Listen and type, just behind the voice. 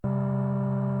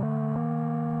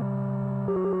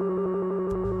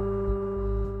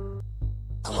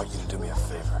want you to do me a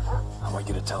favor. I want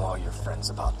you to tell all your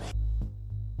friends about me.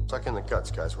 Suck in the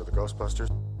guts, guys. We're the Ghostbusters.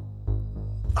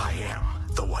 I am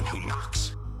the one who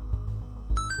knocks.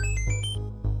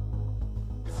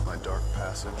 My dark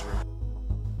passage.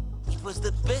 It was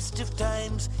the best of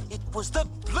times. It was the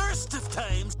blurst of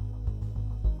times.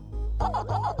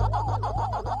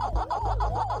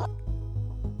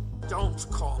 Don't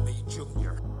call me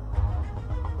Junior.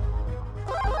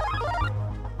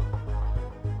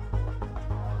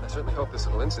 I certainly hope this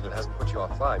little incident hasn't put you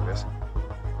offline, miss.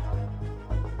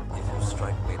 If you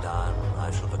strike me down,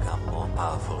 I shall become more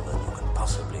powerful than you can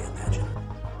possibly imagine.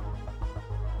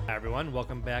 Hi everyone,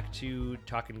 welcome back to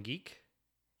Talkin' Geek.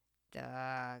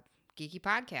 The geeky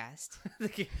podcast.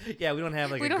 Yeah, we don't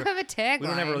have like We don't have a tagline. We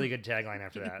don't have a really good tagline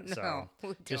after that. No, So we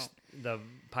don't. just the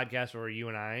podcast where you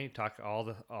and I talk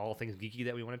all things geeky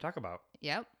that we want to talk about.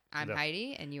 Yep. I'm The-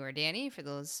 Heidi, and you are Danny. For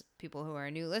those people who are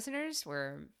new listeners,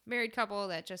 we're a married couple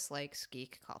that just likes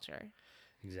geek culture.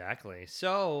 Exactly.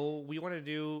 So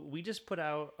we just put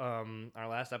out our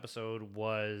last episode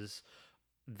was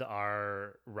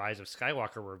our Rise of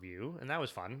Skywalker review, and that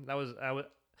was fun. That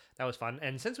was fun.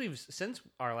 And since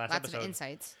our last Lots episode, of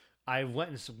insights. I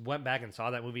went back and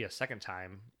saw that movie a second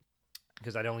time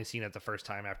because I'd only seen it the first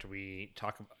time after we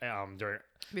talked during.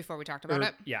 Before we talked about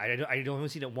it. Yeah, I'd only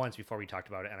seen it once before we talked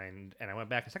about it, and I went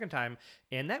back a second time,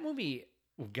 and that movie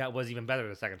was even better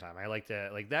the second time. I liked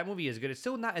it. Like that movie is good. It's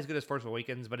still not as good as Force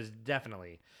Awakens, but it's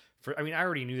definitely. I mean, I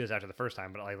already knew this after the first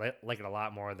time, but I like it a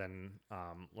lot more than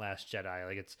Last Jedi.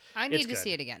 Like I it's need to good.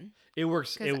 see it again. It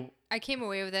works. 'Cause I came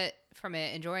away with it from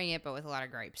it, enjoying it, but with a lot of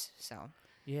gripes. So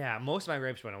Yeah, most of my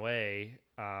gripes went away.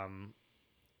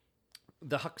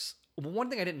 The Hux.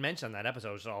 One thing I didn't mention on that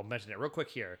episode, so I'll mention it real quick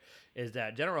here, is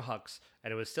that General Hux,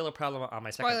 and it was still a problem on my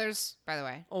second. spoilers, by the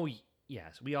way. Oh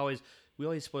yes, we always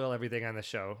spoil everything on the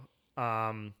show.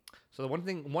 So the one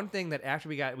thing that after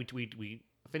we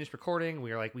finished recording,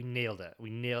 we were like, we nailed it. We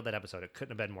nailed that episode. It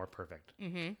couldn't have been more perfect.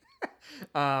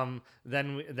 Mm-hmm.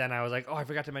 Then I was like, oh, I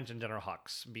forgot to mention General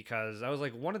Hux, because I was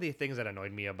like, one of the things that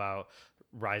annoyed me about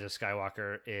Rise of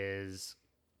Skywalker is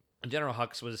General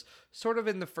Hux was sort of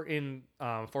in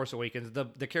Force Awakens.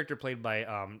 The character played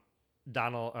by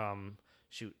Donald I'm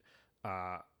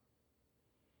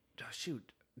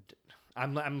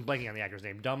blanking on the actor's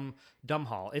name.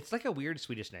 Dumhall. It's like a weird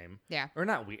Swedish name. Yeah. Or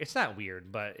not weird. It's not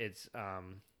weird, but it's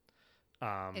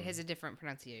It has a different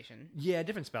pronunciation. yeah,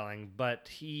 different spelling. But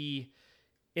he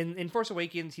in Force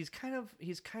Awakens, he's kind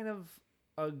of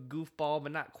a goofball,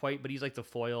 but not quite. But he's like the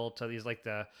foil to he's like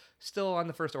the still on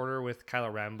the First Order with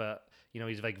Kylo Ren, but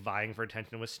he's like vying for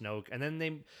attention with Snoke. And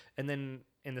then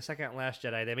in the second Last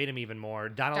Jedi, they made him even more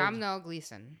Domhnall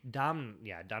Gleeson.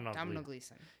 Domhnall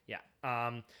Gleeson. Yeah.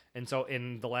 And so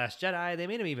in The Last Jedi, they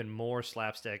made him even more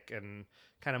slapstick and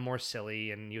kind of more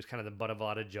silly, and he was kind of the butt of a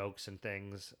lot of jokes and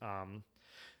things.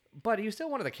 But he was still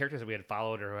one of the characters that we had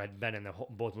followed or had been in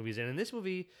both movies. And in this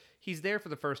movie, he's there for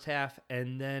the first half,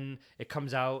 and then it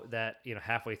comes out that,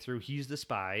 halfway through, he's the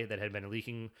spy that had been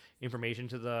leaking information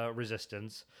to the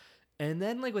Resistance. And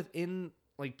then, like, within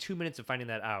 2 minutes of finding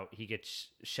that out, he gets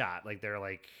shot. Like, they're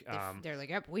like... they're like,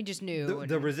 yep, we just knew.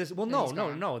 The Resistance... Well, and he's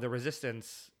no. gone. The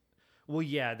Resistance... Well,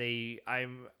 yeah, they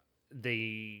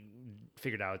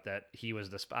figured out that he was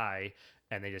the spy,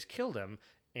 and they just killed him.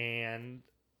 And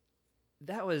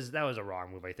that was a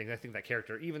wrong move, I think. I think that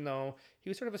character, even though he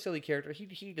was sort of a silly character,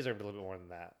 he deserved a little bit more than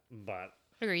that. But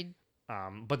Agreed.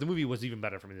 But the movie was even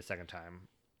better for me the second time.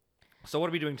 So what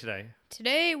are we doing today?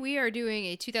 Today we are doing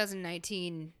a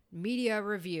 2019 media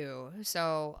review.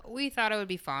 So we thought it would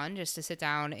be fun just to sit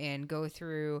down and go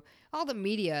through all the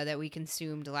media that we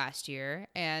consumed last year.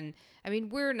 And I mean,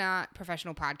 we're not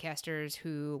professional podcasters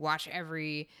who watch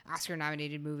every Oscar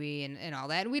nominated movie and all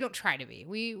that. And we don't try to be.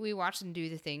 We watch and do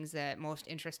the things that most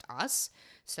interest us.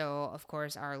 So of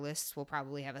course our lists will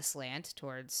probably have a slant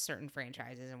towards certain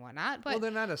franchises and whatnot. But Well,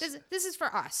 they're not this is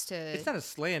for us to... It's not a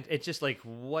slant. It's just like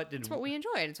It's what we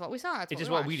enjoyed. It's what we saw. It's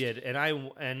just what we did,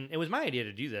 and it was my idea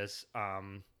to do this,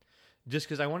 just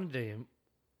because I wanted to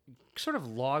sort of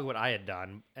log what I had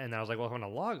done, and I was like, well, if I'm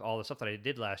going to log all the stuff that I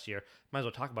did last year, might as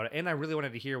well talk about it. And I really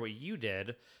wanted to hear what you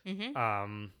did.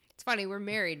 Mm-hmm. It's funny, we're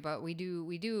married, but we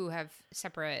do have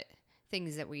separate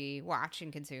things that we watch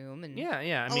and consume, and yeah.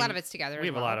 I a mean, lot of it's together. We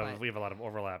have as a well, lot of we have a lot of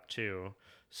overlap too.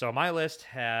 So my list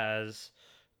has,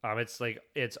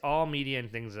 it's all media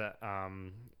and things that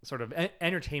sort of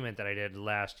entertainment that I did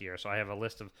last year. So I have a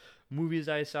list of movies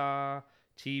I saw,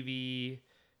 TV,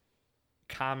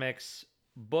 comics,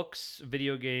 books,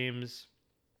 video games,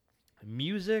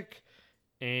 music,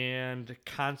 and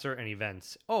concert and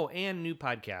events. Oh, and new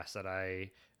podcasts that I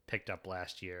picked up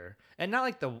last year, and not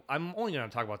like I'm only going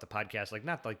to talk about the podcast, like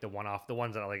not like the one-off, the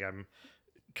ones that like I'm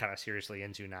kind of seriously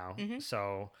into now.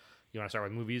 So you want to start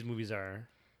with movies? Movies are.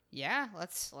 Yeah,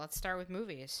 let's start with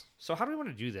movies. So how do we want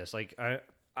to do this? Like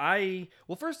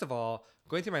well, first of all,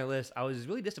 going through my list, I was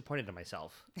really disappointed in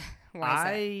myself.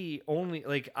 Why is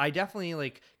that? I definitely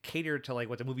like cater to like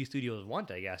what the movie studios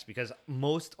want, I guess, because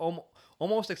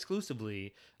almost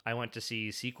exclusively I went to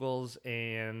see sequels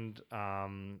and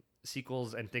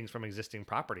things from existing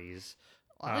properties.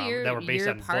 Well, you're that were based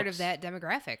on part books. of that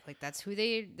demographic. Like that's who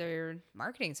they're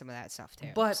marketing some of that stuff to.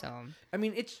 But so. I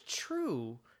mean, it's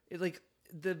true. Like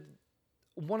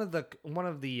one of the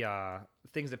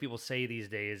things that people say these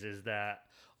days is that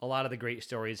a lot of the great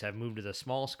stories have moved to the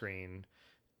small screen,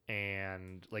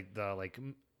 and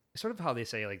sort of how they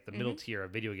say like the middle tier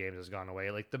of video games has gone away.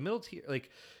 Like the middle tier,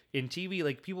 like in TV,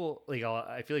 like people like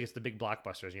I feel like it's the big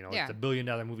blockbusters, you know, like the $1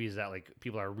 billion movies that like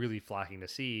people are really flocking to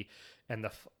see, and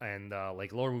the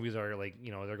like lower movies are like,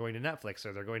 you know, they're going to Netflix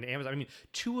or they're going to Amazon. I mean,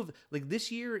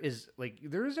 this year is like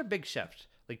there is a big shift.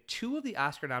 Like 2 of the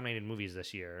Oscar nominated movies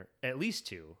this year, at least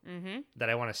 2 that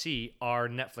I want to see are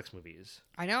Netflix movies.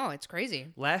 I know, it's crazy.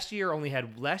 Last year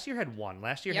had 1. Last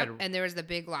year had and there was the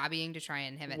big lobbying to try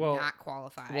and have it not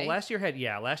qualify. Well, last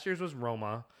year's was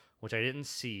Roma, which I didn't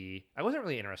see. I wasn't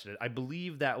really interested. I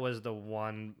believe that was the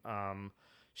one. I'm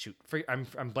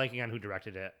blanking on who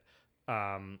directed it.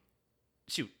 Well,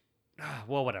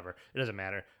 whatever. It doesn't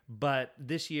matter. But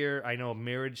this year, I know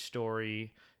Marriage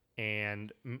Story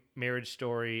and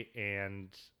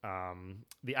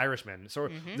The Irishman. So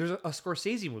there's a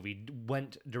Scorsese movie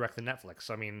went direct to Netflix.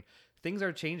 So, I mean, things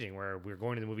are changing where we're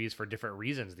going to the movies for different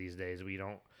reasons these days. We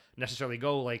don't necessarily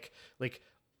go like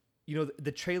you know,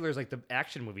 the trailers, like the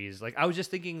action movies. Like I was just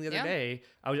thinking the other day,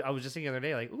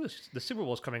 like, ooh, the Super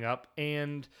Bowl's coming up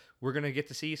and we're going to get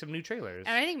to see some new trailers.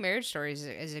 And I think Marriage Story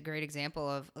is a great example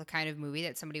of the kind of movie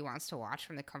that somebody wants to watch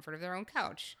from the comfort of their own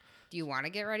couch. Do you want to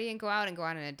get ready and go out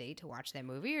on a date to watch that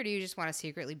movie, or do you just want to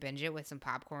secretly binge it with some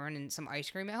popcorn and some ice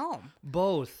cream at home?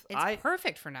 Both. It's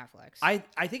perfect for Netflix.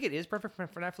 I think it is perfect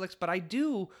for Netflix, but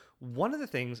one of the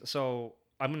things, so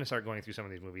I'm going to start going through some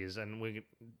of these movies, and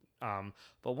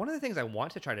but one of the things I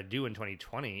want to try to do in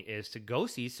 2020 is to go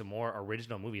see some more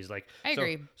original movies. Like I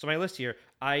agree. So my list here,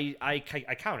 I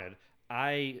counted.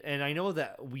 And I know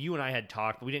that you and I had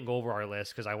talked, but we didn't go over our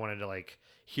list because I wanted to like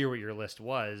hear what your list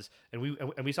was, and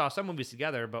we saw some movies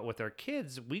together, but with our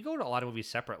kids, we go to a lot of movies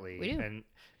separately. We do.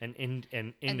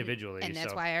 and individually, and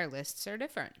that's why our lists are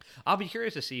different. I'll be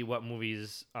curious to see what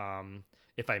movies,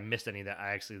 if I missed any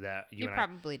that you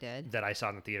probably did that I saw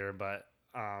in the theater, but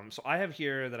so I have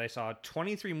here that I saw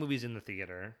 23 movies in the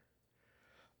theater.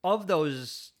 Of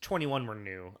those, 21 were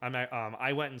new.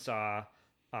 I went and saw.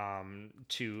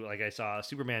 I saw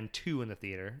Superman 2 in the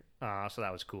theater, so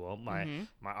that was cool.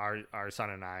 Our son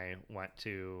and I went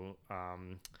to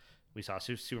we saw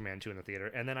Superman 2 in the theater,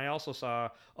 and then I also saw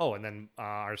our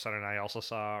son and I also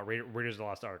saw Raiders of the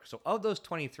Lost Ark. So of those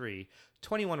 23,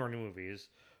 21 were new movies.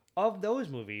 Of those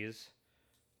movies,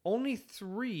 only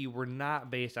 3 were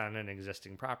not based on an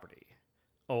existing property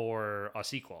or a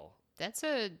sequel. That's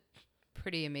a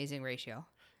pretty amazing ratio.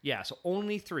 Yeah, so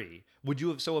only 3. Would you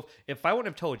have? So if I would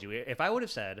have told you, if I would have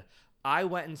said I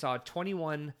went and saw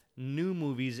 21 new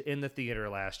movies in the theater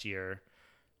last year,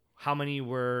 how many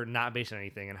were not based on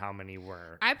anything and how many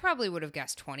were? I probably would have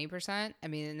guessed 20%. I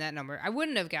mean, in that number, I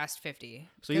wouldn't have guessed 50.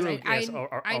 So you would have guessed.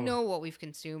 I know what we've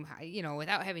consumed. You know,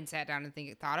 without having sat down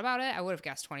and thought about it, I would have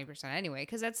guessed 20% anyway,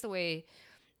 because that's the way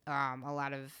a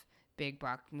lot of big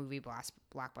movie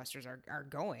blockbusters are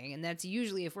going, and that's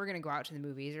usually, if we're going to go out to the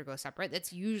movies or go separate,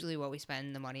 that's usually what we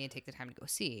spend the money and take the time to go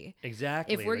see.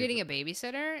 Exactly. If we're getting a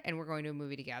babysitter and we're going to a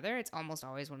movie together, it's almost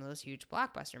always one of those huge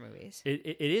blockbuster movies.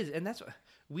 It is, and that's what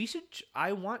we should.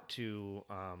 I want to.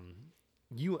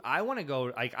 I want to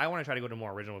go. I want to try to go to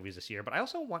more original movies this year, but I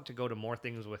also want to go to more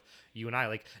things with you and I.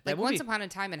 Like that movie, Once Upon a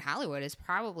Time in Hollywood is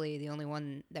probably the only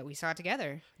one that we saw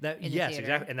together. Yes,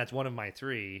 exactly, and that's one of my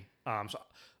 3.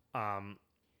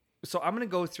 So I'm gonna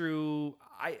go through.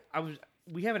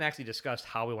 We haven't actually discussed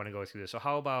how we want to go through this. So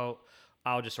how about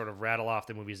I'll just sort of rattle off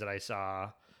the movies that I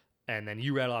saw, and then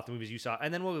you rattle off the movies you saw,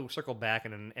 and then we'll circle back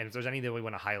and if there's any that we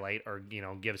want to highlight or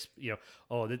give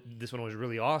this one was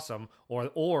really awesome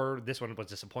or this one was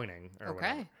disappointing or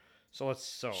whatever. So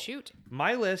shoot.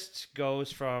 My list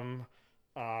goes from.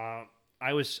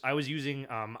 I was using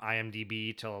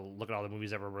IMDb to look at all the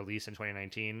movies that were released in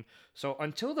 2019. So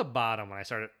until the bottom, when I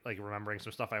started like remembering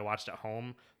some stuff I watched at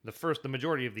home, the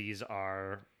majority of these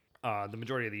are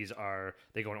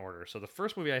they go in order. So the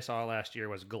first movie I saw last year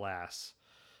was Glass.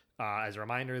 As a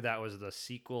reminder, that was the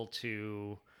sequel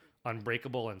to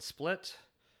Unbreakable and Split.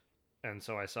 And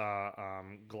so I saw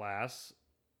Glass,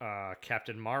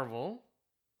 Captain Marvel,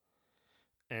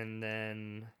 and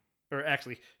then, or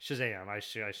actually Shazam. I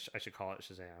should call it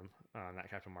Shazam, not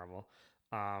Captain Marvel.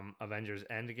 Avengers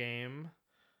Endgame,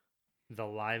 the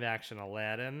live action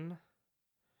Aladdin,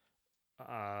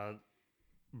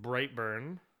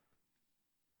 Brightburn,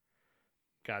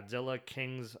 Godzilla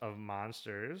Kings of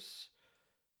Monsters,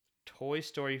 Toy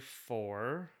Story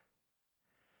 4,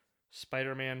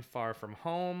 Spider-Man Far From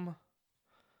Home,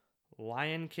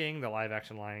 Lion King, the live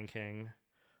action Lion King,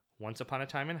 Once Upon a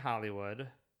Time in Hollywood,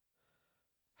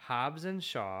 Hobbs and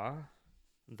Shaw,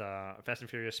 the Fast and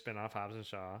Furious spin-off Hobbs and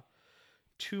Shaw,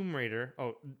 Tomb Raider.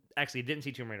 Oh, actually, didn't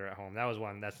see Tomb Raider at home. That was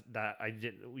one that I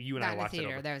did. You and Not I in the watched it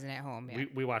theater. over. That was at home. Yeah.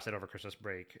 We watched that over Christmas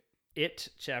break. It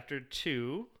Chapter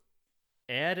 2,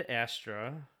 Ad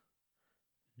Astra,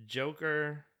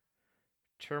 Joker,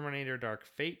 Terminator Dark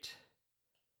Fate,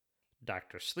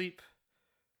 Doctor Sleep,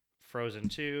 Frozen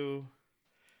 2,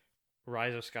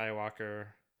 Rise of Skywalker.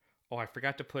 Oh, I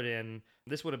forgot to put in,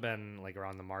 this would have been like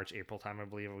around the March, April time, I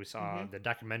believe. We saw the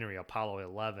documentary Apollo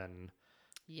 11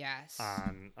 Yes.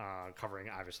 on covering,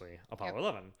 obviously, Apollo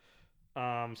 11.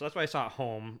 So that's why I saw it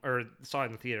home, or saw it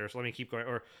in the theater. So let me keep going.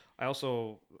 Or I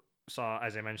also saw,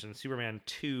 as I mentioned, Superman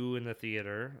 2 in the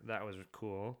theater. That was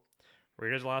cool.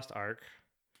 Raiders of the Lost Ark.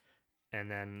 And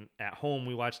then at home,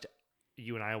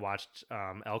 you and I watched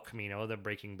El Camino, the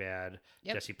Breaking Bad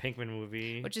Jesse Pinkman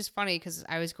movie. Which is funny because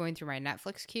I was going through my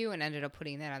Netflix queue and ended up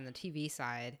putting that on the TV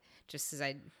side just as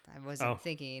I wasn't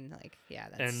thinking, like, yeah,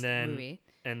 that's the movie.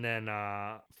 And then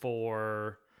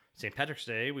for St. Patrick's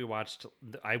Day, we watched,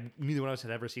 neither one of us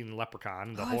had ever seen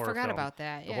Leprechaun, the horror film. I forgot about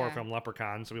that, The horror film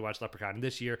Leprechaun, so we watched Leprechaun.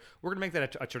 This year, we're going to make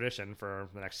that a tradition for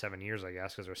the next 7 years, I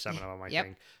guess, because there's 7 of them, I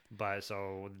think. But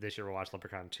so this year we'll watch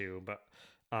Leprechaun 2. But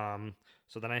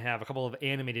so then I have a couple of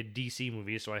animated DC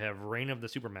movies. So I have Reign of the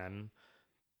Supermen,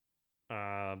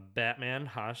 Batman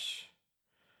Hush,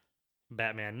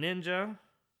 Batman Ninja,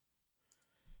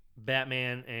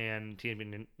 Batman and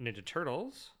Teenage Ninja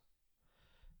Turtles,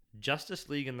 Justice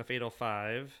League and the Fatal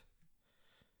Five,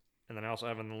 and then I also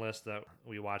have on the list that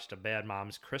we watched A Bad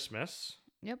Mom's Christmas.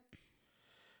 Yep.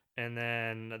 And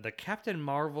then the Captain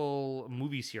Marvel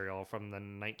movie serial from the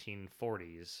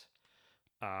 1940s.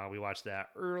 We watched that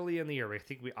early in the year. I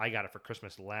think I got it for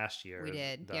Christmas last year. We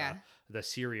did, The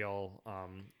serial,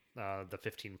 the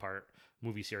 15-part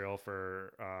movie serial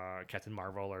for Captain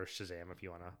Marvel, or Shazam, if you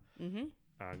want to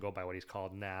go by what he's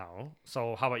called now.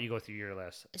 So how about you go through your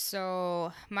list?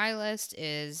 So my list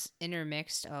is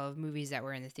intermixed of movies that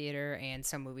were in the theater and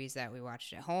some movies that we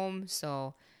watched at home.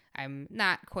 So I'm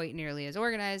not quite nearly as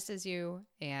organized as you,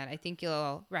 and I think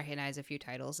you'll recognize a few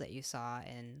titles that you saw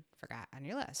and forgot on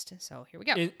your list. So here we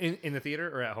go. In the theater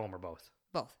or at home or both?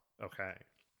 Both. Okay.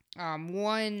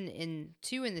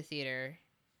 2 in the theater,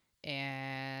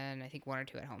 and I think 1 or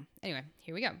 2 at home. Anyway,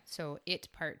 here we go. So It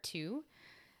Part 2.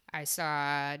 I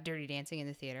saw Dirty Dancing in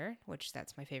the theater, which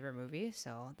that's my favorite movie.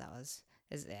 So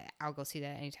I'll go see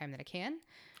that anytime that I can.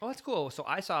 Oh, that's cool. So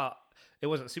I saw, it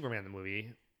wasn't Superman the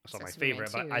movie, so my Superman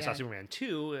favorite, 2, but I saw Superman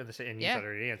 2 and you saw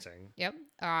Dirty Dancing. Yep.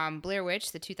 Blair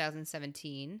Witch, the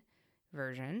 2017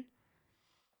 version.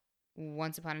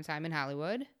 Once Upon a Time in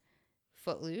Hollywood.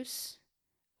 Footloose.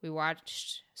 We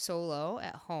watched Solo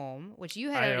at home, which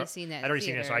you had already seen that. I'd already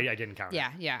seen it, so I didn't count it.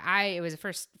 Yeah. It was a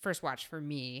first watch for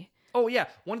me. Oh, yeah.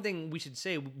 One thing we should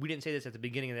say, we didn't say this at the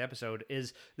beginning of the episode,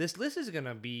 is this list is going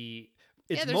to be...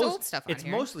 there's old stuff on It's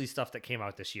here. mostly stuff that came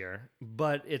out this year,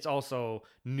 but it's also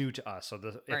new to us. So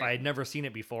if I had never seen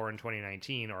it before in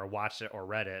 2019 or watched it or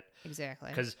read it... Exactly.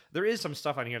 Because there is some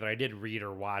stuff on here that I did read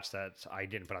or watch that I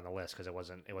didn't put on the list because it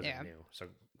wasn't new. So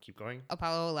keep going.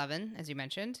 Apollo 11, as you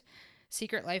mentioned.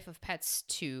 Secret Life of Pets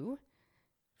 2.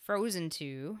 Frozen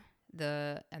 2.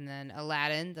 And then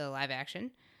Aladdin, the live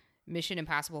action. Mission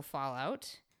Impossible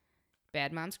Fallout,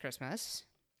 Bad Mom's Christmas,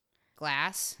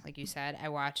 Glass, like you said. I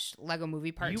watched Lego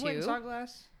Movie Part 2. You went and saw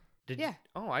Glass? Yeah.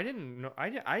 Oh, I didn't know.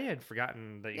 I had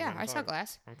forgotten that you went and I saw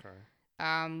Glass.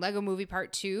 Okay. Lego Movie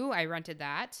Part 2, I rented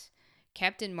that.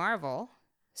 Captain Marvel,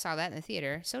 saw that in the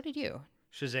theater. So did you.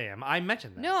 Shazam. I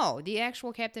mentioned that. No, the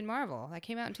actual Captain Marvel. That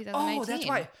came out in 2019. Oh, that's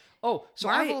why. Oh, so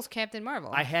Marvel's Captain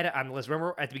Marvel. I had it on the list.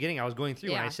 Remember at the beginning I was going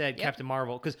through and I said Captain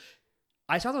Marvel because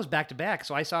I saw those back to back.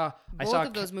 So both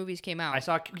of those movies came out.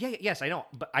 Yes, I know,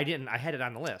 but I didn't. I had it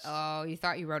on the list. Oh, you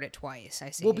thought you wrote it twice.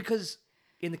 I see. Well, because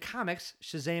in the comics,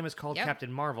 Shazam is called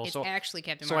Captain Marvel. It's actually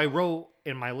Captain Marvel. So I wrote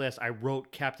in my list, I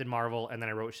wrote Captain Marvel and then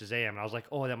I wrote Shazam. And I was like,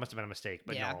 oh, that must have been a mistake.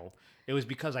 But no, it was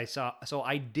because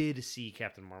I did see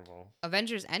Captain Marvel.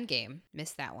 Avengers Endgame.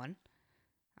 Missed that one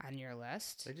on your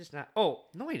list. They just not. Oh,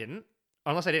 no, I didn't.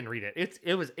 Unless I didn't read it.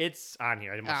 It's on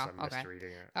here. I must have missed okay.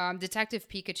 reading it. Detective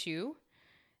Pikachu,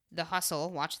 The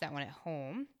Hustle, watch that one at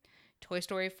home. Toy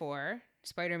Story 4,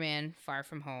 Spider-Man Far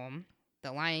From Home,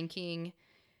 The Lion King,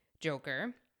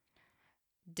 Joker,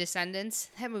 Descendants.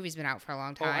 That movie's been out for a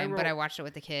long time, but I watched it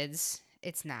with the kids.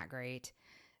 It's not great.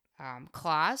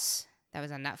 Klaus, that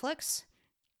was on Netflix.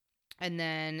 And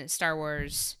then Star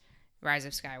Wars Rise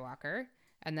of Skywalker.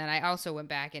 And then I also went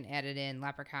back and added in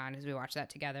Leprechaun because we watched that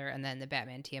together, and then the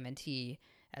Batman TMNT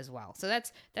as well. So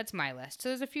that's my list. So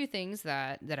there's a few things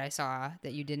that I saw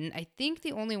that you didn't. I think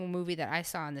the only movie that I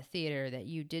saw in the theater that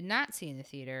you did not see in the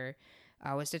theater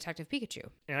was Detective Pikachu.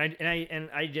 And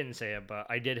I didn't say it, but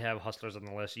I did have Hustlers on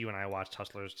the list. You and I watched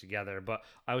Hustlers together, but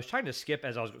I was trying to skip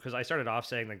because I started off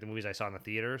saying like the movies I saw in the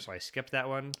theater, so I skipped that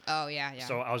one. Oh yeah.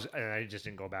 So I just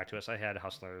didn't go back to it. So I had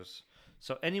Hustlers.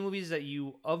 So any movies that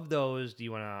of those, do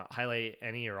you want to highlight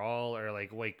any or all, or like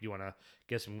do you want to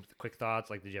give some quick thoughts?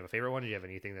 Like, did you have a favorite one? Did you have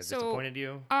anything that disappointed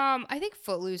you? I think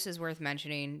Footloose is worth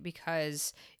mentioning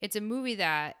because it's a movie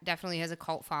that definitely has a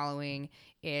cult following.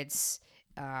 It's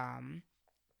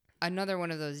another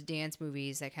one of those dance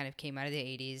movies that kind of came out of the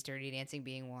 80s, Dirty Dancing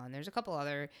being one. There's a couple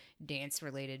other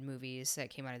dance-related movies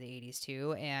that came out of the 80s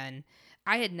too, and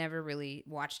I had never really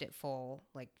watched it full,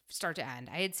 like start to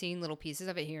end. I had seen little pieces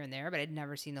of it here and there, but I'd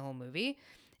never seen the whole movie,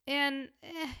 and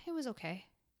it was okay.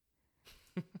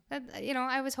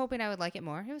 I was hoping I would like it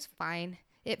more. It was fine.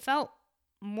 It felt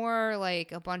more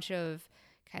like a bunch of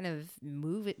kind of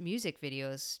music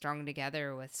videos strung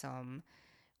together with some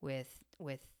with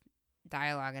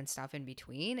dialogue and stuff in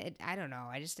between. I don't know.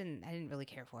 I didn't really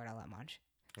care for it all that much.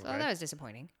 So that was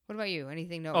disappointing. What about you?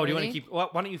 Anything noteworthy? Oh, do you want to keep? Why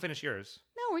don't you finish yours?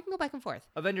 No, we can go back and forth.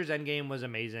 Avengers Endgame was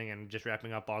amazing, and just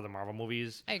wrapping up all the Marvel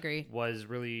movies. I agree. Was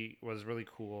really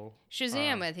cool.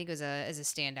 Shazam, I think, was a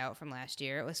standout from last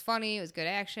year. It was funny. It was good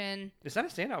action. It's not a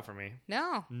standout for me.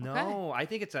 No. No, okay. I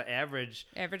think it's an average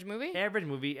movie. Average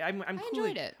movie. I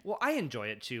enjoyed it. Well, I enjoy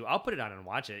it too. I'll put it on and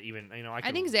watch it. Even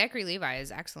I think Zachary Levi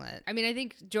is excellent. I mean, I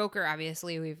think Joker.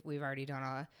 Obviously, we've already done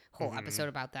a whole episode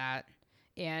about that.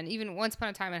 And even Once Upon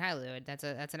a Time in Hollywood, that's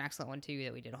an excellent one too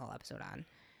that we did a whole episode on.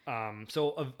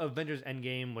 So Avengers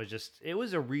Endgame was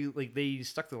they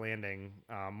stuck the landing.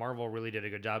 Marvel really did a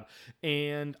good job,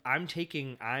 and I'm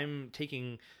taking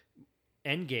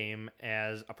Endgame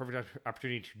as a perfect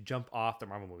opportunity to jump off the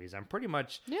Marvel movies. I'm pretty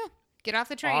much get off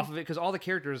the train off of it because all the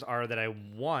characters are that I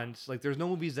want. Like, there's no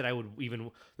movies that I would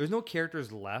there's no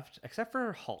characters left except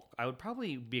for Hulk. I would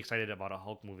probably be excited about a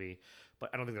Hulk movie, but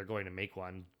I don't think they're going to make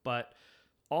one. But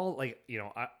all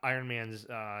Iron Man's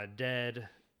dead.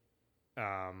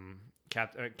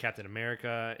 Captain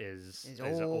America is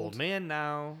an old man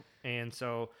now, and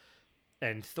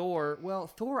Thor. Well,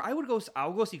 Thor, I'll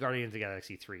go see Guardians of the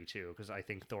Galaxy 3 too because I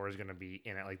think Thor is going to be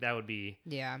in it. Like, that would be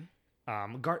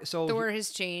so Thor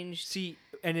has changed. See,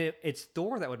 and it's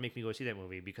Thor that would make me go see that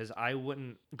movie because I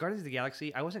wouldn't Guardians of the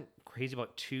Galaxy. I wasn't crazy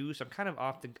about 2, so I'm kind of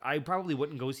off I probably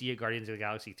wouldn't go see Guardians of the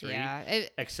Galaxy 3. Yeah,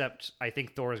 except I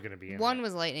think Thor is going to be in it. 1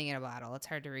 was lightning in a bottle. It's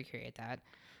hard to recreate that.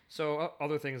 So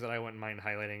other things that I wouldn't mind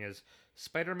highlighting is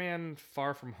Spider-Man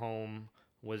Far From Home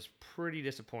was pretty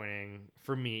disappointing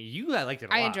for me. I liked it a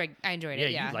lot. I enjoyed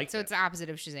it. Yeah. You liked so it. it's the opposite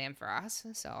of Shazam for us.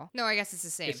 So no, I guess it's the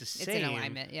same. It's the same. It's in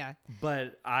alignment. Yeah.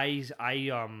 But I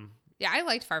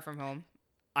liked Far From Home.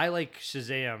 I like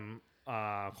Shazam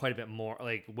quite a bit more,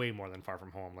 like way more than Far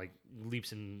From Home, like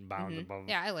leaps and bounds above.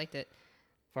 Yeah, I liked it.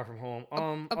 Far From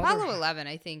Home. Apollo 11,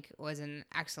 I think, was an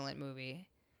excellent movie.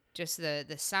 Just the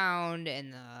sound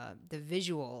and the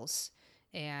visuals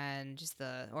and just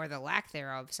the lack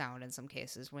thereof sound in some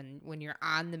cases when you're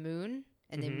on the moon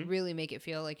and they really make it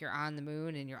feel like you're on the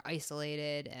moon and you're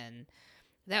isolated, and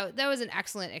that was an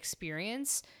excellent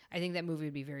experience. I think that movie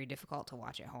would be very difficult to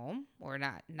watch at home or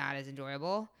not as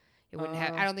enjoyable. It wouldn't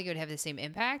have. I don't think it would have the same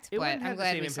impact. But I'm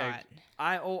glad we saw it.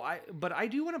 But I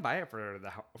do want to buy it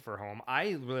for home.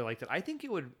 I really liked it. I think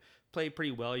it would play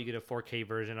pretty well. You get a 4K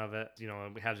version of it.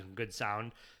 It has some good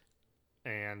sound,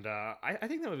 and I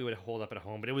think that movie would hold up at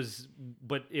home. But it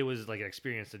was like an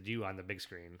experience to do on the big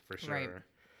screen for sure. Right.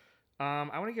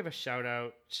 I want to give a shout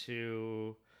out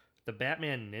to the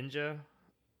Batman Ninja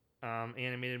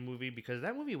animated movie because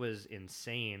that movie was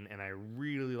insane, and I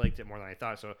really liked it more than I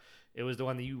thought. So it was the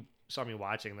one that you saw me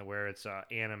watching, where it's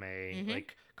anime,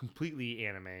 like completely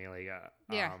anime, like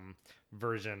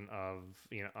version of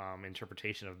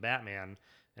interpretation of Batman,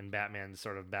 and Batman's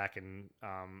sort of back in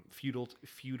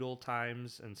feudal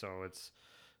times, and so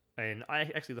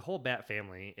the whole Bat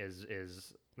family is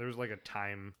there's like a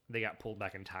time they got pulled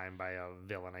back in time by a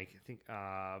villain, I think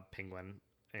Penguin,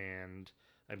 and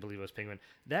I believe it was Penguin.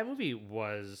 That movie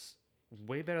was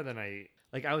way better than I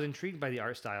was intrigued by the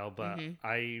art style, but Mm-hmm.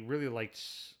 I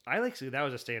that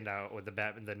was a standout with the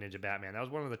Ninja Batman. That was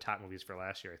one of the top movies for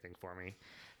last year, I think, for me.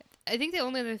 I think the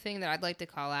only other thing that I'd like to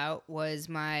call out was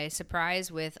my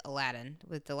surprise with Aladdin,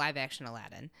 with the live action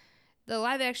Aladdin. The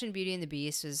live action Beauty and the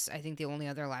Beast is, I think, the only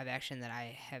other live action that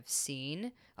I have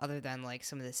seen, other than like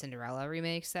some of the Cinderella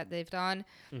remakes that they've done.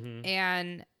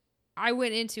 And I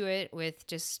went into it with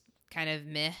just kind of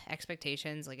meh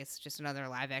expectations. Like, it's just another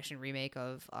live action remake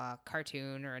of a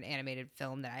cartoon or an animated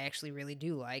film that I actually really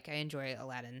do like. I enjoy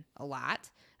Aladdin a lot.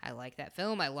 I like that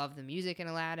film. I love the music in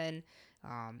Aladdin.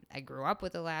 I grew up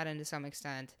with Aladdin to some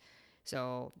extent.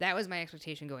 So that was my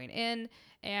expectation going in,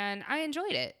 and I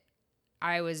enjoyed it.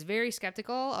 I was very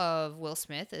skeptical of Will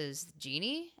Smith as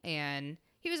Genie, and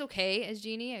he was okay as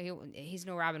Genie. He's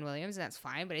no Robin Williams, and that's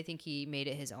fine, but I think he made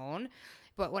it his own.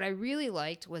 But what I really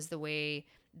liked was the way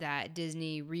that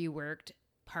Disney reworked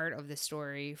part of the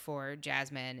story for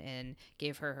Jasmine and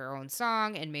gave her her own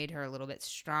song and made her a little bit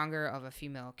stronger of a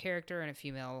female character and a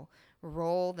female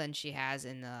role than she has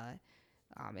in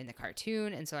the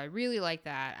cartoon. And so I really liked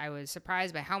that. I was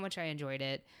surprised by how much I enjoyed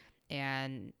it.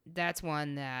 And that's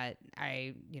one that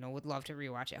I, would love to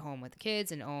rewatch at home with the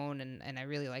kids and own, and I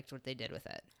really liked what they did with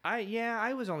it.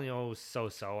 I was only so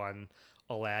on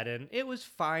Aladdin. It was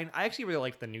fine. I actually really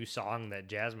liked the new song that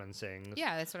Jasmine sings.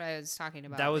 Yeah, that's what I was talking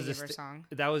about. That was the song.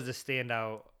 That was the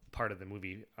standout part of the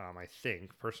movie, I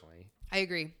think, personally. I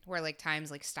agree. Where like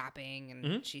time's like stopping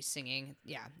and she's singing.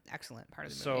 Yeah, excellent part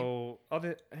of the movie.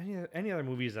 So any other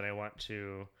movies that I want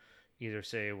to either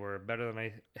say were better than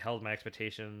I held my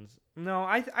expectations? No,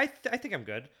 I think I'm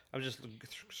good. I was just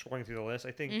scrolling through the list.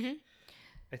 I think I'm good.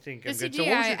 The So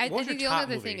CGI, what was I think your the only top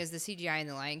other movie? thing is the CGI in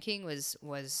The Lion King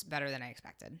was better than I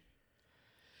expected.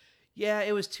 Yeah,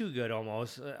 it was too good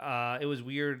almost. It was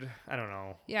weird. I don't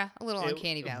know. Yeah, a little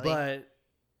uncanny valley. But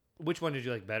which one did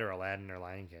you like better, Aladdin or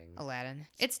Lion King? Aladdin.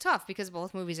 It's tough because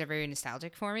both movies are very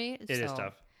nostalgic for me. It is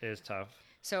tough. It is tough.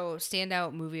 So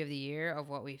standout movie of the year of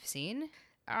what we've seen.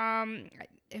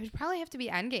 It would probably have to be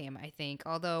Endgame, I think.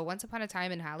 Although Once Upon a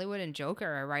Time in Hollywood and Joker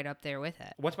are right up there with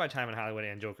it. Once Upon a Time in Hollywood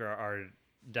and Joker are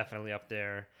definitely up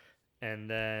there. And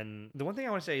then the one thing I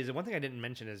want to say is the one thing I didn't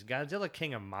mention is Godzilla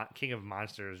King of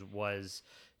Monsters was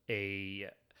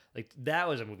that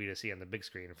was a movie to see on the big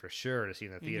screen for sure, to see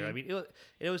in the theater. I mean,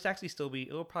 it was actually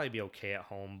it will probably be okay at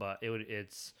home, but it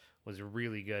was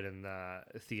really good in the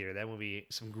theater. That movie,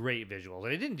 some great visuals,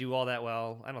 and it didn't do all that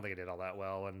well. I don't think it did all that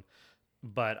well,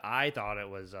 but I thought it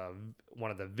was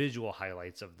one of the visual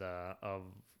highlights of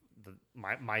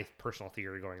my personal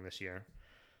theater going this year.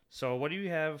 So, what do you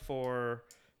have for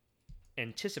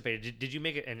anticipated? Did you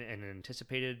make it an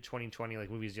anticipated 2020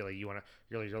 like movies you're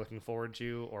looking forward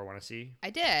to or want to see?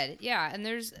 I did, yeah. And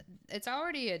it's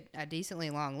already a decently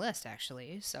long list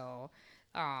actually. So,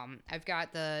 I've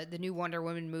got the new Wonder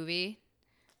Woman movie.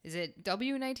 Is it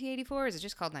W1984 or is it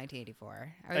just called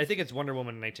 1984? I think it's Wonder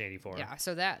Woman 1984. Yeah,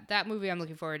 so that movie I'm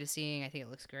looking forward to seeing. I think it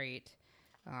looks great.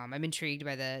 I'm intrigued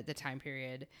by the time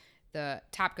period. The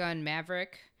Top Gun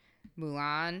Maverick,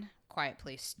 Mulan, Quiet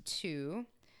Place 2,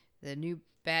 the new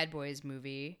Bad Boys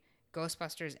movie,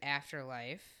 Ghostbusters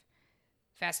Afterlife,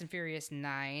 Fast and Furious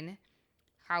 9,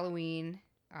 Halloween,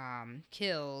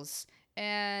 Kills,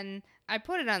 and I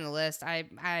put it on the list.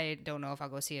 I don't know if I'll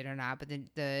go see it or not, but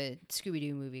the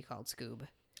Scooby-Doo movie called Scoob.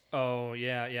 Oh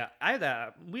yeah. I have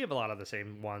that. We have a lot of the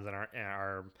same ones that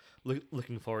are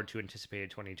looking forward to anticipated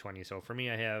 2020. So for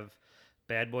me, I have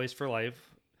Bad Boys for Life,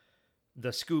 the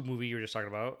Scoob movie you were just talking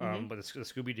about, but the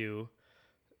Scooby-Doo.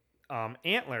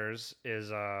 Antlers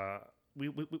is we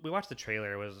watched the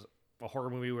trailer. It was a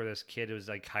horror movie where this kid was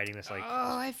like hiding this like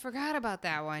I forgot about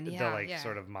that one. Yeah, the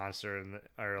sort of monster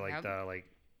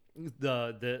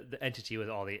the entity with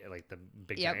all the like the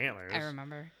big giant antlers. I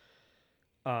remember.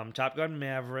 Top Gun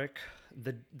Maverick,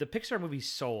 the Pixar movie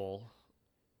Soul,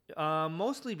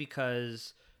 mostly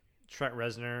because Trent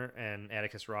Reznor and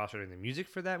Atticus Ross are doing the music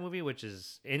for that movie, which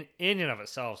is in and of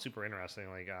itself super interesting.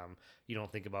 Like you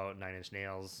don't think about Nine Inch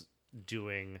Nails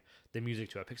doing the music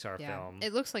to a Pixar film.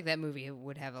 It looks like that movie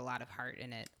would have a lot of heart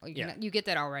in it. You get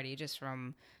that already just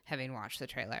from having watched the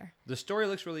trailer. The story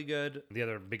looks really good. The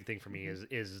other big thing for me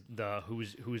is the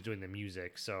who's doing the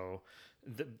music. So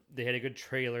they had a good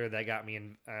trailer that got me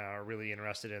really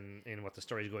interested in what the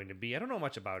story is going to be. I don't know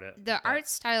much about it. The art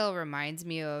style reminds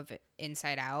me of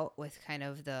Inside Out with kind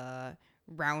of the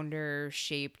rounder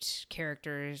shaped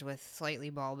characters with slightly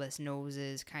bulbous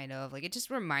noses, kind of like it just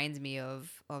reminds me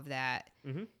of that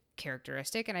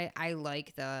characteristic, and I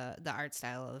like the art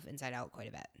style of Inside Out quite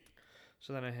a bit.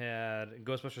 So then I had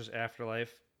Ghostbusters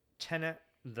Afterlife, Tenet,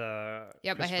 the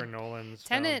Yep, I Christopher had Nolan's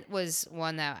film. Tenet was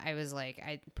one that I was like,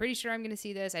 I'm pretty sure I'm going to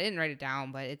see this. I didn't write it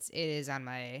down, but it is on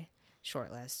my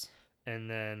short list. And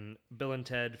then Bill and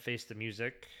Ted Face the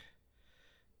Music.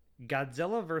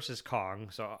 Godzilla versus Kong.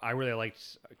 So I really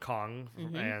liked Kong,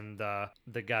 and the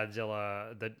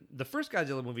Godzilla. The first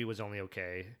Godzilla movie was only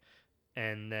okay,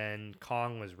 and then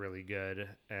Kong was really good,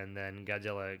 and then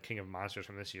Godzilla King of Monsters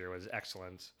from this year was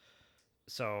excellent.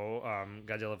 So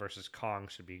Godzilla versus Kong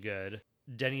should be good.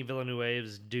 Denis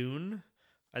Villeneuve's Dune.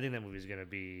 I think that movie's gonna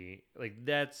be like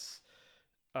that's.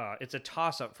 It's a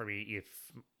toss up for me if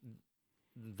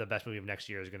the best movie of next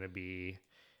year is gonna be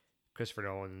Christopher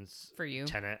Nolan's For you?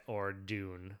 Tenet or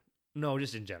Dune. No,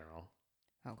 just in general.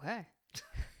 Okay.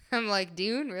 I'm like,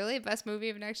 Dune, really? Best movie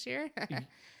of next year?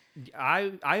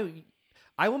 I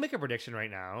will make a prediction right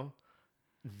now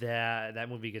that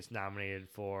movie gets nominated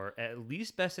for at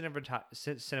least best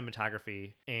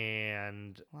cinematography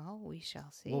and Well, we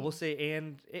shall see. well, we'll say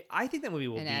I think that movie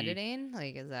will And be editing?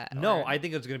 Like, is that... No, or I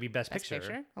think it's going to be best Best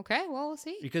picture. Okay, well, we'll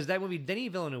see. Because that movie,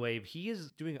 Denis Villeneuve, he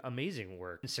is doing amazing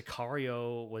work.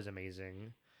 Sicario was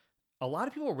amazing. A lot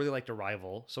of people really liked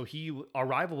Arrival. So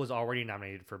Arrival was already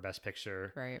nominated for Best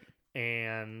Picture. Right.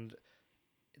 And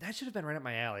that should have been right up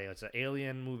my alley. It's an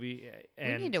alien movie.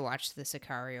 And, We need to watch the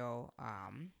Sicario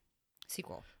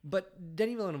sequel. But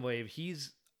Denis Villeneuve,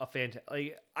 he's a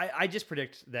fantastic... I just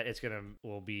predict that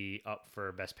will be up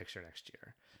for Best Picture next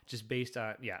year. Just based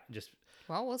on... Yeah, just...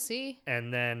 Well, we'll see.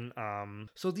 And then,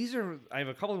 so I have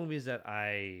a couple of movies that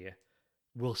I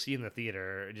will see in the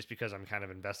theater just because I'm kind of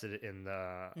invested in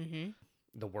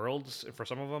the worlds for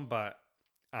some of them, but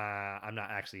I'm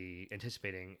not actually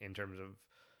anticipating in terms of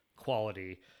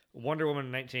quality. Wonder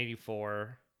Woman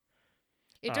 1984.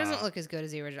 It doesn't look as good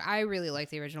as the original. I really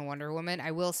like the original Wonder Woman.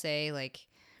 I will say, like,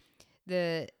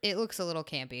 it looks a little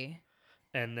campy,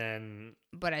 And then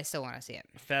but I still want to see it.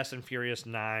 Fast and Furious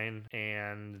 9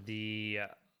 and the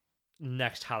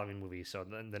next Halloween movie. So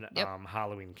the Yep.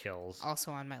 Halloween Kills.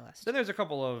 Also on my list. Then there's a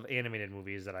couple of animated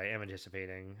movies that I am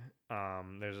anticipating.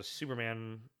 There's a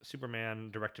Superman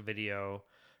direct-to-video,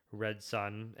 Red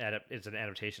Sun. It's an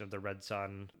adaptation of the Red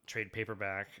Sun trade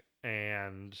paperback,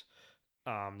 and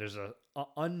there's a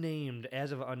unnamed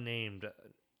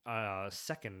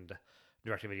second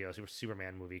direct-to-video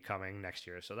Superman movie coming next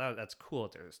year. So that's cool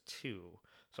that there's two.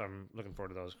 So I'm looking forward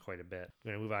to those quite a bit.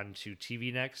 I'm going to move on to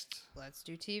TV next. Let's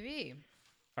do TV.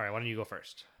 All right, why don't you go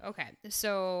first? Okay,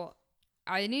 so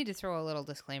I need to throw a little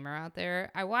disclaimer out there.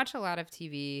 I watch a lot of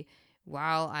TV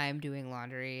while I'm doing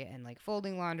laundry and like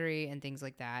folding laundry and things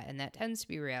like that, and that tends to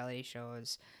be reality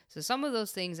shows. So some of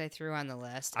those things I threw on the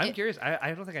list. I'm curious.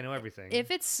 I don't think I know everything.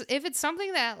 If it's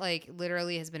something that like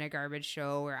literally has been a garbage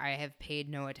show where I have paid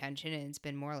no attention and it's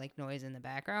been more like noise in the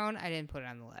background, I didn't put it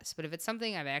on the list. But if it's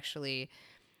something I've actually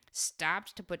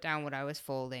stopped to put down what I was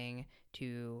folding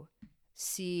to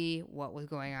see what was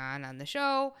going on the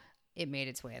show, it made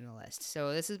its way on the list.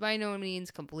 So this is by no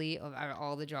means complete of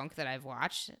all the junk that I've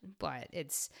watched, but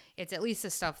it's at least the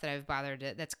stuff that I've bothered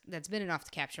to, that's been enough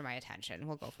to capture my attention.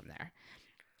 We'll go from there.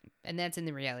 And that's in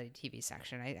the reality TV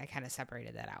section. I kind of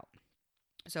separated that out.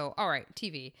 So, all right,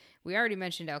 TV. We already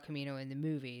mentioned El Camino in the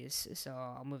movies, so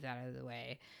I'll move that out of the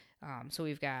way. So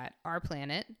we've got Our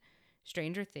Planet,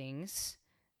 Stranger Things,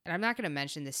 and I'm not going to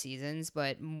mention the seasons,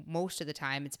 but most of the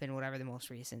time it's been whatever the most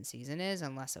recent season is,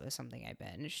 unless it was something I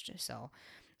binged. So,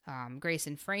 Grace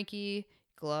and Frankie,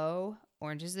 Glow,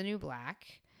 Orange is the New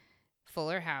Black,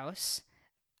 Fuller House.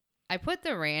 I put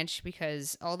The Ranch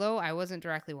because although I wasn't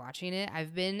directly watching it,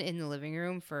 I've been in the living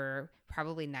room for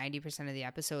probably 90% of the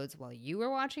episodes while you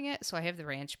were watching it. So I have The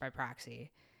Ranch by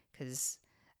proxy because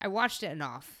I watched it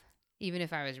enough, even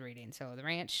if I was reading. So The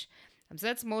Ranch. So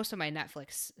that's most of my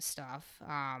Netflix stuff.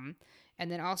 And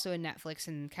then also in Netflix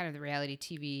and kind of the reality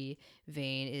TV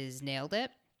vein is Nailed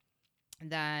It. And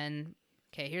then,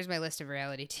 okay, here's my list of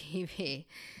reality TV.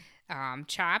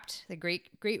 Chopped, the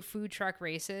great food truck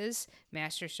races,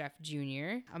 MasterChef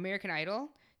Junior, American Idol,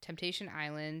 Temptation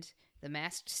Island, The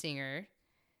Masked Singer.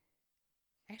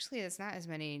 Actually, it's not as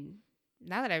many.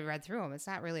 Now that I've read through them, it's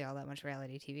not really all that much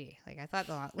reality TV. Like, I thought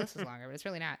the list was longer, but it's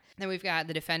really not. Then we've got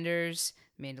The Defenders,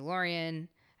 Mandalorian.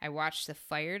 I watched the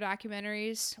Fire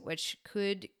documentaries, which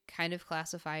could kind of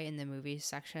classify in the movies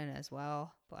section as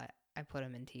well, but I put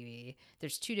them in TV.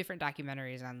 There's two different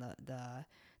documentaries on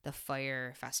the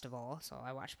Fire Festival, so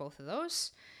I watched both of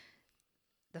those.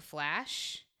 The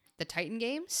Flash, The Titan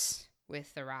Games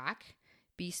with The Rock,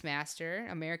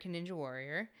 Beastmaster, American Ninja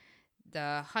Warrior,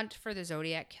 The Hunt for the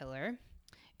Zodiac Killer,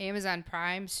 Amazon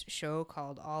Prime's show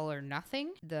called All or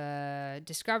Nothing, the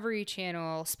Discovery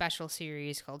Channel special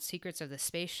series called Secrets of the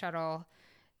Space Shuttle,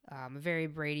 a very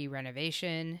Brady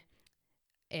renovation.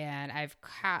 And I've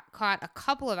caught a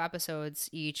couple of episodes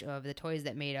each of The Toys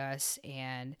That Made Us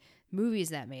and Movies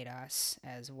That Made Us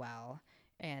as well.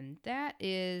 And that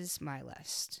is my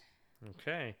list.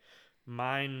 Okay.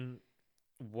 Mine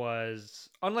was,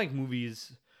 unlike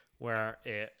movies where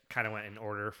it kind of went in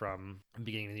order from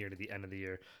beginning of the year to the end of the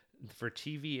year, for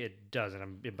TV it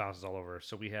doesn't. It bounces all over.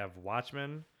 So we have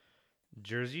Watchmen,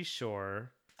 Jersey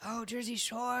Shore, Oh, Jersey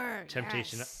Shore.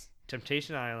 Yes.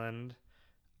 Temptation Island,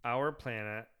 Our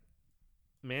Planet,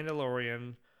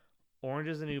 Mandalorian, Orange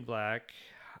is the New Black,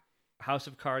 House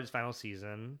of Cards final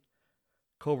season,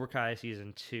 Cobra Kai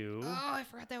season 2, Oh, I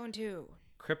forgot that one too.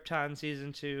 Krypton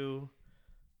season 2,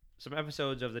 some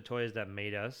episodes of The Toys That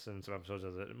Made Us, and some episodes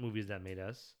of the Movies That Made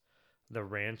Us, The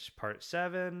Ranch Part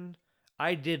 7.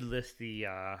 I did list the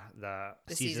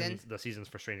seasons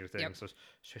for Stranger Things. Yep.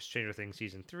 So Stranger Things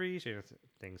season 3, Stranger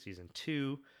Things season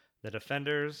 2, The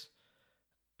Defenders,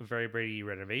 Very Brady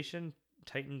Renovation,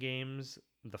 Titan Games,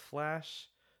 The Flash,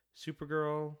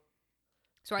 Supergirl.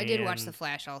 So I did watch And The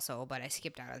Flash also, but I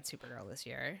skipped out on Supergirl this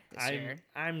year.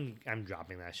 I'm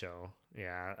dropping that show.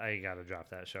 Yeah, I gotta drop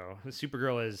that show.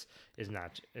 Supergirl is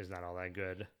not all that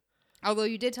good. Although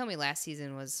you did tell me last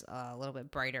season was a little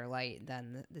bit brighter light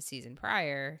than the season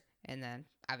prior, and then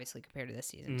obviously compared to this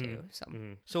season too. So,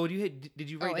 So did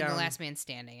you write and down The Last Man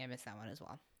Standing, I missed that one as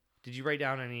well. Did you write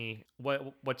down any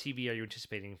what TV are you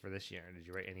anticipating for this year? Did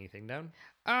you write anything down?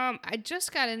 I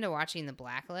just got into watching The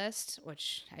Blacklist,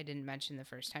 which I didn't mention the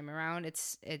first time around.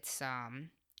 It's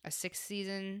a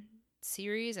 6-season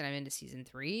series, and I'm into season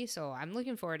 3, so I'm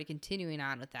looking forward to continuing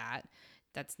on with that.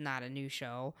 That's not a new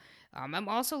show. I'm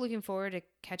also looking forward to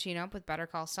catching up with Better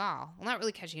Call Saul. Well, not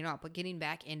really catching up, but getting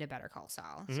back into Better Call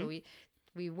Saul. So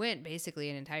we went basically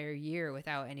an entire year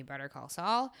without any Better Call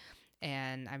Saul,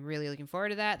 and I'm really looking forward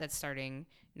to that. That's starting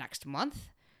next month,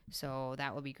 so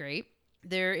that will be great.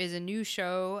 There is a new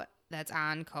show that's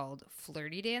on called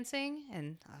Flirty Dancing,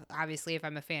 and obviously if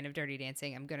I'm a fan of Dirty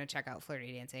Dancing, I'm going to check out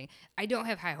Flirty Dancing. I don't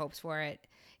have high hopes for it.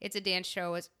 It's a dance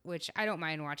show, which I don't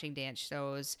mind watching dance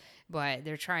shows, but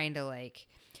they're trying to like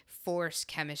force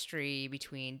chemistry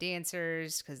between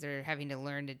dancers because they're having to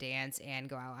learn to dance and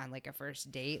go out on like a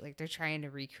first date. Like they're trying to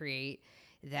recreate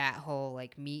that whole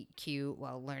like meet cute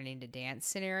while learning to dance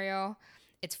scenario.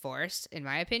 It's forced, in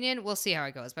my opinion. We'll see how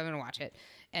it goes, but I'm going to watch it.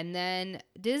 And then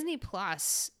Disney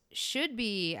Plus should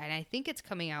be, and I think it's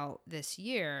coming out this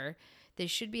year, they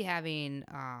should be having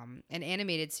an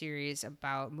animated series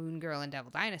about Moon Girl and Devil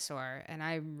Dinosaur, and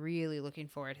I'm really looking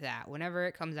forward to that. Whenever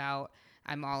it comes out,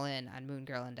 I'm all in on Moon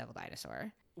Girl and Devil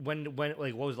Dinosaur. When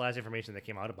like what was the last information that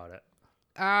came out about it?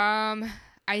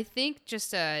 I think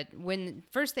just when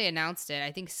first they announced it,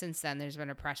 I think since then there's been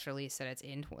a press release that it's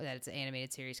an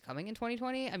animated series coming in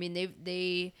 2020. I mean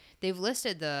they've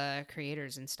listed the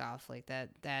creators and stuff like that.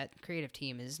 That creative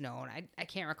team is known. I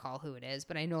can't recall who it is,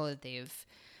 but I know that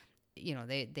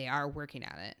they are working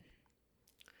on it.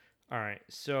 All right,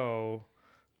 so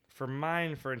for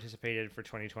anticipated for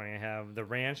 2020, I have The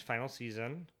Ranch final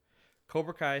season,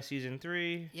 Cobra Kai season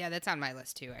 3. Yeah, that's on my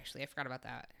list too. Actually, I forgot about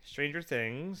that. Stranger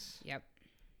Things. Yep.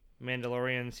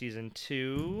 Mandalorian season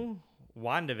 2,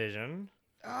 WandaVision.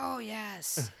 Oh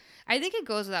yes. I think it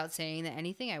goes without saying that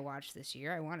anything I watch this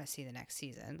year, I want to see the next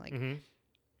season. Like,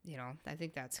 I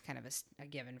think that's kind of a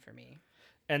given for me.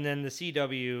 And then the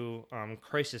CW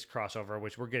Crisis crossover,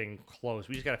 which we're getting close.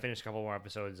 We just got to finish a couple more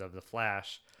episodes of The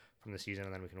Flash from the season,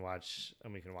 and then we can watch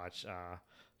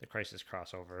the Crisis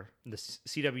crossover. The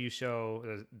CW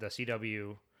show, the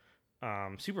CW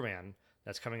Superman,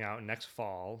 that's coming out next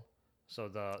fall. So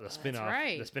the spin-off,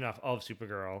 right. The spin-off of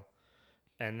Supergirl.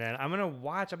 And then I'm going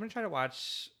to try to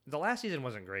watch, the last season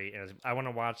wasn't great. I want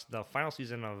to watch the final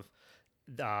season of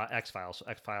X-Files, so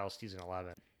X-Files season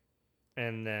 11.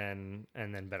 And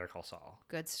then Better Call Saul.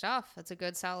 Good stuff. That's a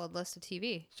good solid list of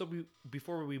TV. So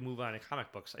before we move on to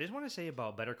comic books, I just want to say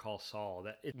about Better Call Saul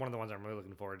that it's one of the ones I'm really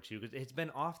looking forward to because it's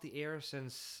been off the air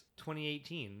since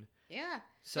 2018. Yeah.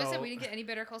 So I said we didn't get any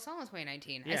Better Call Saul in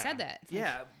 2019. Yeah, I said that.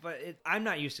 Yeah, but I'm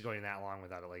not used to going that long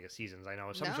without seasons. I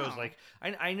know some shows like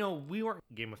I know we weren't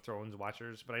Game of Thrones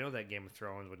watchers, but I know that Game of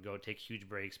Thrones would go take huge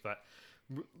breaks. But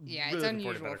yeah, really it's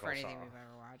unusual for for anything Saul. we've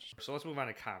ever watched. So let's move on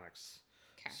to comics.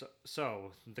 Okay.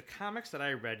 So the comics that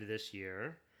I read this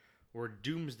year were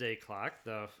Doomsday Clock.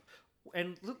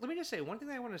 And let me just say one thing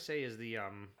that I want to say is the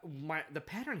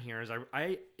pattern here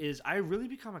is I really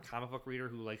become a comic book reader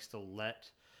who likes to let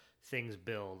things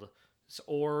build,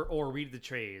 or read the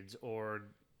trades, or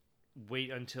wait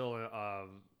until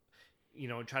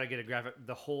try to get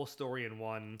the whole story in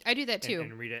one. I do that too.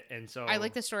 And read it. And so I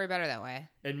like the story better that way.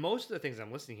 And most of the things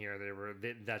I'm listing here,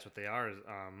 that's what they are. Is,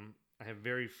 I have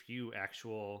very few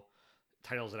actual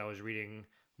titles that I was reading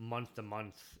month to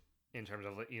month in terms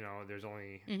of, there's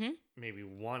only maybe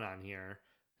one on here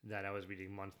that I was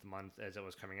reading month to month as it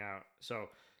was coming out. So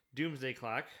Doomsday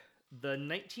Clock, the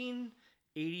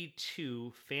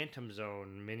 1982 Phantom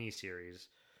Zone miniseries,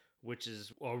 which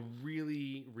is a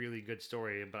really, really good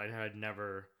story, but I had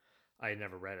never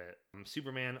read it.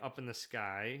 Superman Up in the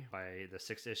Sky by the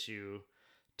 6th issue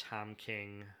Tom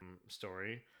King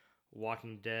story.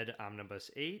 Walking Dead Omnibus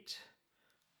 8.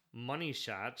 Money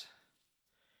Shot.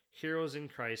 Heroes in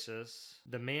Crisis.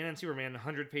 The Man and Superman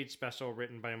 100-page special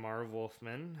written by Marv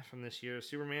Wolfman from this year.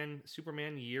 Superman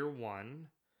Year 1.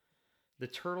 The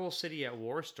Turtle City at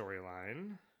War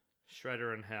storyline.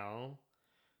 Shredder in Hell.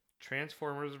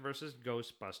 Transformers vs.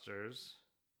 Ghostbusters.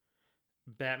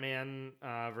 Batman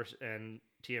versus and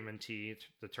TMNT,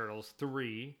 the Turtles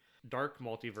 3. Dark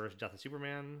Multiverse, Death of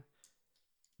Superman.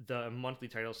 The monthly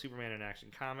title, Superman in Action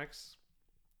Comics.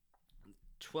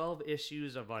 12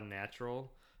 issues of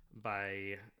Unnatural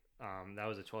by, that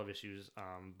was the 12 issues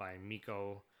by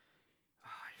Miko. I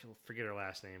forget her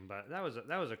last name, but that was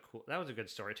a good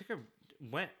story. It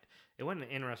went in an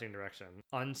interesting direction.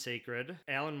 Unsacred,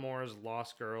 Alan Moore's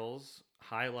Lost Girls,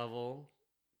 High Level,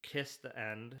 Kiss the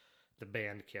End, the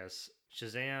band Kiss,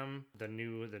 Shazam, the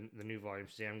new volume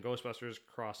Shazam, Ghostbusters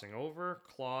Crossing Over,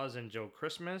 Claus and Joe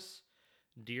Christmas,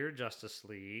 Dear Justice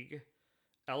League,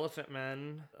 Elephant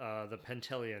Men, The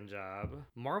Pentillion Job,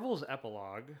 Marvel's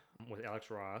Epilogue with Alex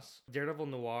Ross, Daredevil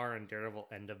Noir, and Daredevil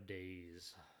End of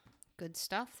Days. Good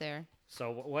stuff there.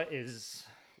 So what is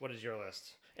your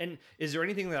list? And is there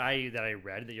anything that I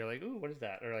read that you're like, ooh, what is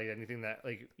that? Or like anything that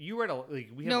like you read we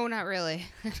have... No, not really.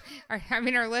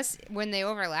 Our lists, when they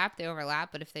overlap,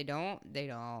 but if they don't.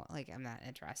 Like, I'm not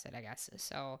interested, I guess.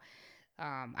 So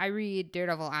I read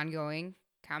Daredevil ongoing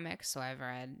comics, so I've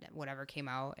read whatever came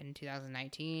out in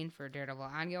 2019 for Daredevil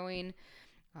ongoing.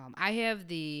 I have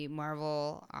the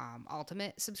Marvel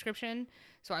Ultimate subscription,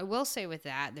 so I will say with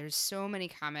that, there's so many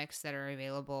comics that are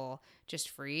available just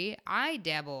free. I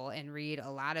dabble and read a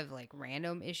lot of like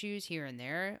random issues here and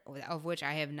there, of which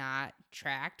I have not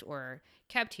tracked or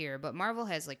kept here, but Marvel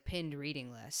has like pinned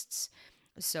reading lists.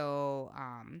 So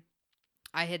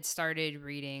I had started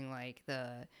reading like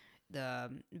the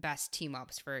best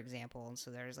team-ups, for example. And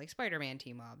so there's like Spider-Man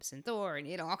team-ups and Thor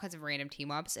and all kinds of random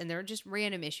team-ups, and they're just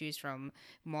random issues from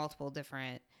multiple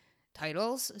different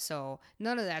titles. So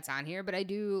none of that's on here, but I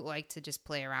do like to just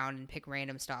play around and pick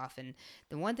random stuff. And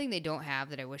the one thing they don't have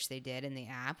that I wish they did in the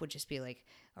app would just be like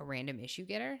a random issue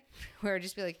getter, where it'd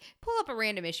just be like, pull up a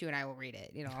random issue and I will read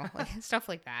it, like stuff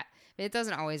like that. It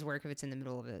doesn't always work if it's in the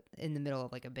middle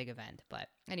of like a big event. But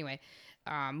anyway,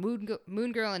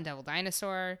 Moon Girl and Devil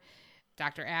Dinosaur,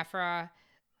 Dr. Aphra,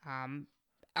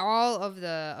 all of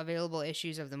the available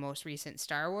issues of the most recent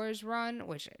Star Wars run,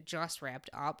 which just wrapped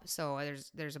up. So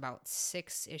there's about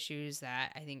 6 issues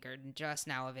that I think are just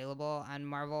now available on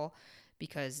Marvel,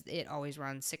 because it always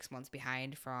runs 6 months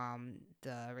behind from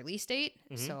the release date.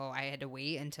 Mm-hmm. So I had to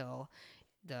wait until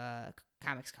the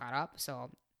comics caught up.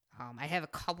 So I have a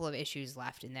couple of issues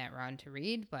left in that run to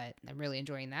read, but I'm really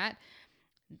enjoying that.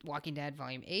 Walking Dead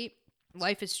Volume 8.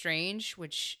 Life is Strange,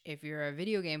 which if you're a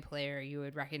video game player, you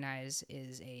would recognize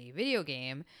is a video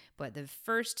game, but the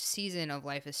first season of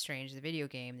Life is Strange, the video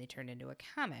game, they turned into a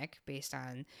comic based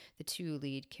on the 2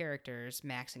 lead characters,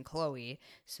 Max and Chloe.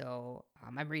 So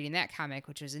I'm reading that comic,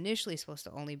 which was initially supposed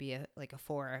to only be a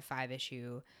 4 or 5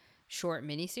 issue short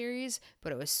miniseries,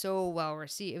 but it was so well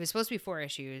received. It was supposed to be 4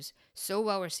 issues, so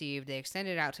well received. They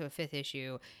extended it out to a 5th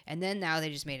issue, and then now they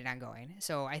just made it ongoing.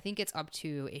 So I think it's up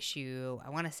to issue, I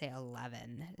want to say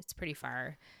 11. It's pretty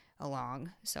far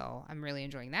along, so I'm really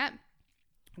enjoying that.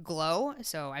 Glow.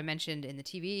 So I mentioned in the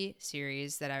TV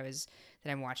series that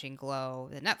I'm watching, Glow,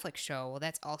 the Netflix show. Well,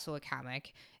 that's also a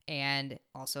comic and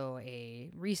also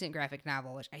a recent graphic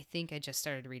novel, which I think I just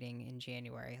started reading in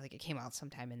January. Like, it came out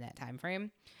sometime in that time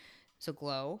frame. So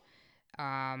Glow.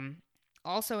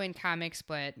 Also in comics,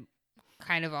 but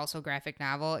kind of also graphic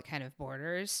novel. It kind of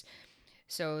borders.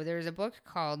 So there's a book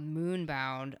called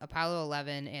Moonbound, Apollo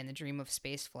 11 and the Dream of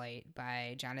Spaceflight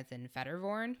by Jonathan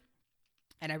Fettervorn.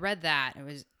 And I read that. It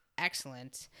was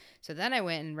excellent. So then I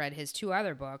went and read his 2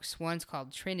 other books. One's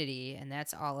called Trinity, and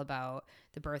that's all about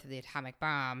the birth of the atomic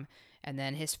bomb. And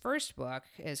then his first book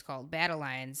is called Battle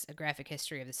Lines, A Graphic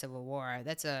History of the Civil War.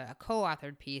 That's a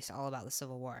co-authored piece all about the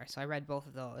Civil War. So I read both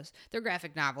of those. They're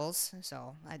graphic novels,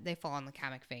 so they fall in the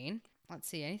comic vein. Let's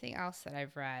see, anything else that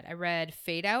I've read? I read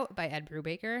Fade Out by Ed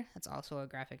Brubaker. That's also a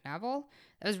graphic novel.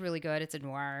 That was really good. It's a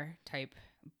noir type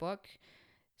book.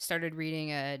 Started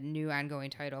reading a new ongoing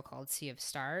title called Sea of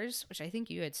Stars, which I think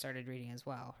you had started reading as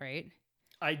well, right?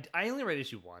 I only read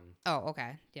issue 1. Oh,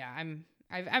 okay. Yeah,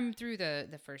 I'm through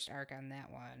the first arc on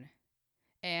that one.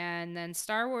 And then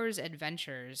Star Wars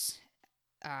Adventures,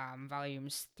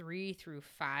 volumes 3 through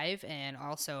 5, and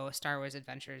also Star Wars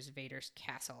Adventures Vader's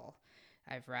Castle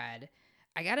I've read.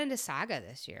 I got into Saga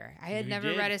this year. I had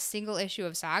never read a single issue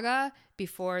of Saga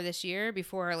before this year,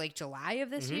 before like July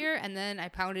of this year, and then I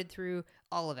pounded through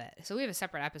all of it. So we have a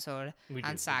separate episode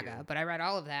on Saga, but I read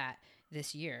all of that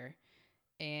this year.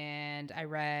 And I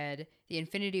read The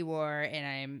Infinity War,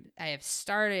 and I have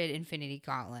started Infinity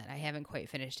Gauntlet. I haven't quite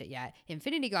finished it yet.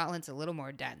 Infinity Gauntlet's a little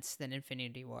more dense than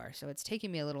Infinity War, so it's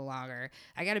taking me a little longer.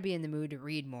 I got to be in the mood to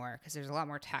read more because there's a lot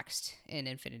more text in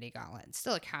Infinity Gauntlet. It's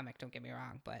still a comic, don't get me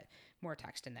wrong, but more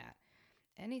text in that.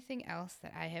 Anything else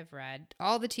that I have read?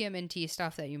 All the TMNT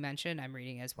stuff that you mentioned, I'm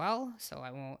reading as well, so I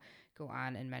won't go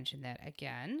on and mention that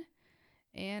again.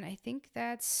 And I think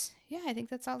that's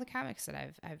all the comics that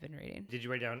I've been reading. Did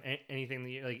you write down anything that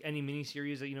you, like any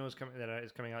miniseries that you know is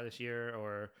coming out this year,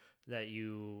 or that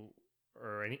you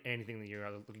or anything that you're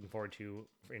looking forward to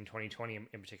in 2020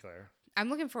 in particular? I'm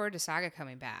looking forward to Saga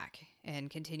coming back and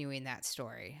continuing that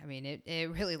story. I mean,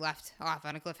 it really left off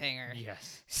on a cliffhanger.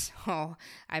 Yes. So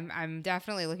I'm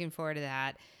definitely looking forward to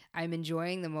that. I'm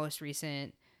enjoying the most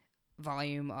recent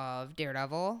volume of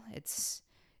Daredevil. It's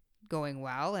going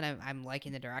well, and I'm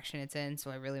liking the direction it's in,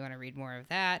 so I really want to read more of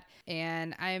that.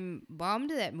 And I'm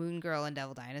bummed that Moon Girl and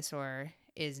Devil Dinosaur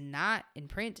is not in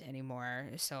print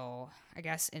anymore, so I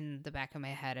guess in the back of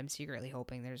my head I'm secretly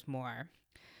hoping there's more.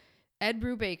 Ed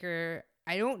Brubaker,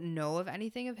 I don't know of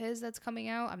anything of his that's coming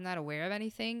out. I'm not aware of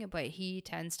anything, but he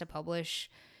tends to publish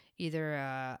either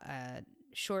a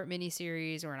short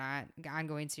miniseries or an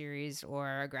ongoing series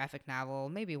or a graphic novel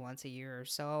maybe once a year or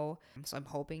so. So I'm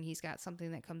hoping he's got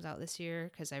something that comes out this year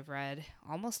because I've read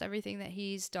almost everything that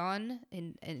he's done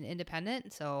in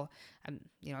independent. So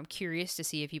I'm curious to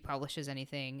see if he publishes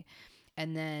anything.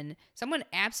 And then someone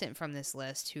absent from this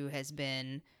list who has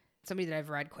been somebody that I've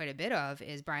read quite a bit of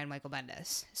is Brian Michael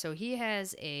Bendis. So he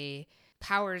has a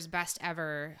Powers Best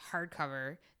Ever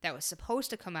hardcover that was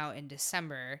supposed to come out in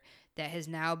December that has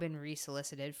now been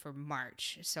resolicited for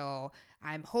March. So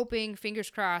I'm hoping, fingers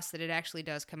crossed, that it actually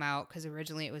does come out because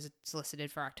originally it was solicited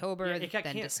for October,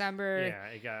 then December.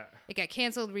 Yeah, it got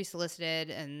canceled, resolicited,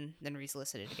 and then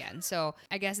resolicited again. So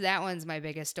I guess that one's my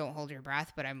biggest don't hold your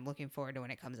breath, but I'm looking forward to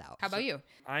when it comes out. How about you?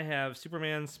 I have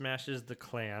Superman Smashes the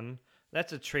Klan.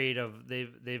 That's a trade of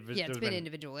it's been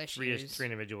individual issues. Three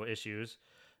individual issues.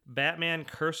 Batman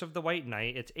Curse of the White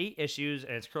Knight. It's 8 issues,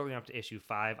 and it's currently up to issue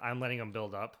 5. I'm letting them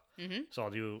build up. Mm-hmm. So I'll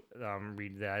do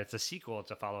read that. It's a sequel. It's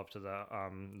a follow-up to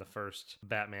the first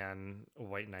Batman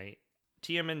White Knight.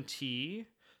 TMNT.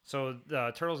 So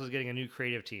the Turtles is getting a new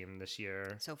creative team this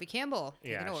year. Sophie Campbell.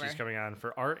 She's coming on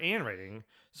for art and writing.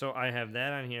 So I have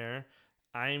that on here.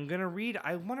 I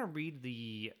want to read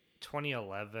the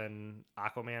 2011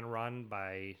 Aquaman run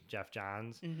by Jeff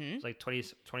Johns. Mm-hmm. It's like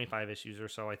 25 issues or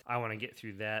so. I want to get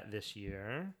through that this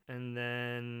year. And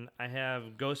then I have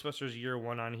Ghostbusters Year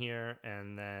 1 on here.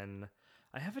 And then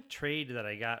I have a trade that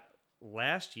I got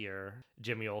last year,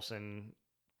 Jimmy Olsen,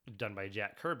 done by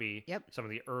Jack Kirby. Yep. Some of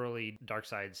the early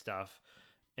Darkseid stuff.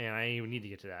 And I need to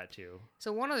get to that too.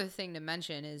 So one other thing to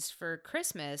mention is for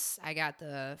Christmas, I got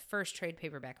the first trade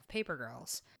paperback of Paper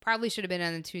Girls. Probably should have been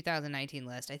on the 2019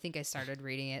 list. I think I started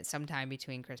reading it sometime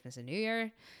between Christmas and New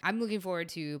Year. I'm looking forward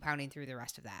to pounding through the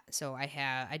rest of that. So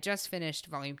I just finished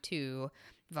volume 2.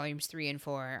 Volumes 3 and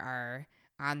 4 are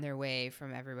on their way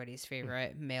from everybody's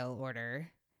favorite mail order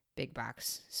big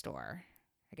box store.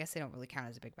 I guess they don't really count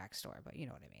as a big box store, but you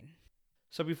know what I mean.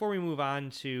 So before we move on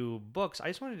to books, I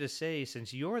just wanted to say,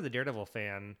 since you're the Daredevil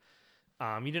fan,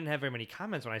 you didn't have very many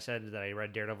comments when I said that I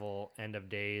read Daredevil End of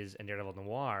Days and Daredevil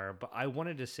Noir, but I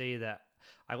wanted to say that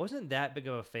I wasn't that big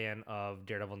of a fan of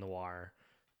Daredevil Noir.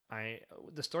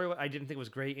 The story I didn't think was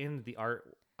great, and the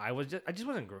art I just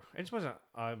wasn't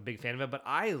a big fan of it. But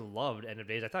I loved End of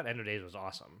Days. I thought End of Days was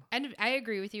awesome. I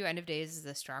agree with you. End of Days is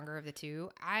the stronger of the two.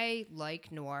 I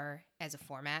like noir as a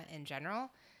format in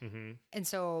general. Mm-hmm. And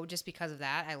so just because of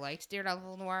that, I liked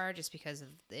Daredevil Noir just because of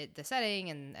the setting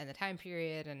and the time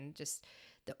period and just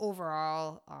the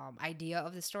overall idea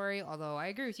of the story. Although I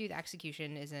agree with you, the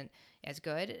execution isn't as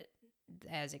good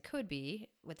as it could be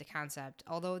with the concept.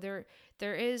 Although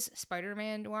there is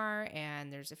Spider-Man Noir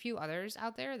and there's a few others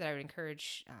out there that I would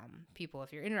encourage people,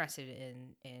 if you're interested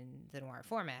in the noir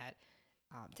format,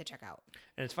 to check out.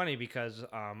 And it's funny because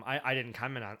I didn't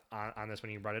comment on this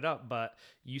when you brought it up, but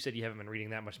you said you haven't been reading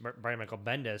that much Brian Michael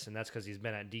Bendis, and that's because he's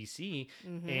been at DC.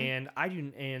 And I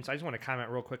do, and so I just want to comment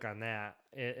real quick on that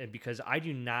because I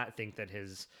do not think that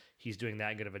he's doing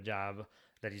that good of a job,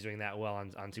 that he's doing that well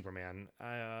on Superman.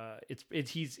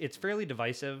 It's fairly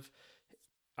divisive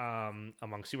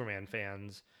among Superman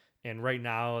fans, and right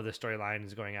now the storyline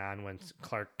is going on when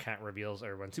Clark Kent reveals,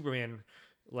 or when Superman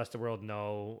lets the world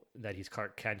know that he's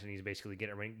Clark Kent, and he's basically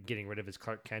getting rid of his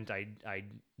Clark Kent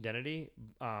identity.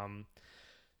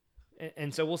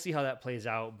 And so we'll see how that plays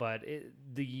out. But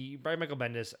the Brian Michael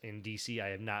Bendis in DC, I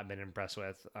have not been impressed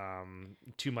with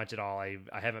too much at all. I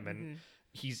haven't been.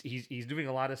 He's doing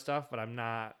a lot of stuff, but I'm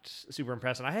not super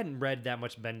impressed. And I hadn't read that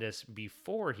much Bendis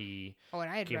before he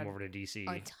came over to DC.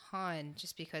 A ton,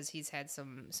 just because he's had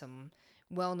some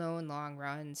well-known long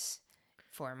runs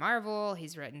for Marvel.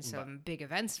 He's written some big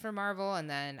events for Marvel, and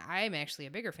then I'm actually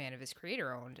a bigger fan of his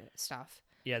creator-owned stuff.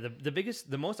 Yeah,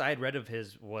 the most I had read of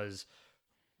his was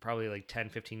probably like 10,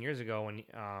 15 years ago when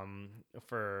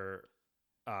for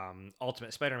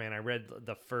Ultimate Spider-Man. I read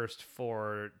the first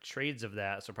 4 trades of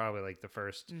that, so probably like the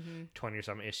first 20 or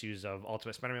some issues of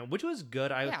Ultimate Spider-Man, which was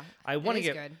good. I want to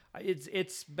get good.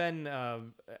 It's been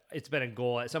a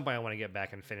goal. At some point I want to get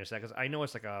back and finish that, because I know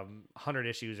it's like 100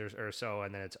 issues or so,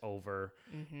 and then it's over.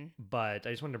 But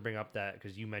I just wanted to bring up that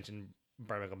because you mentioned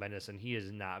Brian Michael Bendis, and he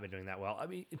has not been doing that well. I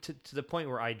mean, to the point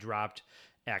where I dropped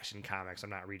Action Comics. I'm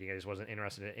not reading it. I just wasn't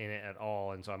interested in it at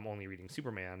all, and so I'm only reading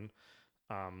Superman.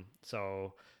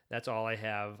 So that's all I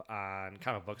have on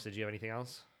comic books. Did you have anything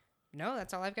else? No,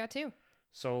 that's all I've got too.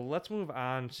 So let's move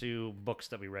on to books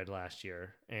that we read last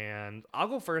year. And I'll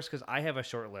go first because I have a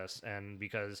short list, and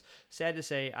because, sad to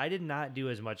say, I did not do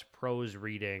as much prose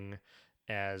reading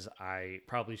as I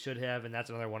probably should have, and that's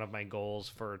another one of my goals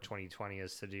for 2020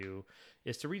 is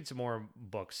to read some more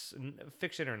books,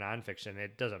 fiction or nonfiction.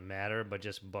 It doesn't matter, but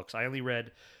just books. I only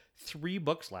read 3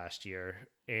 books last year,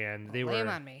 and Lame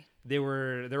on me.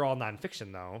 They're all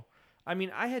nonfiction though. I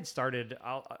mean, I had started.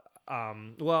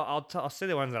 I'll say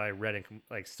the ones that I read and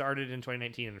started in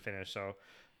 2019 and finished. So,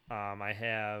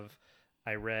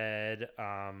 I read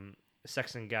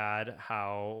Sex and God: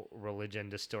 How Religion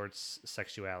Distorts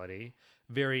Sexuality.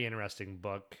 Very interesting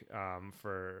book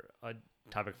for a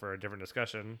topic for a different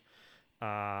discussion.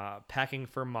 Packing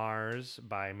for Mars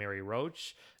by Mary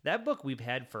Roach. That book we've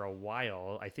had for a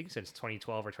while, I think since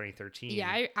 2012 or 2013.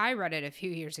 Yeah, I read it a few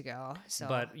years ago. So,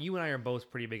 but you and I are both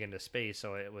pretty big into space,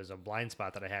 so it was a blind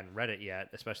spot that I hadn't read it yet,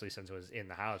 especially since it was in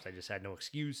the house. I just had no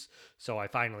excuse, so I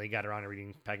finally got around to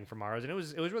reading Packing for Mars, and it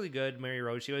was really good. Mary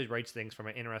Roach, she always writes things from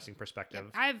an interesting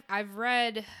perspective. Yep, I've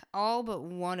read all but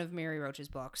one of Mary Roach's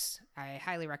books. I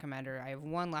highly recommend her. I have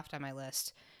one left on my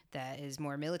list that is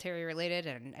more military related,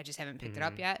 and I just haven't picked it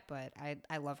up yet, but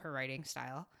I love her writing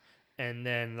style. And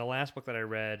then the last book that I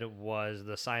read was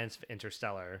The Science of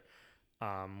Interstellar,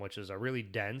 which is a really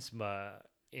dense, but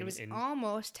it was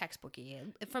almost textbooky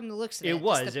from the looks of it. It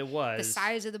was. The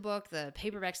size of the book, the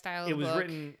paperback style of the book.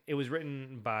 It was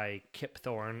written by Kip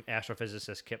Thorne,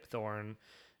 astrophysicist Kip Thorne,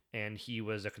 and he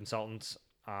was a consultant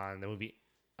on the movie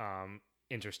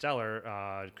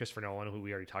Interstellar. Christopher Nolan, who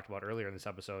we already talked about earlier in this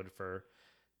episode, for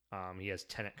he has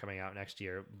Tenet coming out next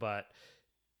year, but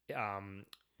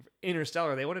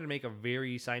Interstellar, they wanted to make a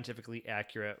very scientifically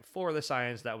accurate, for the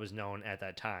science that was known at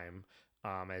that time,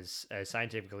 as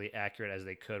scientifically accurate as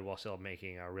they could, while still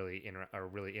making a really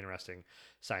interesting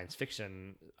science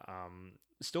fiction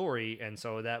story. And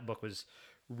so that book was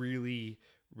really,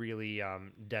 really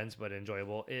dense but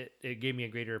enjoyable. It gave me a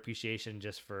greater appreciation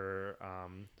just for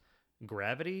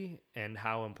gravity and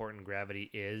how important gravity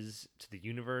is to the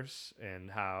universe,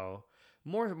 and how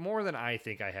more than I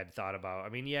think I had thought about. I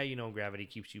mean, yeah, gravity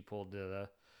keeps you pulled to the,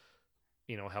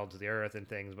 held to the earth and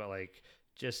things, but like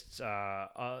just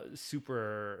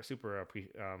super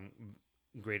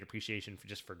great appreciation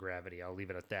for gravity. I'll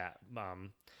leave it at that.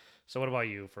 So what about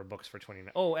you for books for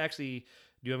 2019? Oh, actually,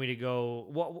 do you want me to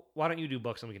go? Why don't you do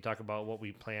books, and we can talk about what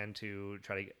we plan to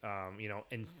try to,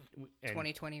 in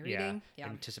 2020 reading. Yeah.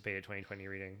 Anticipated 2020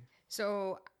 reading.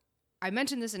 So I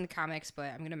mentioned this in comics, but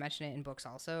I'm going to mention it in books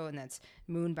also, and that's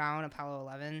Moonbound, Apollo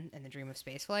 11, and the Dream of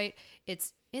Spaceflight.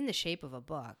 It's in the shape of a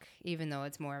book, even though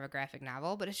it's more of a graphic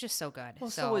novel, but it's just so good.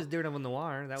 Well, so was Daredevil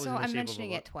Noir. That was in the shape of a book. So I'm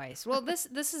mentioning it twice. Well, this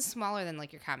is smaller than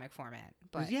like your comic format,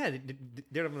 but yeah,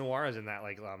 Daredevil Noir is in that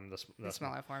like the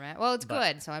smaller format. Well, it's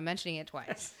good, so I'm mentioning it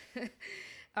twice.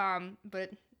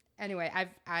 But anyway,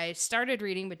 I started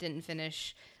reading but didn't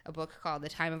finish a book called The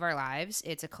Time of Our Lives.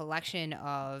 It's a collection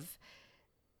of,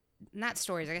 not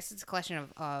stories, I guess it's a collection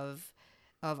of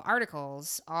of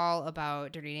articles all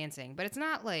about Dirty Dancing, but it's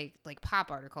not like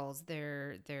pop articles.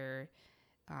 They're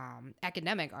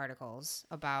academic articles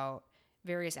about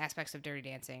various aspects of Dirty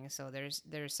Dancing. So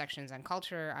there's sections on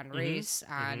culture, on race,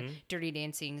 on Dirty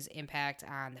Dancing's impact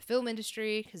on the film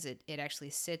industry, because it actually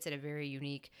sits at a very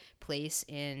unique place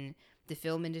in the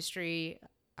film industry,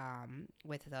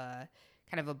 with the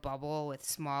kind of a bubble with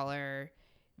smaller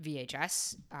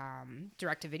VHS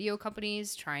direct-to-video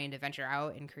companies trying to venture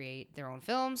out and create their own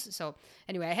films. So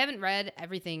anyway, I haven't read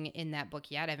everything in that book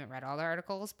yet. I haven't read all the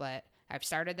articles, but I've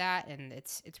started that, and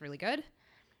it's really good.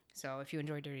 So if you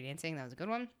enjoyed Dirty Dancing, that was a good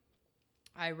one.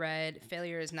 I read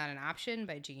Failure is Not an Option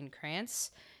by Gene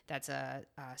Kranz. That's a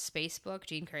space book.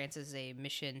 Gene Kranz is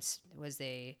was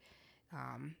a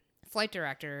flight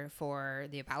director for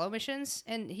the Apollo missions,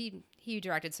 and he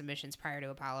directed some missions prior to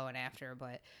Apollo and after,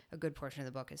 but a good portion of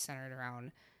the book is centered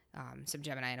around some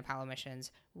Gemini and Apollo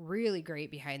missions. Really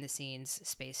great behind-the-scenes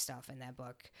space stuff in that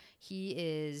book. He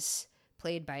is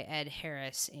played by Ed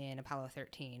Harris in Apollo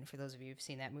 13, for those of you who've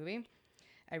seen that movie.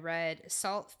 I read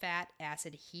Salt, Fat,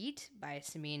 Acid, Heat by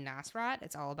Samin Nosrat.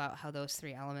 It's all about how those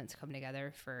three elements come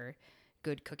together for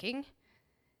good cooking.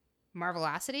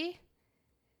 Marvelocity.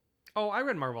 Oh, I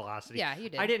read Marvelocity. Yeah, you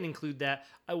did. I didn't include that.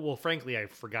 Well, frankly, I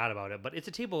forgot about it. But it's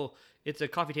a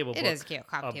coffee table book. It is a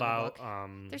coffee table book.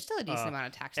 There's still a decent amount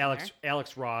of text in there.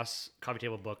 Alex Ross coffee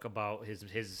table book about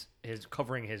his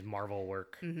covering his Marvel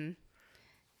work. Mm-hmm.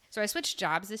 So I switched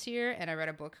jobs this year, and I read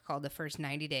a book called The First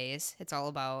 90 Days. It's all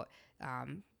about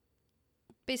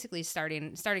basically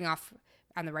starting off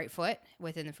on the right foot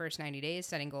within the first 90 days,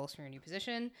 setting goals for your new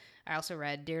position. I also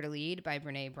read Dare to Lead by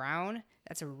Brene Brown.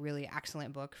 That's a really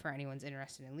excellent book for anyone's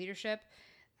interested in leadership.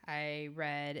 I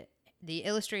read the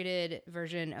illustrated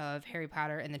version of Harry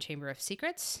Potter and the Chamber of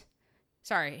Secrets.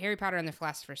 Sorry, Harry Potter and the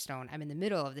Philosopher's Stone. I'm in the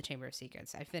middle of the Chamber of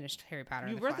Secrets. I finished Harry Potter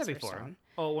and the You've read that Philosopher's before. Stone.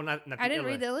 Oh, well, not the I didn't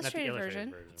read the illustrated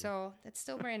version, so that's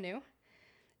still brand new.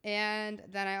 And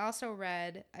then I also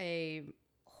read a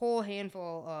whole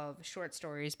handful of short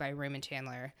stories by Raymond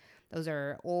Chandler. Those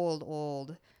are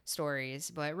old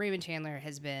stories, but Raymond Chandler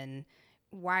has been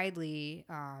widely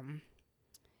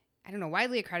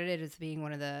accredited as being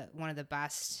one of the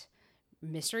best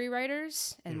mystery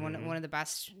writers and one of the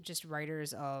best just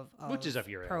writers of which is up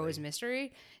your prose alley.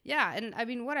 Mystery. Yeah, and I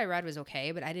mean what I read was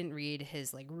okay, but I didn't read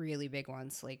his like really big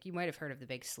ones. Like you might have heard of The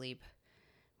Big Sleep,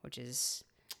 which is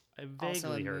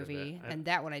also a movie, and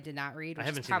that one I did not read, which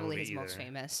is probably his most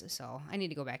famous. So I need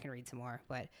to go back and read some more.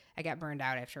 But I got burned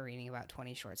out after reading about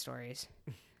 20 short stories.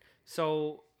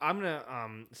 So I'm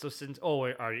gonna so since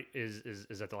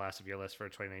is that the last of your list for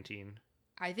 2019?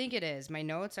 I think it is. My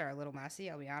notes are a little messy,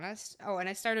 I'll be honest. Oh, and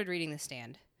I started reading The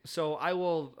Stand. So I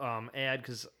will add,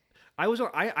 because I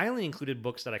only included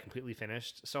books that I completely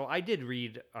finished. So I did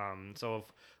read so of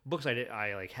books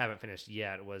I like haven't finished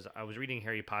yet I was reading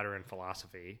Harry Potter and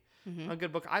Philosophy. A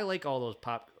good book. I like all those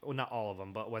not all of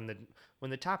them, but when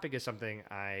the topic is something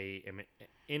I am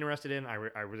interested in, I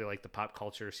really like the pop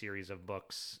culture series of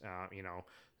books.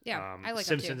 I like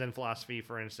Simpsons and Philosophy,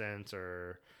 for instance,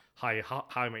 or How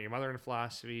I Met Your Mother in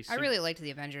Philosophy. I really liked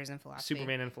the Avengers in Philosophy.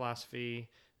 Superman in Philosophy.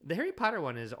 The Harry Potter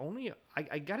one is only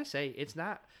I gotta say it's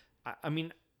not. I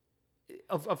mean,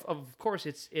 of course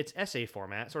it's essay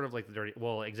format, sort of like the Dirty.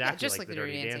 Well, exactly just like the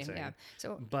Dirty Dancing. Yeah.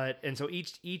 So, so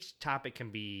each topic can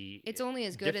be. It's only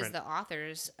as good different. as the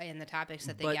authors and the topics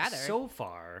that they But gather. so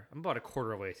far, I'm about a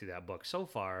quarter of the way through that book. So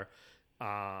far,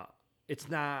 it's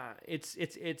not.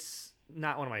 It's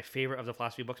not one of my favorite of the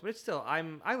philosophy books, but it's still.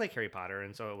 I like Harry Potter,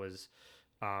 and so it was.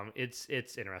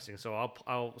 It's interesting. So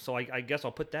I guess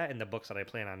I'll put that in the books that I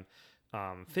plan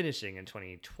on finishing in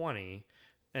 2020,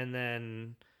 and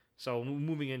then. So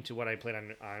moving into what I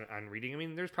plan on reading, I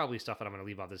mean, there's probably stuff that I'm going to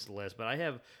leave off this list, but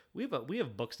we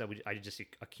have books that I just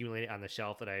accumulated on the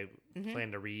shelf that I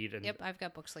plan to read. And yep, I've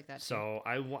got books like that too. So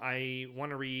I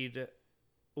want to read.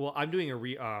 Well, I'm doing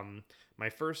my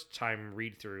first time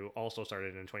read through also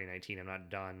started in 2019. I'm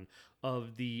not done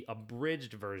of the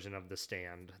abridged version of The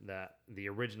Stand, that the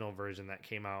original version that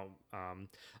came out.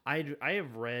 I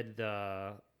have read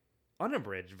the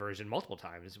unabridged version multiple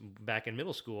times. Back in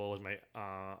middle school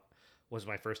was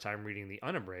my first time reading the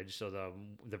unabridged, so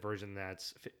the version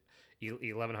that's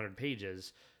 1,100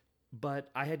 pages. But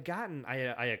I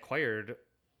acquired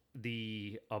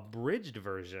the abridged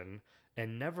version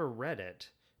and never read it,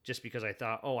 just because I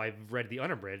thought, oh, I've read the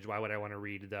unabridged. Why would I want to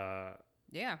read the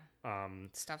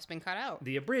stuff's been cut out,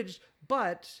 the abridged?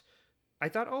 But I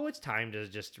thought, oh, it's time to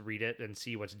just read it and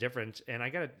see what's different. And I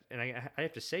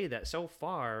have to say that so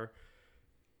far,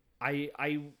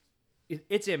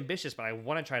 it's ambitious, but I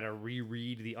want to try to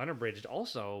reread the unabridged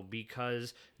also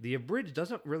because the abridged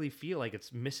doesn't really feel like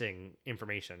it's missing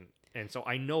information, and so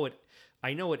I know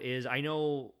it is. I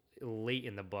know late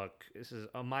in the book. This is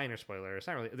a minor spoiler. It's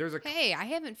not really. There's a Hey, I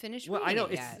haven't finished well, reading I know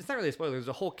it yet. it's not really a spoiler. There's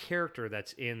a whole character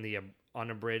that's in the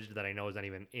unabridged that I know is not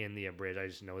even in the abridged. I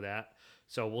just know that.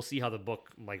 So we'll see how the book,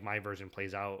 like my version,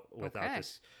 plays out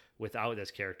without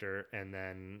this character, and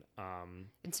then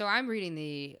And so I'm reading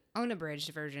the unabridged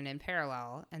version in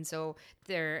parallel, and so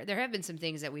there have been some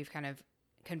things that we've kind of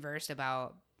conversed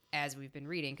about as we've been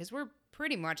reading because we're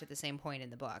pretty much at the same point in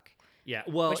the book, yeah,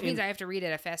 well, which means I have to read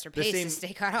at a faster the pace same, to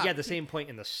stay caught up. Yeah, the same point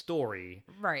in the story.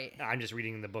 Right. I'm just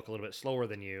reading the book a little bit slower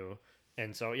than you,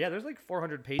 and so yeah, there's like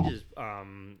 400 pages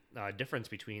difference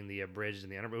between the abridged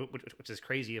and the unabridged, which is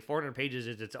crazy. 400 pages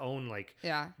is its own like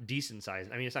decent size.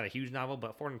 I mean, it's not a huge novel,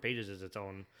 but 400 pages is its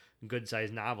own good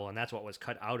sized novel, and that's what was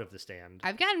cut out of The Stand.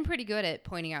 I've gotten pretty good at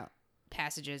pointing out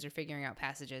passages or figuring out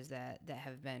passages that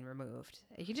have been removed.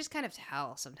 You can just kind of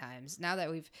tell sometimes now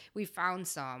that we've found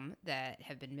some that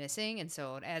have been missing, and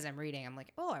so as I'm reading I'm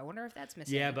like, oh, I wonder if that's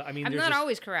missing. Yeah, but I mean, I'm there's not just,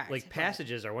 always correct. Like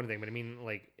passages are one thing, but I mean,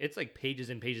 like it's like pages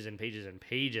and pages and pages and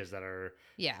pages that are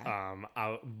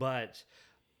out. But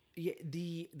yeah,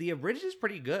 the abridged is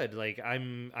pretty good. Like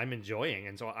I'm enjoying,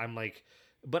 and so I'm like,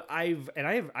 but I've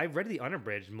read the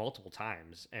unabridged multiple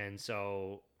times, and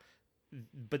so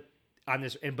but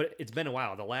it's been a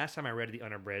while. The last time I read the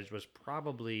unabridged was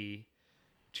probably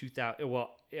 2000.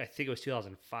 Well, I think it was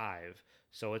 2005.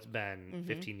 So it's been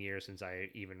 15 years since I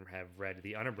even have read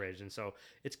the unabridged, and so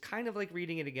it's kind of like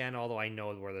reading it again. Although I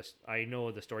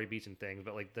know the story beats and things,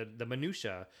 but like the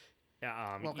minutia.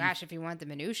 Well, gosh, if you want the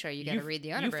minutia, you got to read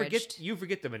the unabridged. You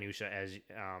forget the minutia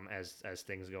as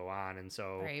things go on, and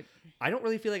so right. I don't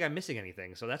really feel like I'm missing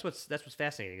anything. So that's what's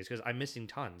fascinating is because I'm missing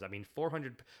tons. I mean,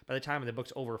 400 by the time the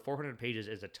book's over, 400 pages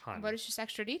is a ton. But it's just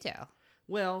extra detail.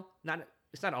 Well,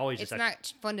 it's not always. It's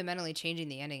not fundamentally changing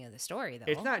the ending of the story,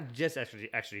 though. It's not just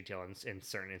extra detail in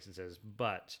certain instances,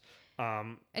 but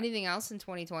anything else in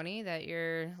 2020 that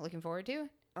you're looking forward to?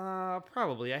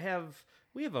 Probably.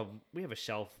 We have a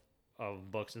shelf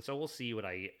of books, and so we'll see what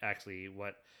I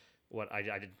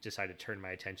decide to turn my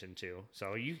attention to.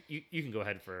 So you can go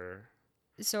ahead for.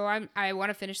 So I want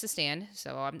to finish The Stand.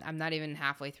 So I'm not even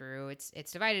halfway through.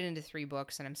 It's divided into 3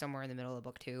 books, and I'm somewhere in the middle of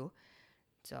book 2.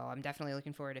 So I'm definitely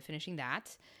looking forward to finishing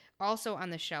that. Also on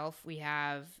the shelf we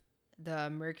have the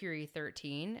Mercury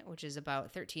 13, which is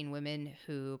about 13 women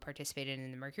who participated in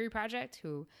the Mercury Project,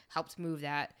 who helped move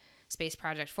that space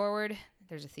project forward.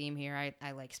 There's a theme here.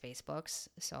 I like space books,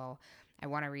 so I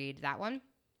want to read that one.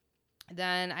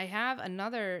 Then I have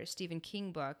another Stephen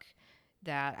King book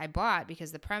that I bought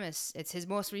because the premise, it's his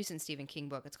most recent Stephen King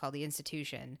book. It's called The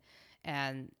Institution.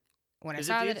 And when I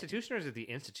saw it the that, Institution or is it The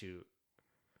Institute?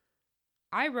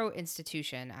 I wrote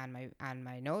Institution on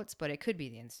my notes, but it could be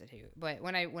The Institute. But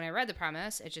when I read the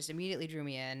premise, it just immediately drew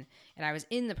me in, and I was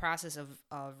in the process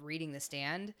of reading The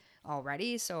Stand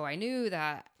already, so I knew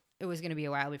that it was going to be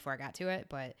a while before I got to it,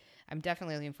 but I'm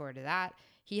definitely looking forward to that.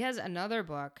 He has another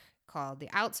book called The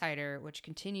Outsider, which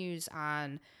continues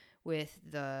on with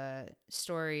the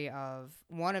story of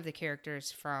one of the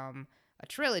characters from a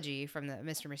trilogy, from the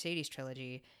Mr. Mercedes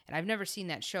trilogy, and I've never seen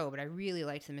that show, but I really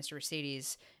liked the Mr.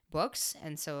 Mercedes books,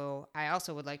 and so I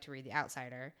also would like to read The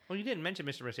Outsider. Well, you didn't mention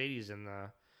Mr. Mercedes in the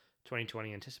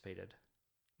 2020 anticipated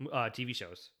TV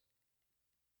shows.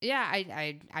 Yeah,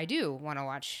 I do want to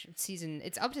watch season.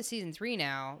 It's up to season 3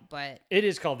 now, but it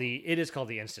is called the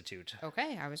Institute.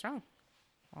 Okay, I was wrong.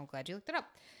 Well, I'm glad you looked it up.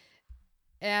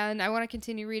 And I want to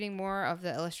continue reading more of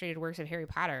the illustrated works of Harry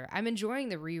Potter. I'm enjoying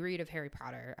the reread of Harry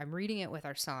Potter. I'm reading it with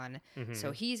our son,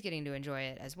 so he's getting to enjoy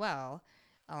it as well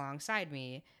alongside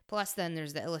me. Plus, then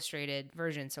there's the illustrated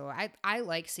version. So I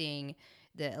like seeing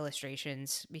the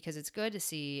illustrations because it's good to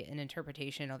see an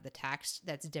interpretation of the text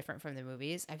that's different from the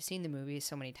movies. I've seen the movies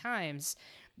so many times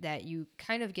that you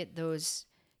kind of get those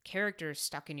characters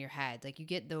stuck in your head. Like you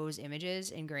get those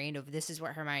images ingrained of this is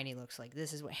what Hermione looks like,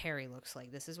 this is what Harry looks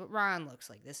like, this is what Ron looks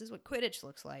like, this is what Quidditch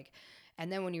looks like.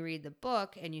 And then when you read the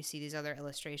book and you see these other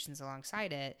illustrations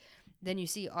alongside it, then you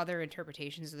see other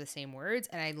interpretations of the same words,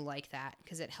 and I like that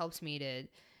because it helps me to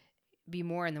be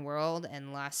more in the world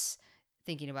and less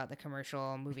thinking about the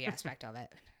commercial movie aspect of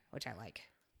it, which I like.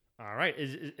 All right.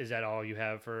 Is that all you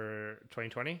have for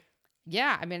 2020?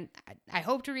 Yeah, I mean, I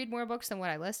hope to read more books than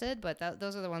what I listed, but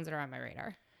those are the ones that are on my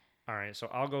radar. All right, so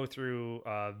I'll go through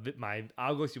my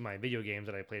video games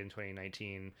that I played in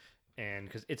 2019, and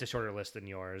because it's a shorter list than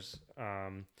yours.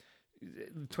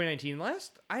 2019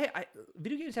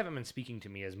 video games haven't been speaking to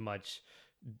me as much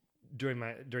during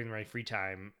my free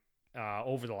time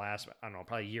over the last, I don't know,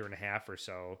 probably year and a half or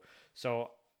so.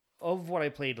 So of what I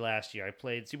played last year, I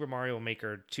played Super Mario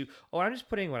Maker 2. Oh, I'm just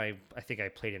putting what I think I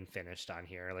played and finished on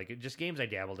here. Like just games I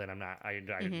dabbled in. I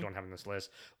don't have on this list,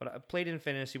 but I played and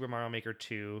finished Super Mario Maker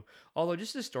 2. Although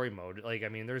just the story mode, like I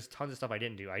mean, there's tons of stuff I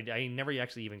didn't do. I never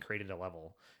actually even created a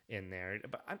level in there.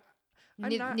 But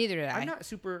Neither did I.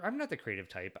 I'm not the creative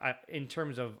type in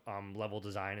terms of level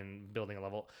design and building a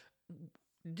level.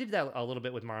 Did that a little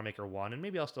bit with Mario Maker 1, and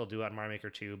maybe I'll still do it on Mario Maker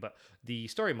 2, but the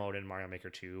story mode in Mario Maker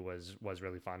 2 was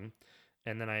really fun.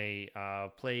 And then I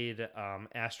played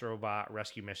Astrobot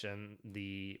Rescue Mission,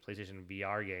 the PlayStation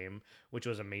VR game, which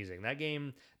was amazing. That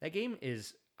game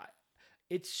is,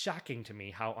 it's shocking to me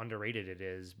how underrated it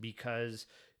is, because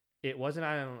it wasn't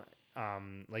on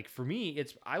like for me,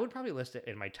 I would probably list it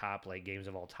in my top like games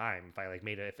of all time. If I like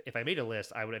if I made a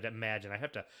list, I would imagine I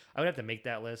would have to make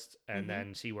that list and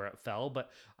then see where it fell.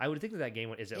 But I would think that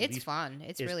game is at least fun.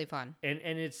 It's really fun, and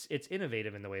it's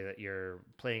innovative in the way that you're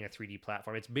playing a 3D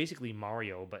platform. It's basically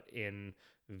Mario but in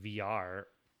VR.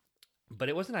 But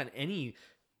it wasn't on any.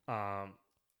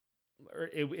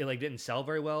 It like didn't sell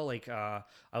very well. Like I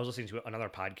was listening to another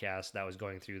podcast that was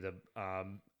going through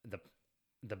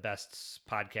the best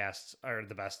podcasts, or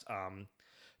the best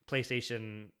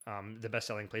PlayStation, the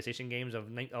best-selling PlayStation games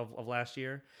of last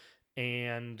year,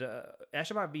 and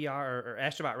Astrobot VR or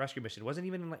Astrobot Rescue Mission wasn't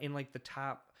even in like the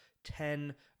top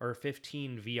 10 or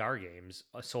 15 VR games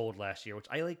sold last year, which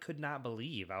I like could not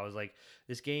believe. I was like,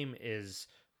 this game is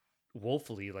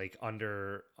woefully like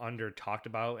under talked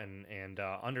about and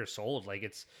undersold. Like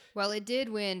it did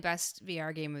win best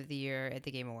VR game of the year at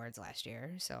the Game Awards last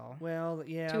year, so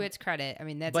yeah, to its credit, I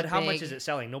mean, that's but how much is it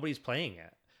selling? Nobody's playing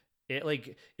it. It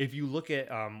like, if you look at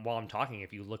while I'm talking,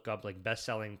 if you look up like best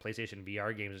selling PlayStation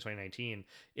VR games of 2019,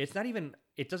 it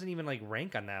doesn't even like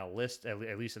rank on that list,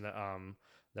 at least in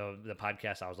the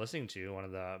podcast I was listening to, one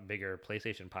of the bigger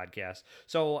PlayStation podcasts.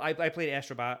 So I played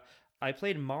Astrobot. I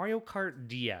played Mario Kart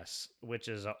DS, which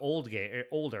is an older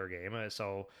game.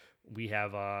 So we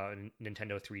have a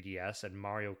Nintendo 3DS and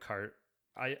Mario Kart.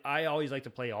 I always like to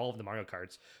play all of the Mario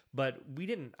Karts, but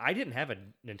I didn't have a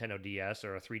Nintendo DS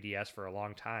or a 3DS for a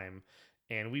long time,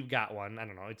 and we've got one. I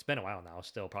don't know. It's been a while now,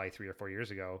 still probably 3 or 4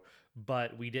 years ago,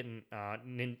 but we didn't.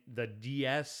 The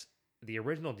DS, the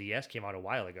original DS came out a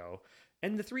while ago,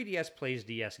 and the 3DS plays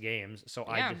DS games, so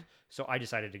yeah. I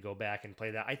decided to go back and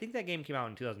play that. I think that game came out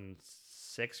in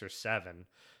 2006 or 7,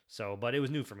 but it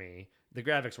was new for me. The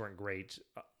graphics weren't great,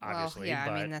 obviously. Well, yeah,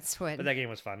 but, I mean, that's what. But that game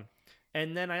was fun.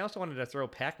 And then I also wanted to throw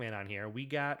Pac-Man on here. We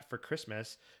got for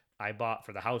Christmas, I bought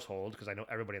for the household, because I know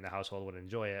everybody in the household would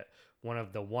enjoy it, one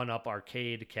of the 1-Up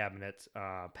arcade cabinets,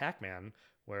 Pac-Man,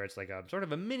 where it's like a sort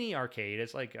of a mini arcade.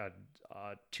 It's like a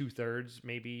 2/3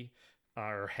 maybe,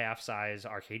 or half size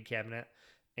arcade cabinet.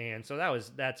 And so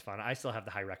that's fun. I still have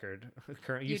the high record.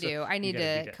 You do. I need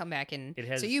to come back and.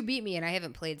 So you beat me, and I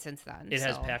haven't played since then. It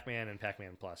has Pac-Man and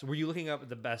Pac-Man Plus. Were you looking up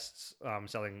the best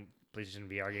selling PlayStation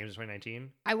VR games in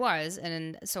 2019? I was,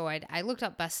 and so I looked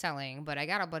up best selling, but I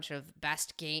got a bunch of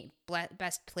best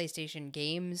PlayStation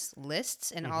games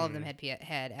lists, and all of them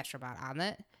had Astrobot on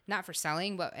it. Not for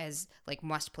selling, but as like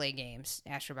must play games.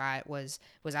 Astrobot was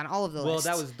on all of the lists.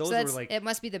 Well, those were like, it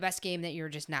must be the best game that you're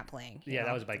just not playing. Yeah,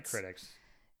 that was by critics.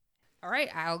 All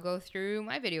right, I'll go through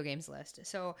my video games list.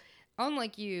 So,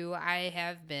 unlike you, I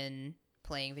have been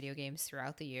playing video games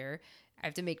throughout the year. I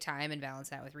have to make time and balance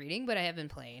that with reading, but I have been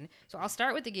playing. So I'll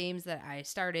start with the games that I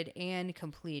started and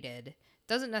completed.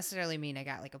 Doesn't necessarily mean I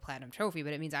got like a platinum trophy,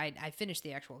 but it means I finished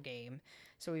the actual game.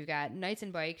 So we've got Knights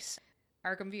and Bikes,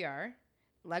 Arkham VR,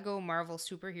 Lego Marvel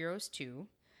Super Heroes 2,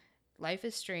 Life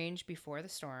is Strange Before the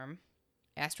Storm,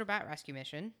 Astrobot Rescue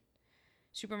Mission,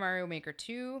 Super Mario Maker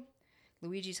 2,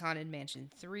 Luigi's Haunted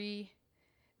Mansion 3,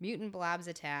 Mutant Blobs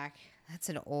Attack. That's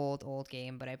an old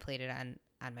game, but I played it on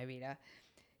my Vita.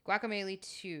 Guacamelee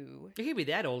 2. It can't be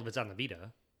that old if it's on the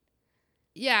Vita.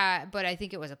 Yeah, but I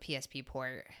think it was a PSP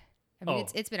port. I mean,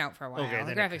 it's been out for a while. Okay,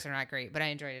 the graphics are not great, but I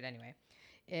enjoyed it anyway.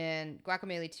 And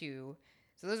Guacamelee 2.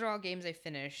 So those are all games I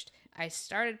finished. I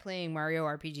started playing Mario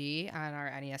RPG on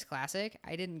our NES Classic.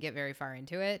 I didn't get very far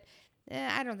into it.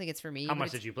 I don't think it's for me. How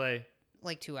much did you play?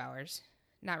 Like 2 hours.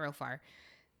 Not real far.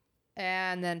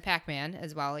 And then Pac-Man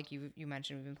as well. Like you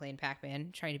mentioned, we've been playing Pac-Man,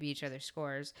 trying to beat each other's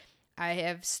scores. I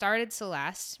have started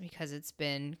Celeste because it's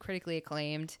been critically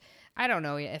acclaimed. I don't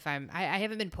know if I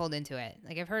haven't been pulled into it.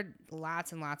 Like I've heard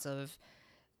lots and lots of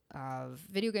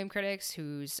video game critics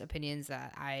whose opinions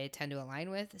that I tend to align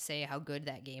with say how good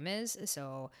that game is.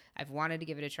 So I've wanted to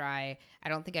give it a try. I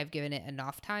don't think I've given it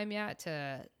enough time yet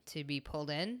to be pulled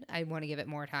in. I want to give it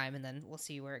more time, and then we'll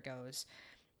see where it goes.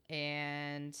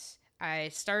 And I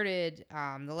started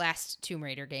the last Tomb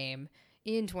Raider game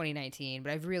in 2019,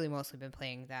 but I've really mostly been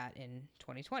playing that in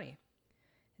 2020.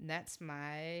 And that's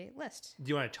my list. Do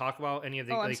you want to talk about any of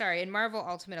the? Oh, I'm sorry. In Marvel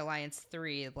Ultimate Alliance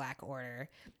 3, The Black Order,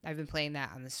 I've been playing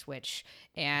that on the Switch,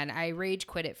 and I rage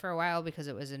quit it for a while because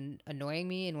it was annoying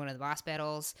me in one of the boss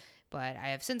battles. But I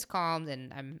have since calmed,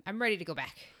 and I'm ready to go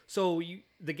back. So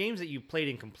the games that you played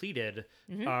and completed,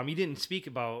 you didn't speak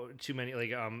about too many. Like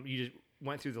you just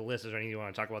went through the list. Is there anything you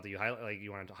want to talk about that you highlight? Like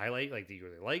you wanted to highlight, like that you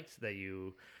really liked, that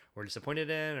you were disappointed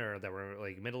in, or that were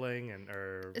like middling,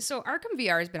 or So Arkham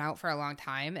VR has been out for a long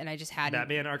time, and I just hadn't.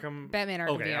 Batman Arkham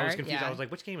Okay, VR. I was confused. yeah. I was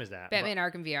like, which game is that? Batman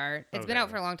Arkham VR. It's been Okay. out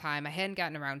for a long time. I hadn't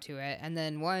gotten around to it, and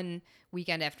then one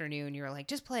weekend afternoon, you were like,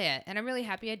 "Just play it," and I'm really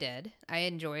happy I did. I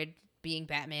enjoyed being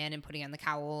Batman and putting on the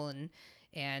cowl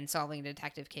and solving a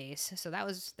detective case. So that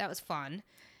was fun.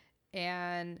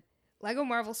 And Lego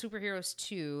Marvel Superheroes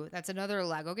 2, that's another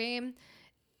Lego game.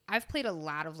 I've played a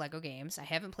lot of Lego games. I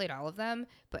haven't played all of them,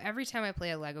 but every time I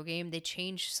play a Lego game, they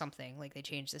change something. Like they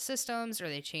change the systems, or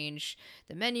they change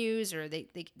the menus, or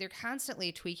they're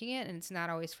constantly tweaking it, and it's not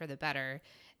always for the better.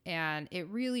 And it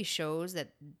really shows that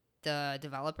the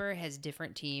developer has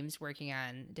different teams working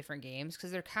on different games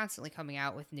because they're constantly coming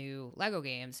out with new Lego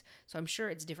games. So I'm sure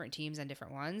it's different teams on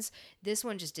different ones. This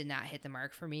one just did not hit the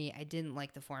mark for me. I didn't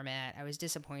like the format. I was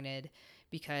disappointed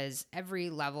because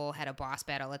every level had a boss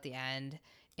battle at the end,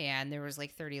 and there was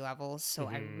like 30 levels. So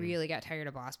I really got tired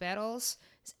of boss battles.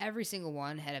 Every single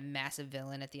one had a massive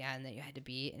villain at the end that you had to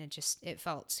beat, and it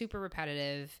felt super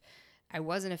repetitive. I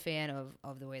wasn't a fan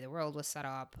of the way the world was set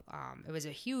up. It was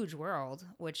a huge world,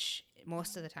 which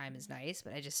most of the time is nice,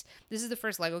 but this is the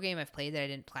first Lego game I've played that I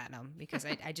didn't platinum because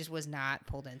I just was not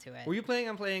pulled into it. Were you planning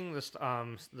on playing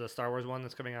the Star Wars one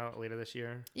that's coming out later this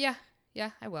year? Yeah,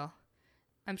 I will.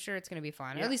 I'm sure it's going to be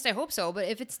fun. Yeah. At least I hope so. But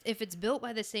if it's built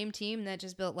by the same team that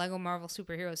just built Lego Marvel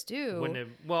Superheroes 2,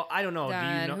 Well, I don't know.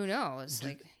 then Do you know? who knows?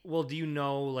 Do you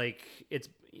know, like, it's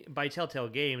by Telltale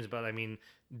Games, but I mean,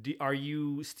 are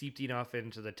you steeped enough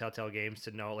into the Telltale Games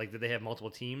to know, like, that they have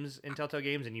multiple teams in Telltale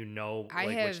Games, and you know,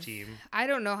 which team? I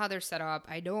don't know how they're set up.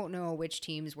 I don't know which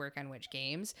teams work on which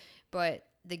games, but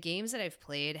the games that I've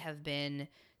played have been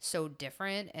so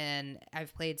different, and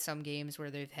I've played some games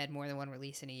where they've had more than one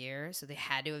release in a year, so they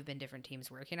had to have been different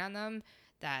teams working on them.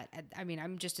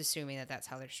 I'm just assuming that that's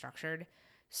how they're structured.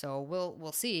 So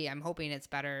we'll see. I'm hoping it's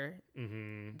better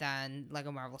than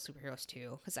Lego Marvel Superheroes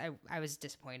 2 because I was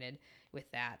disappointed with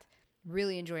that.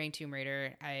 Really enjoying Tomb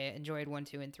Raider. I enjoyed 1,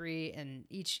 2, and 3, and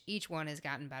each one has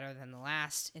gotten better than the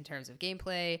last in terms of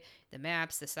gameplay, the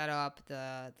maps, the setup,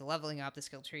 the leveling up, the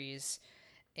skill trees.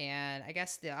 And I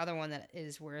guess the other one that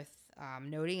is worth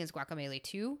noting is Guacamelee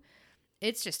 2.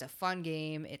 It's just a fun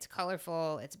game. It's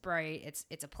colorful. It's bright.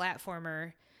 It's a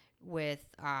platformer with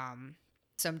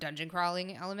some dungeon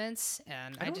crawling elements.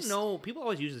 And I don't know. People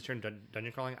always use the term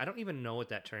dungeon crawling. I don't even know what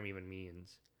that term even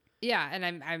means. Yeah, and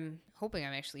I'm hoping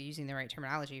I'm actually using the right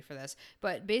terminology for this.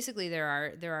 But basically,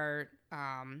 there are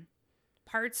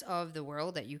parts of the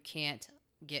world that you can't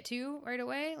get to right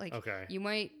away. Like, okay, you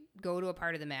might go to a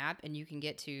part of the map and you can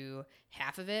get to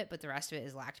half of it, but the rest of it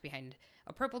is locked behind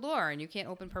a purple door, and you can't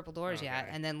open purple doors yet.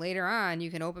 And then later on,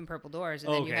 you can open purple doors,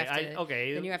 and then you have to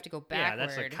then you have to go backward. Yeah,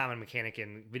 that's a common mechanic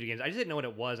in video games. I just didn't know what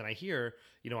it was, and I hear,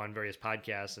 on various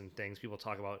podcasts and things, people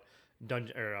talk about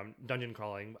dungeon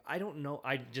crawling. I don't know.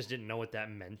 I just didn't know what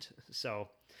that meant. So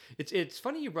it's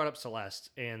funny you brought up Celeste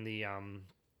and the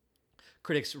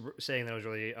critics saying that it was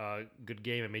really a good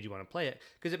game and made you want to play it,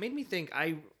 because it made me think.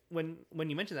 When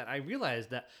you mentioned that, I realized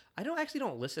that I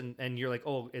don't listen, and you're like,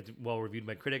 oh, it's well reviewed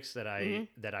by critics that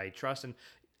I trust, and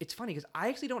it's funny because I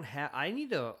actually don't have. I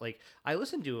need to I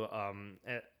listened to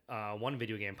one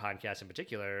video game podcast in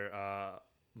particular,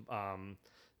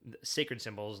 Sacred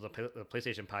Symbols, the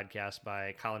PlayStation podcast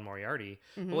by Colin Moriarty.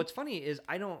 But what's funny is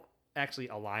I don't actually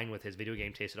align with his video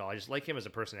game taste at all. I just like him as a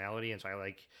personality, and so I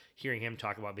like hearing him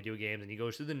talk about video games, and he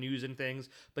goes through the news and things,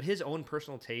 but his own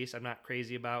personal taste I'm not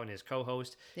crazy about, and his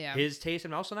co-host, his taste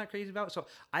I'm also not crazy about. So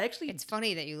it's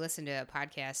funny that you listen to a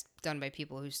podcast done by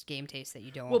people whose game taste that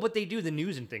you don't. Well, but they do the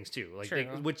news and things too, True.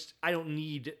 which I don't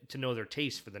need to know their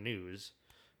taste for the news.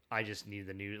 I just need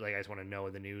the news. I just want to know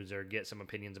the news or get some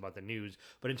opinions about the news.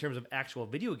 But in terms of actual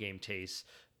video game tastes,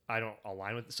 I don't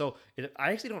align with. So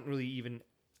I actually don't really even.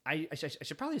 I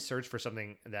should probably search for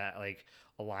something that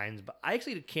aligns, but I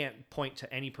actually can't point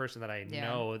to any person that I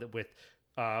know that with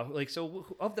so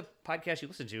of the podcast you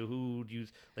listen to, who do you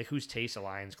whose taste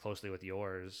aligns closely with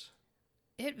yours?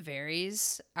 It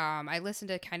varies. I listen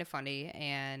to Kind of Funny,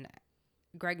 and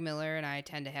Greg Miller and I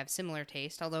tend to have similar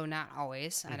taste, although not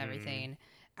always on everything.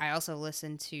 I also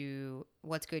listen to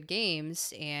What's Good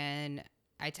Games, and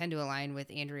I tend to align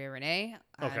with Andrea Renee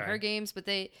on her games. But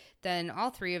then all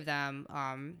three of them,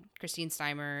 Christine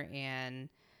Steimer and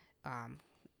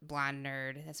Blonde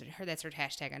Nerd, that's her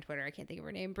hashtag on Twitter. I can't think of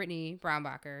her name. Brittany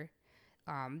Braunbacher.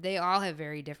 They all have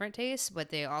very different tastes, but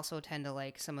they also tend to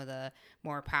like some of the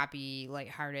more poppy,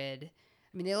 lighthearted.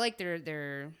 I mean, they like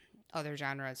their other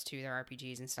genres too, their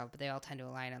RPGs and stuff, but they all tend to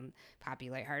align on poppy,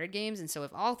 lighthearted games. And so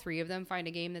if all three of them find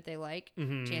a game that they like,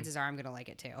 chances are I'm going to like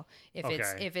it too.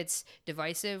 If it's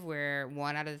divisive where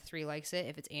one out of the three likes it,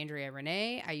 if it's Andrea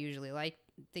Renee, I usually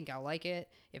think I'll like it.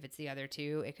 If it's the other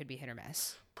two, it could be hit or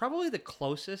miss. Probably the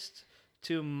closest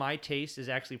to my taste is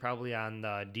actually probably on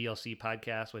the DLC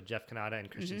podcast with Jeff Kanata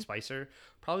and Christian Spicer.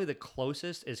 Probably the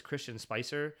closest is Christian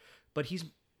Spicer, but he's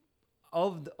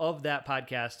of that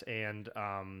podcast and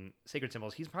Sacred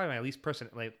Symbols, he's probably my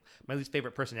least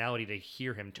favorite personality to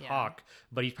hear him talk. Yeah.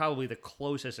 But he's probably the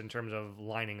closest in terms of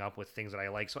lining up with things that I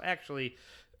like. So actually,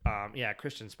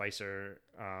 Christian Spicer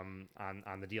on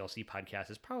the DLC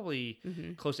podcast is probably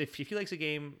close. If he likes a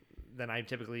game, then I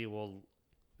typically will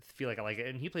feel like I like it,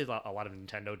 and he plays a lot of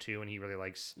Nintendo too, and he really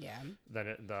likes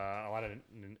a lot of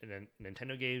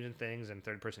Nintendo games and things and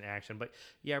third person action. But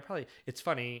probably it's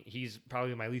funny, he's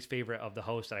probably my least favorite of the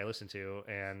hosts that I listen to,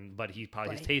 but he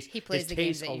probably his taste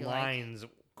aligns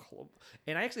like.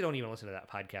 And I actually don't even listen to that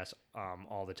podcast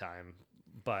all the time,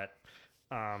 but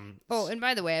and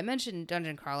by the way, I mentioned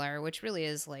Dungeon Crawler, which really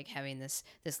is like having this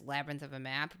labyrinth of a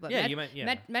map. But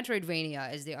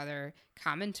Metroidvania is the other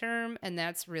common term, and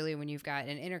that's really when you've got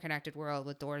an interconnected world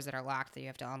with doors that are locked that you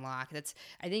have to unlock.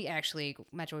 I think actually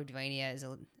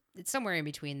Metroidvania it's somewhere in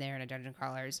between there, and a Dungeon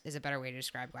Crawler is a better way to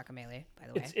describe Guacamelee, by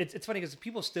the way. It's funny because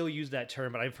people still use that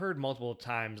term, but I've heard multiple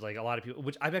times, like a lot of people,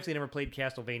 which I've actually never played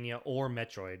Castlevania or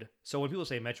Metroid. So when people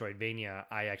say Metroidvania,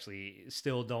 I actually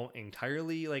still don't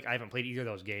entirely, I haven't played either of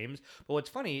those games. But what's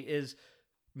funny is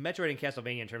Metroid and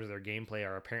Castlevania in terms of their gameplay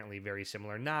are apparently very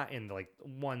similar, not in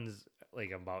one's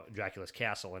about Dracula's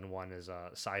castle and one is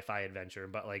a sci-fi adventure,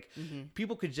 but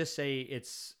people could just say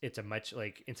it's a much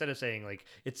instead of saying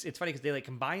it's funny because they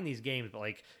combine these games, but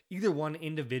either one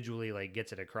individually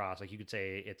gets it across. You could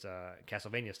say it's a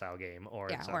Castlevania style game or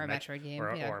it's a Metroid game or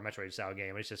a Metroid style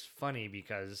game. It's just funny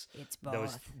because it's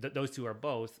both. Those two are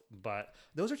both, but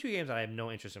those are two games that I have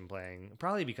no interest in playing,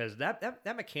 probably because that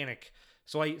mechanic.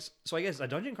 So I guess a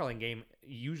dungeon crawling game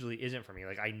usually isn't for me.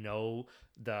 I know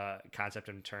the concept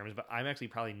and terms, but I'm actually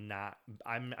not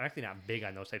big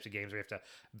on those types of games where you have to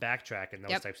backtrack and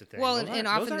those types of things. Well, and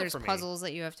often there's puzzles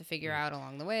that you have to figure out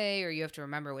along the way, or you have to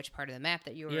remember which part of the map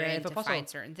that you were in to find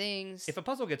certain things. If a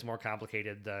puzzle gets more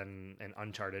complicated than an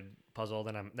Uncharted puzzle,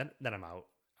 then I'm out.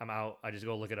 I'm out. I just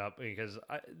go look it up because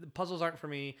the puzzles aren't for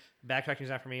me. Backtracking's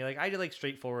not for me. I do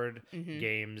straightforward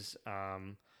games.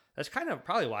 That's kind of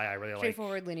probably why I really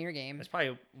straightforward linear game. That's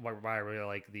probably why I really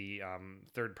like the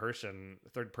third person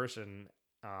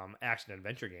action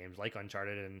adventure games like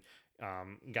Uncharted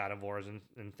and God of Wars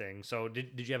and things. So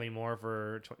did you have any more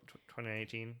for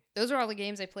 2018? Those are all the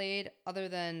games I played, other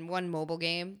than one mobile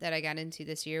game that I got into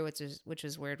this year, which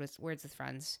was Words with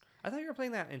Friends. I thought you were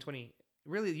playing that in 20.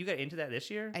 Really, you got into that this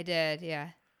year? I did, yeah.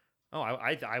 Oh,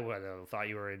 I would have thought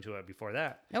you were into it before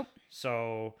that. Nope.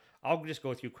 So I'll just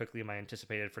go through quickly. My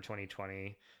anticipated for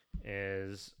 2020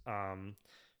 is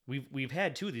we've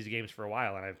had two of these games for a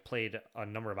while, and I've played a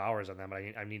number of hours on them, but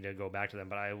I need to go back to them.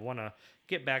 But I want to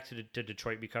get back to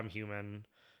Detroit Become Human,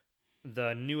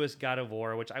 the newest God of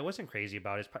War, which I wasn't crazy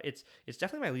about. It's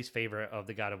definitely my least favorite of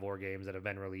the God of War games that have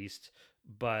been released,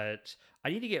 but I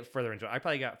need to get further into it. I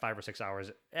probably got 5 or 6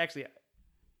 hours. Actually,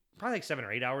 probably 7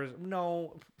 or 8 hours.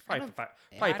 No, probably 5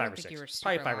 or 6.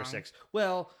 Probably 5 or 6.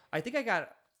 Well, I think I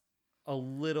got a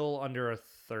little under a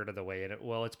third of the way in it.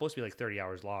 Well, it's supposed to be 30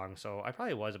 hours long, so I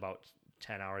probably was about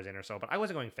 10 hours in or so, but I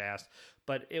wasn't going fast,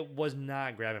 but it was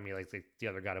not grabbing me like the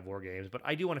other God of War games. But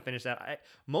I do want to finish that,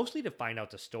 mostly to find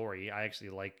out the story. I actually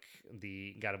like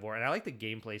the God of War, and I like the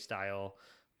gameplay style.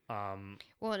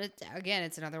 Well,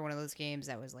 it's another one of those games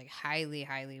that was highly,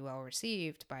 highly well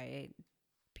received by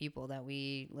people that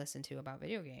we listen to about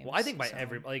video games. Well, I think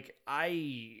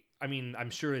I mean, I'm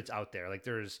sure it's out there.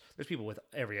 There's people with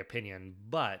every opinion,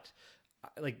 but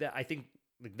that, I think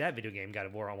that video game God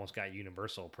of War almost got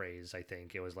universal praise. I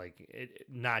think it was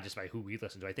not just by who we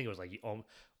listened to. I think it was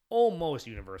almost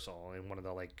universal in one of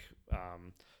the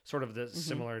sort of the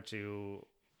similar to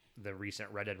the recent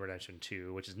Red Dead Redemption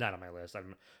 2, which is not on my list. I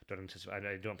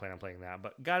don't plan on playing that.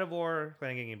 But God of War,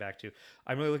 planning on getting back to.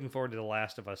 I'm really looking forward to The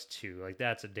Last of Us 2.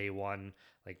 That's a day one,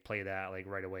 play that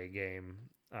right away game.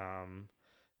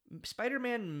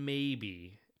 Spider-Man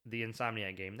maybe, the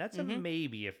Insomniac game. That's a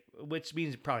maybe, if which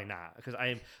means probably not, because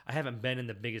I haven't been in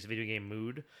the biggest video game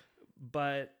mood,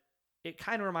 but it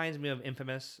kind of reminds me of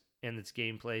Infamous in its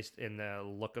gameplay, in the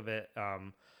look of it.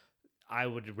 I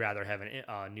would rather have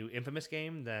a new Infamous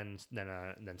game than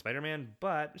Spider-Man,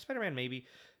 but Spider-Man maybe.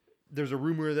 There's a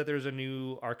rumor that there's a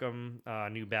new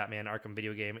new Batman Arkham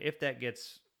video game. If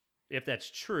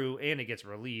that's true and it gets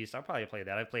released, I'll probably play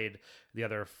that. I played the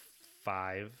other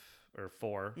 5 or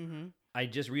 4. I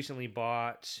just recently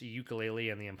bought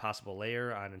Yooka-Laylee and the Impossible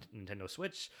Lair on Nintendo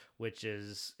Switch, which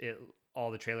is all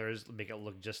the trailers make it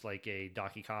look just like a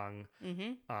Donkey Kong.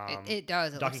 It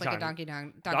does. It looks like a Donkey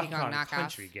Kong knockoff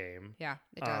country game. Yeah,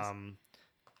 it does.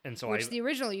 And so the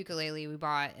original Yooka-Laylee we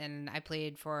bought, and I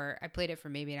played it for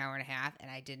maybe an hour and a half,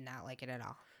 and I did not like it at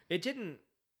all. It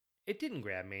didn't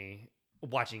grab me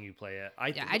watching you play it.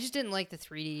 I just didn't like the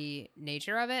 3D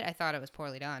nature of it. I thought it was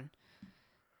poorly done.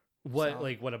 What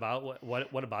about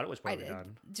it was poorly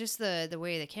done? Just the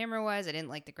way the camera was. I didn't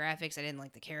like the graphics. I didn't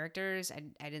like the characters.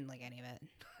 I didn't like any of it.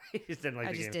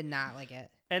 I just did not like it.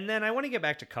 And then I want to get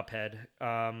back to Cuphead.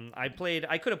 I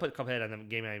could have put Cuphead on the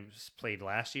game I played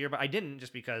last year, but I didn't,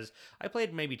 just because I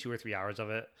played maybe 2 or 3 hours of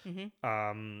it.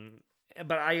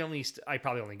 But I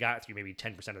probably only got through maybe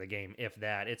 10% of the game, if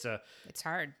that. It's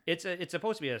hard. It's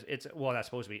supposed to be not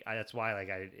supposed to be. That's why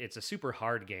it's a super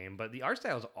hard game, but the art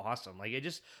style is awesome. Like, it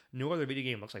just, no other video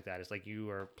game looks like that. It's like you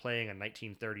are playing a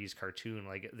 1930s cartoon.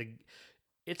 Like,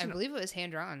 I believe it was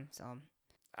hand drawn. So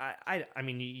I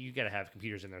mean, you got to have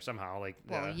computers in there somehow. Like,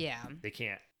 yeah, they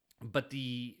can't. But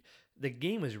the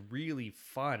game is really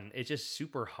fun. It's just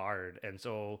super hard, and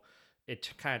so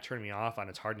it kind of turned me off on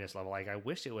its hardness level. Like, I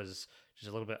wish it was just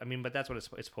a little bit. I mean, but that's what it's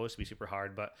supposed to be, super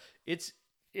hard. But it's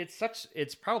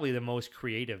probably the most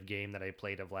creative game that I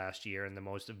played of last year, and the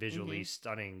most visually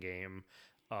stunning game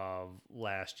of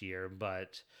last year.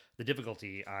 But the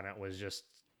difficulty on it was just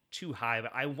too high.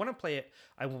 But I want to play it.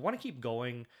 I want to keep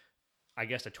going, I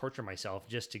guess, to torture myself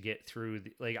just to get through.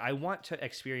 I want to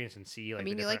experience and see. Like, I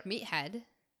mean, you like Meathead?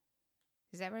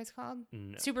 Is that what it's called?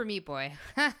 No. Super Meat Boy.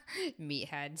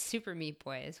 Meathead. Super Meat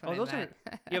Boy is what I those meant.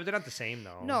 yeah, but they're not the same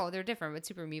though. No, they're different. But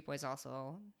Super Meat Boy is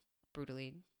also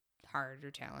brutally hard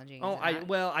or challenging.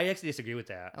 I actually disagree with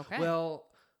that. Okay. Well,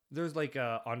 there's like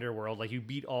a Underworld, like you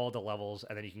beat all the levels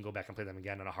and then you can go back and play them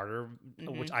again on a harder,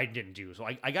 which I didn't do. So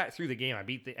I got through the game. I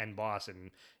beat the end boss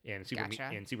in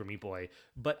Super Meat Boy.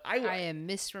 But I am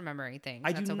misremembering things.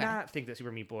 I do not think that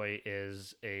Super Meat Boy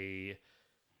is a.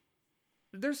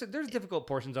 There's difficult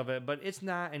portions of it, but it's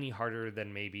not any harder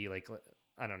than maybe like,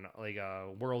 I don't know, like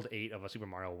World 8 of a Super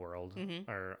Mario World,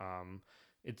 or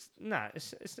it's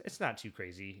not too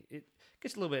crazy. It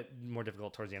gets a little bit more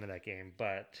difficult towards the end of that game,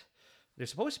 but there's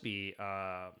supposed to be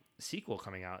a sequel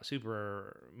coming out,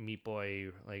 Super Meat Boy,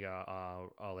 like a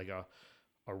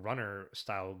runner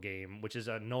style game, which is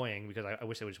annoying because I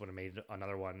wish they just would have made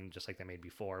another one just like they made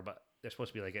before. But there's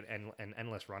supposed to be like an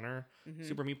endless runner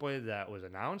Super Meat Boy that was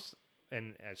announced.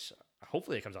 And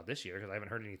hopefully it comes out this year, because I haven't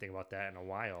heard anything about that in a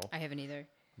while. I haven't either.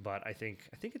 But I think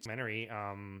it's a documentary,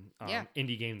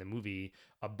 Indie Game the movie,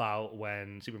 about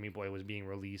when Super Meat Boy was being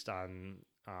released on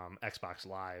Xbox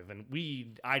Live, and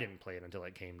I didn't play it until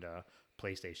it came to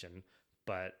PlayStation.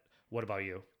 But what about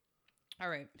you? All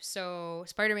right, so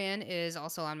Spider-Man is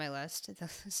also on my list.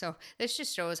 So this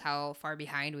just shows how far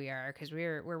behind we are, because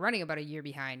we're running about a year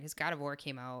behind. Because God of War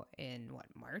came out in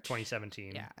March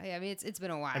 2017. Yeah, I mean it's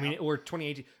been a while. I mean, or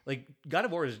 2018. Like, God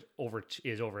of War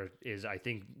is I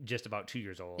think just about 2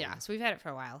 years old. Yeah, so we've had it for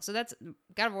a while. So that's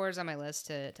God of War is on my list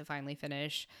to finally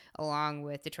finish, along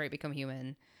with Detroit Become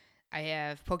Human. I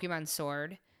have Pokemon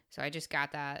Sword, so I just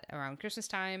got that around Christmas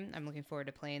time. I'm looking forward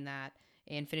to playing that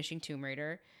and finishing Tomb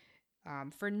Raider.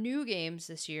 For new games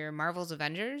this year, Marvel's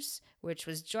Avengers, which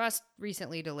was just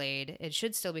recently delayed. It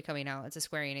should still be coming out. It's a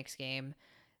Square Enix game.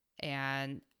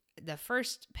 And the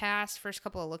first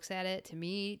couple of looks at it, to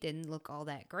me, didn't look all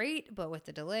that great. But with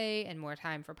the delay and more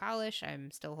time for polish, I'm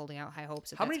still holding out high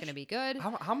hopes that that's going to be good.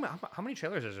 How many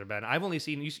trailers has there been? I've only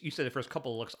seen, you said the first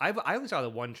couple of looks. I only saw the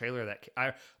one trailer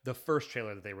the first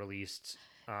trailer that they released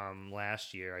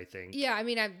last year, I think. Yeah, I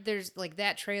mean, there's like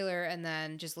that trailer, and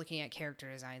then just looking at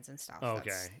character designs and stuff.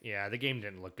 Okay, yeah, the game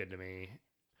didn't look good to me.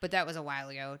 But that was a while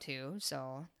ago too,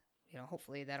 so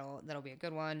hopefully that'll be a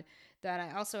good one. Then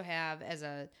I also have, as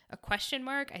a question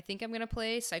mark, I think I'm gonna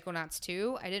play Psychonauts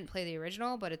 2. I didn't play the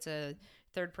original, but it's a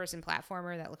third-person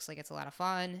platformer that looks like it's a lot of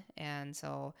fun, and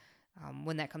so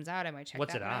when that comes out, I might check.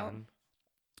 What's that it out. on?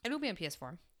 It'll be on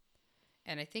PS4,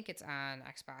 and I think it's on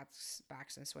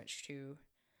Xbox, and Switch too.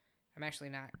 I'm actually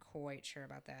not quite sure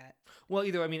about that. Well,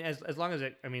 either I mean, as long as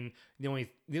the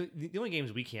only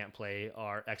games we can't play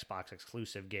are Xbox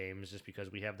exclusive games, just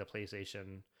because we have the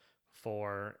PlayStation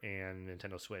 4 and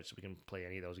Nintendo Switch, so we can play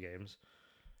any of those games.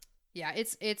 Yeah,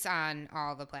 it's on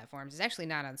all the platforms. It's actually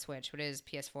not on Switch, but it is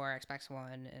PS4, Xbox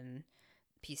One, and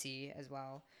PC as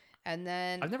well. And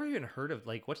then I've never even heard of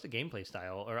what's the gameplay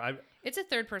style, it's a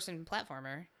third-person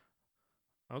platformer.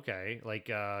 Okay, like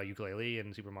Ukulele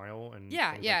and Super Mario and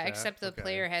Yeah, things yeah. like that? Except the Okay.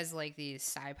 player has like these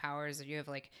psi powers. You have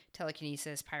like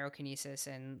telekinesis, pyrokinesis,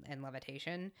 and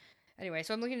levitation. Anyway,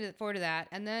 so I'm looking forward to that.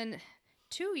 And then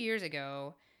 2 years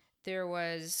ago, there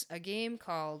was a game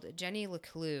called Jenny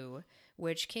LeClue,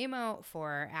 which came out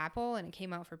for Apple and it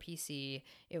came out for PC.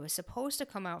 It was supposed to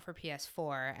come out for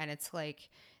PS4, and it's like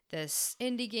this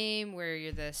indie game where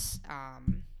you're this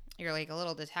you're like a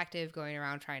little detective going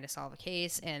around trying to solve a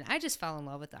case, and I just fell in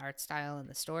love with the art style and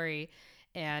the story.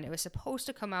 And it was supposed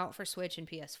to come out for Switch and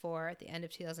PS4 at the end of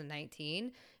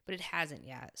 2019, but it hasn't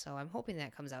yet. So I'm hoping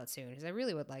that comes out soon because I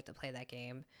really would like to play that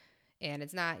game. And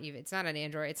it's not on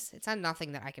Android. It's on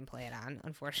nothing that I can play it on,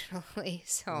 unfortunately.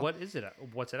 So What is it?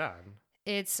 What's it on?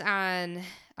 it's on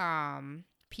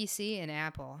PC and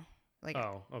Apple, like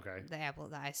Oh, okay. the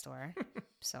iStore.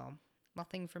 So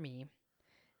nothing for me.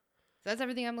 So that's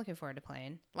everything I'm looking forward to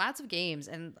playing. Lots of games,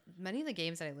 and many of the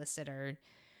games that I listed are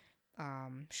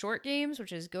short games,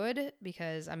 which is good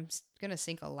because I'm gonna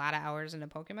sink a lot of hours into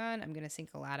Pokemon. I'm gonna sink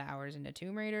a lot of hours into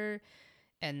Tomb Raider,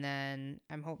 and then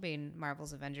I'm hoping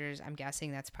Marvel's Avengers. I'm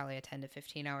guessing that's probably a 10 to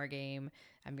 15 hour game.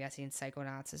 I'm guessing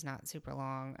Psychonauts is not super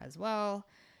long as well.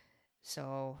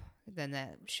 So then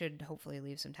that should hopefully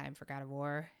leave some time for God of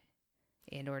War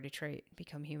and or Detroit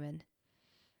Become Human.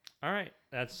 All right.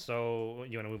 That's so.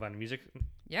 You want to move on to music?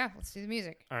 Yeah, let's do the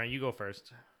music. All right, you go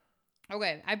first.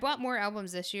 Okay, I bought more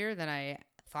albums this year than I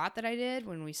thought that I did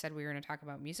when we said we were going to talk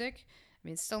about music. I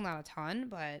mean, it's still not a ton,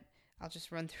 but I'll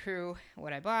just run through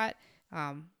what I bought,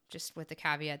 just with the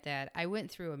caveat that I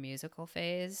went through a musical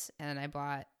phase, and I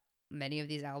bought many of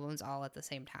these albums all at the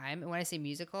same time. And when I say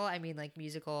musical, I mean like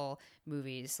musical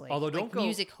movies, like, Although don't like go-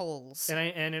 music holes. And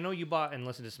I know you bought and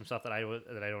listened to some stuff that I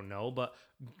don't know, but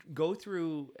go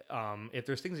through if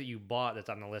there's things that you bought that's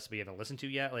on the list but you haven't listened to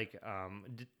yet,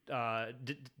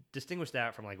 distinguish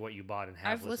that from like what you bought and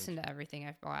have I've listened to everything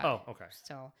I've bought. Oh, okay.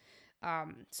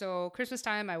 So Christmas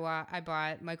time, I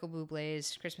bought Michael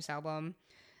Bublé's Christmas album.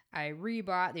 I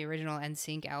re-bought the original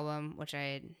NSYNC album, which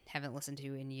I haven't listened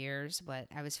to in years, but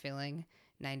I was feeling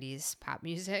 90s pop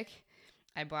music.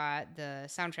 I bought the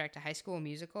soundtrack to High School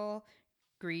Musical,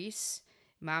 Grease,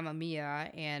 Mamma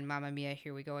Mia, and Mamma Mia,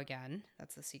 Here We Go Again.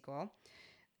 That's the sequel.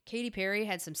 Katy Perry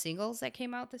had some singles that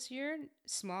came out this year: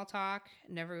 Small Talk,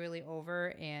 Never Really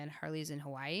Over, and Harley's in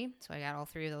Hawaii. So I got all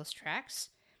three of those tracks.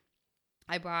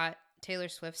 I bought Taylor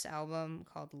Swift's album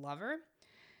called Lover.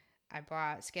 I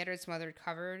bought Scattered, Smothered,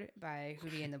 Covered by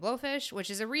Hootie and the Blowfish, which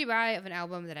is a rebuy of an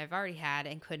album that I've already had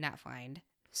and could not find.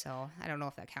 So I don't know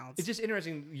if that counts. It's just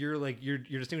interesting. You're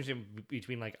distinguishing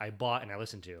between like I bought and I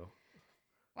listened to.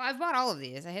 Well, I've bought all of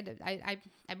these. I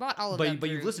bought all of them. But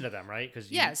you've listened to them, right?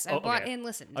 Because yes, I bought and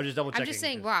listened. I was just double checking. I'm just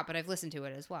saying bought, but I've listened to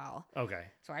it as well. Okay.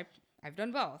 So I've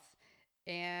done both,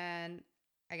 and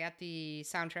I got the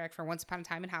soundtrack for Once Upon a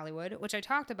Time in Hollywood, which I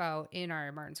talked about in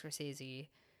our Martin Scorsese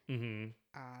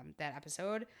that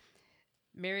episode.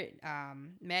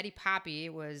 Maddie Poppy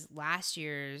was last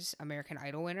year's American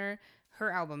Idol winner.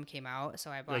 Her album came out,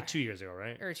 so I bought like 2 years ago,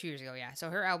 right? Or 2 years ago, yeah. So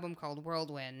her album called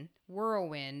Whirlwind,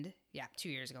 yeah, 2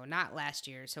 years ago, not last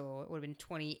year. So it would have been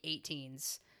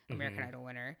 2018's American Idol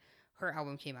winner. Her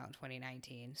album came out in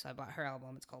 2019, so I bought her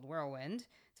album. It's called Whirlwind.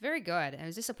 It's very good. And I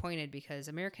was disappointed because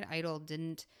American Idol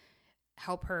didn't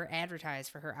help her advertise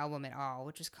for her album at all,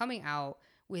 which was coming out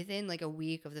within like a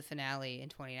week of the finale in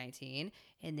 2019,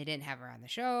 and they didn't have her on the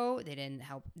show. They didn't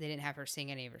have her sing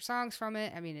any of her songs from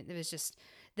it. I mean, it was just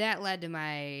that led to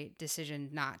my decision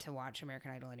not to watch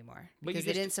American Idol anymore because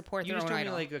they didn't support their own idol. You just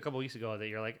told me like a couple weeks ago that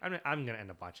you're like, I'm gonna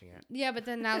end up watching it. Yeah, but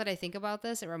then now that I think about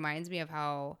this, it reminds me of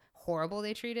how horrible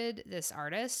they treated this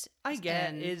artist.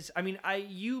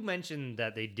 You mentioned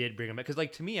that they did bring them back because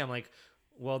like to me, I'm like,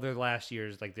 well, they're last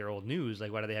year's like their old news.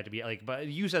 Like, why do they have to be like? But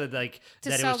you said that like to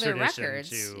that it sell was their tradition records,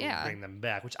 to bring them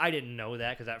back, which I didn't know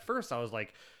that because at first I was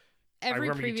like, every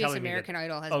previous American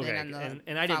Idol has been on the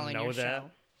and I didn't know that.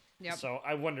 Show. Yep. So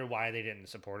I wonder why they didn't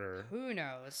support her. Who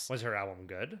knows? Was her album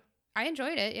good? I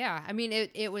enjoyed it, yeah. I mean,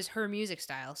 it was her music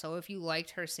style. So if you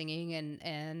liked her singing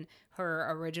and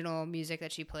her original music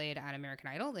that she played on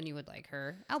American Idol, then you would like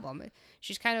her album.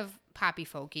 She's kind of poppy,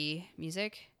 folky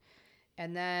music.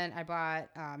 And then I bought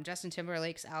Justin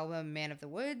Timberlake's album, Man of the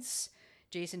Woods,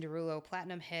 Jason Derulo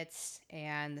platinum hits,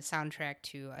 and the soundtrack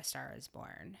to A Star Is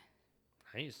Born.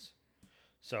 Nice.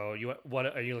 So what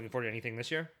are you looking forward to anything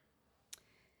this year?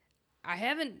 I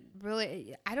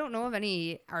don't know of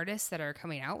any artists that are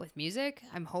coming out with music.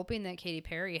 I'm hoping that Katy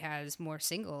Perry has more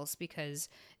singles because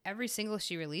every single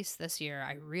she released this year,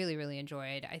 I really, really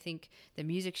enjoyed. I think the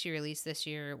music she released this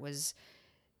year was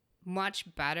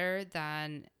much better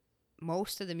than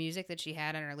most of the music that she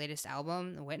had on her latest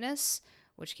album, The Witness,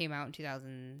 which came out in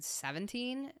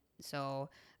 2017. So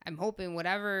I'm hoping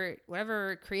whatever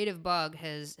creative bug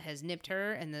has nipped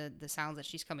her and the sounds that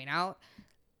she's coming out,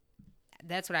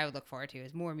 that's what I would look forward to,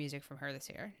 is more music from her this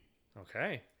year.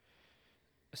 Okay.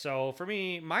 So for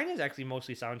me, mine is actually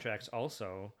mostly soundtracks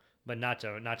also, but not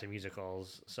to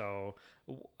musicals. So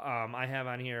I have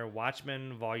on here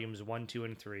Watchmen Volumes 1, 2,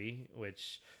 and 3,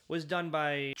 which was done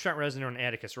by Trent Reznor and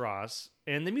Atticus Ross.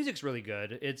 And the music's really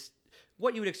good. It's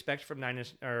what you would expect from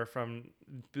from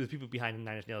the people behind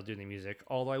Nine Inch Nails doing the music.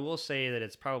 Although I will say that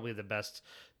it's probably the best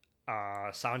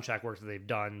soundtrack work that they've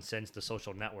done since The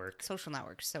Social Network. Social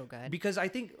Network's so good. Because I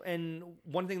think, and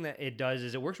one thing that it does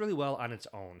is it works really well on its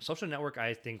own. Social Network,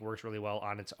 I think, works really well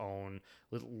on its own,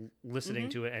 listening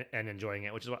to it and enjoying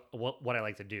it, which is what I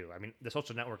like to do. I mean, The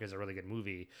Social Network is a really good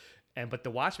movie, but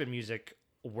the Watchmen music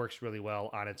works really well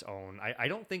on its own. I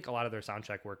don't think a lot of their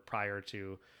soundtrack work prior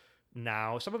to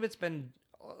now.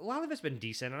 A lot of it's been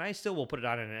decent, and I still will put it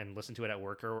on and listen to it at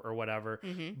work or whatever.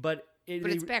 Mm-hmm. But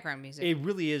it's background music. It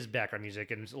really is background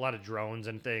music, and it's a lot of drones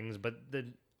and things. But the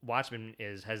Watchmen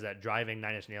has that driving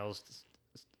Nine Inch Nails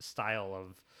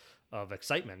style of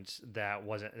excitement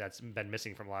that's been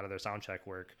missing from a lot of their soundtrack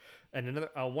work. And another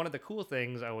one of the cool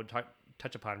things I would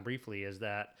touch upon briefly is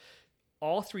that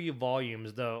all 3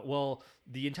 volumes, the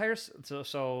entire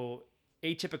so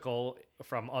atypical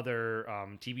from other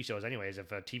TV shows anyways,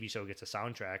 if a TV show gets a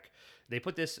soundtrack, they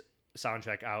put this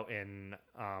soundtrack out in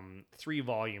 3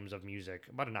 volumes of music,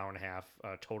 about an hour and a half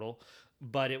total,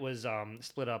 but it was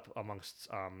split up amongst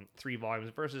 3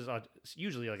 volumes versus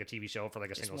usually like a TV show for like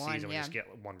a single season we just get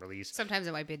one release. Sometimes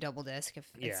it might be a double disc if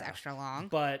it's extra long,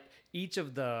 but each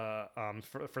of the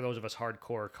for those of us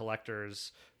hardcore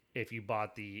collectors, if you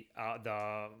bought the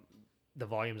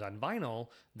volumes on vinyl,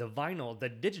 the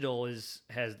digital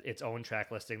has its own track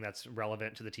listing that's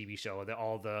relevant to the TV show.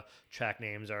 All the track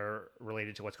names are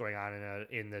related to what's going on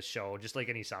in this show, just like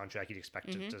any soundtrack you'd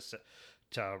expect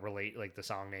to relate, like the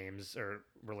song names or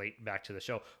relate back to the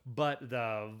show. But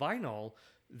the vinyl,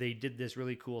 they did this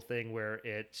really cool thing where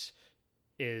it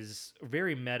is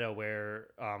very meta, where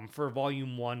for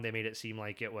volume 1 they made it seem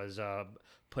like it was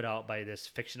put out by this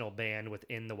fictional band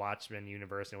within the Watchmen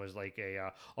universe, and it was like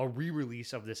a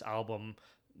re-release of this album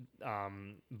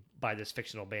by this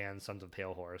fictional band, Sons of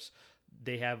Pale Horse.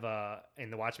 They have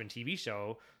in the Watchmen TV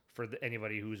show, for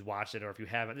anybody who's watched it, or if you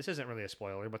haven't, this isn't really a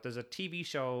spoiler, but there's a TV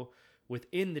show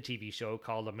within the TV show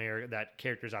called that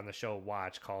characters on the show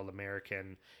watch, called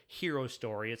American Hero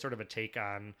Story. It's sort of a take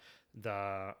on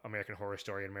the American Horror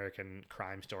Story and American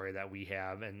Crime Story that we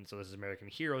have, and so this is American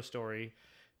Hero Story,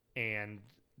 and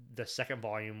the second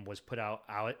volume was put out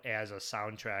as a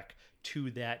soundtrack to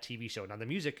that TV show. Now the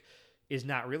music is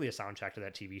not really a soundtrack to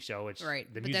that TV show. It's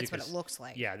right, the but music that's what it looks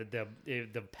like. Yeah,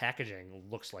 the packaging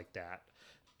looks like that.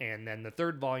 And then the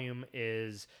third volume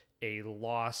is a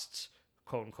lost,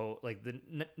 quote unquote, like the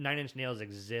Nine Inch Nails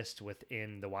exist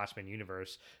within the Watchmen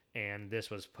universe, and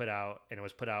this was put out, and it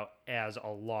was put out as a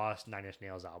lost Nine Inch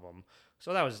Nails album.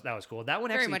 So that was cool. That one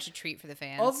very actually, much a treat for the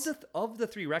fans. Of the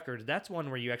 3 records, that's one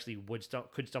where you actually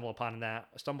could stumble upon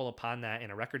that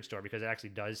in a record store, because it actually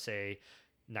does say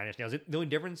Nine Inch Nails. The only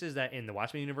difference is that in the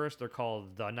Watchmen universe, they're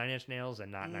called the Nine Inch Nails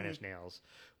and not Nine Inch Nails,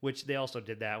 which they also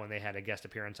did that when they had a guest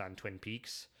appearance on Twin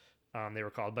Peaks. They were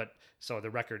called, but so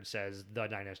the record says the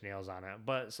Nine Inch Nails on it.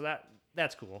 But so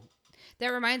that's cool. That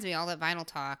reminds me, all that vinyl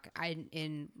talk.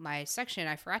 In my section,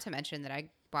 I forgot to mention that I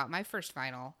bought my first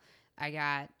vinyl. I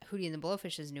got Hootie and the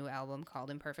Blowfish's new album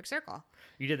called Imperfect Circle.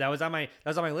 You did. That was on my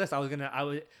list.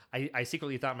 I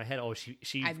secretly thought in my head, oh, she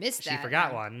missed that. She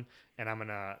forgot one, and I'm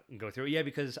gonna go through it. Yeah,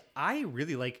 because I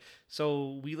really like.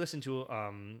 So we listened to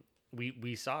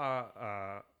we saw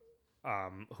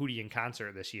Hootie in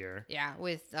concert this year. Yeah,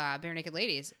 with Bare Naked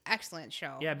Ladies. Excellent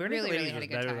show. Yeah, Bare Naked Ladies really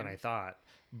was better than I thought.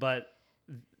 But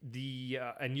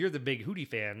and you're the big Hootie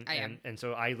fan. I am. And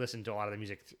so I listened to a lot of the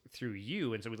music through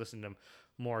you, and so we listened to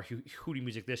more Hootie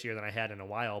music this year than I had in a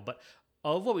while. But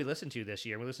of what we listened to this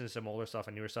year, we listened to some older stuff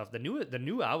and newer stuff. The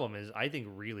new album is, I think,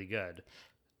 really good.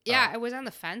 Yeah, I was on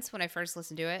the fence when I first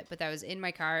listened to it, but that was in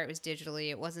my car. It was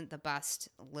digitally. It wasn't the best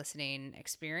listening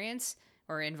experience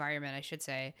or environment, I should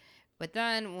say. But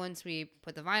then once we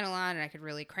put the vinyl on and I could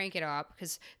really crank it up,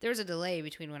 because there was a delay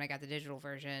between when I got the digital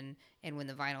version and when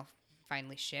the vinyl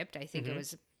finally shipped. I think it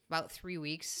was about 3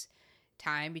 weeks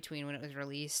time between when it was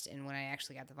released and when I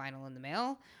actually got the vinyl in the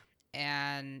mail.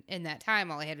 And in that time,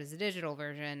 all I had was the digital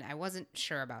version. I wasn't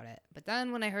sure about it. But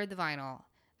then when I heard the vinyl,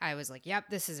 I was like, yep,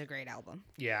 this is a great album.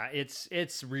 Yeah,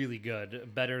 it's really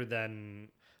good. Better than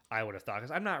I would have thought.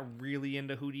 Because I'm not really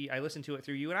into Hootie. I listen to it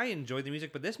through you, and I enjoy the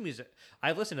music. But this music,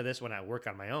 I've listened to this when I work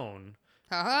on my own.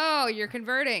 Oh, you're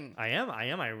converting. I am.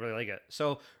 I really like it.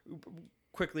 So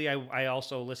quickly, I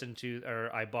also listened to,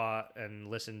 or I bought and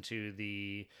listened to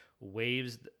the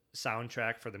Waves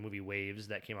soundtrack for the movie Waves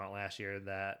that came out last year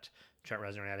that Trent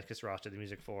Reznor and Atticus Ross did the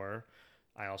music for.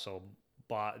 I also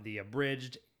bought the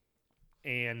abridged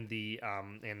and the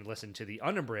and listened to the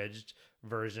unabridged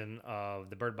version of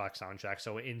the Bird Box soundtrack.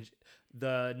 So in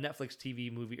the Netflix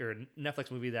TV movie or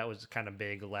Netflix movie that was kind of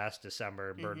big last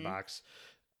December, Bird Box,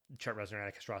 Trent Reznor and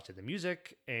Atticus Ross did the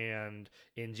music, and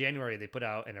in January they put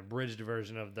out an abridged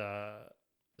version of the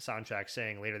soundtrack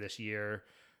saying later this year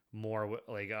more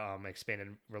like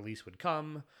expanded release would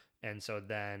come. And so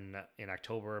then in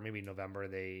October, maybe November,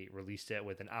 they released it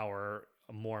with an hour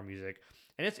more music,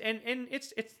 and it's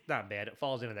not bad. It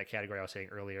falls into that category I was saying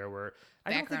earlier, where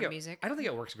I don't think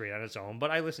it works great on its own, but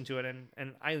I listen to it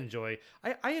and I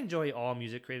enjoy all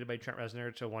music created by Trent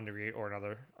Reznor to one degree or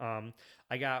another.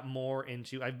 I got more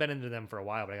into, I've been into them for a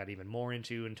while, but I got even more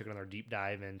into and took another deep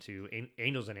dive into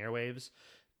Angels and Airwaves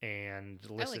and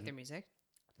I like their music.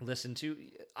 Listen to,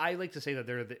 I like to say that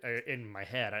they're in my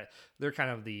head. They're kind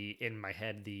of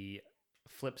the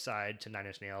flip side to Nine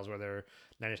Inch Nails, where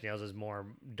Nine Inch Nails is more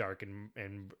dark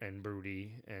and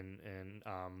broody, and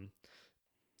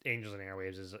Angels and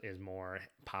Airwaves is more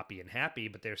poppy and happy,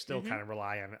 but they're still kind of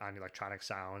rely on electronic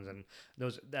sounds, and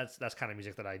that's kind of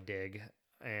music that I dig,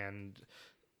 and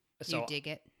so you dig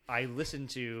it. I listen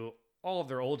to all of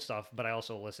their old stuff, but I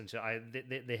also listened to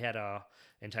they had a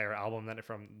entire album that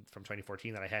from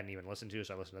 2014 that I hadn't even listened to,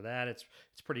 so I listened to that. It's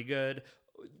pretty good.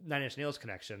 Nine Inch Nails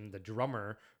connection. The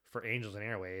drummer for Angels and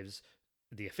Airwaves,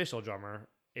 the official drummer,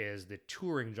 is the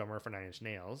touring drummer for Nine Inch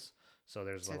Nails. So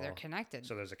they're connected.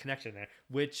 So there's a connection there,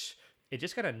 which it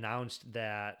just got announced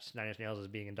that Nine Inch Nails is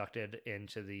being inducted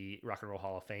into the Rock and Roll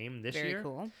Hall of Fame this year. Very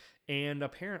cool. And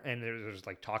there's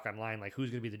like talk online like who's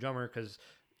going to be the drummer, because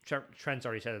Trent's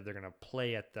already said that they're going to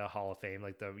play at the Hall of Fame.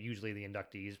 Like usually the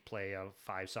inductees play a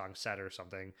 5-song set or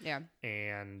something. Yeah.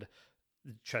 And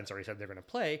Trent's already said they're going to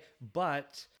play,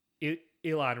 but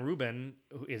Ilan Rubin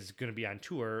is going to be on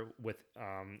tour with,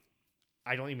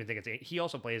 I don't even think he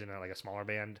also plays in a smaller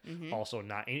band, also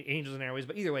not Angels and Airways,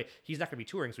 but either way, he's not going to be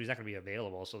touring, so he's not going to be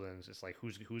available. So then it's just like,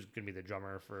 who's going to be the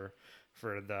drummer for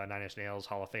the Nine Inch Nails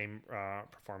Hall of Fame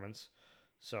performance?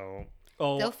 So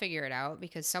they'll figure it out,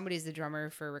 because somebody's the drummer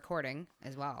for recording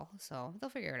as well, so they'll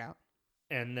figure it out.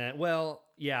 And then,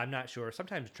 I'm not sure.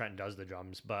 Sometimes Trent does the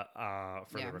drums, but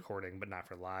for the recording, but not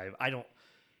for live. I don't.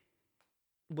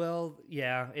 Well,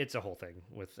 yeah, it's a whole thing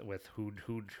with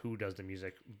who does the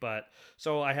music. But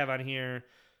so I have on here,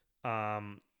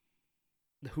 the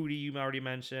Hootie you already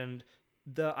mentioned.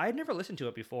 I had never listened to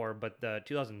it before, but the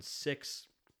 2006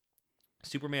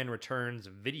 Superman Returns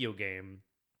video game,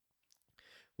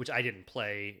 which I didn't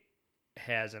play,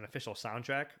 has an official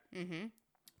soundtrack. Mm-hmm.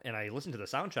 And I listened to the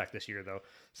soundtrack this year, though.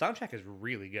 Soundtrack is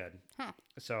really good. Huh.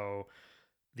 So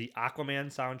the Aquaman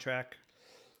soundtrack.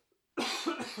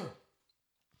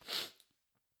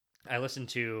 I listened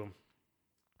to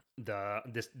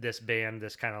this band,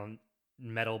 this kind of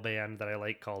metal band that I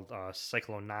like called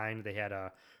Cyclone 9. They had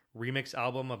a remix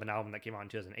album of an album that came out in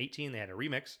 2018. They had a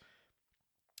remix.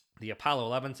 The Apollo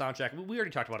 11 soundtrack. We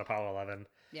already talked about Apollo 11.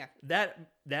 Yeah. That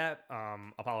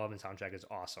Apollo 11 soundtrack is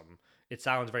awesome. It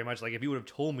sounds very much like, if you would have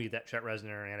told me that Trent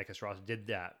Reznor and Atticus Ross did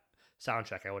that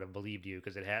soundtrack, I would have believed you,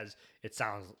 because it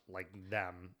sounds like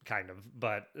them, kind of.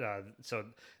 But so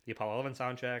the Apollo 11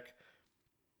 soundtrack.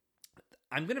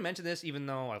 I'm going to mention this even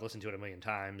though I've listened to it a million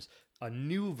times. A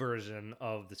new version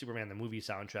of the Superman the movie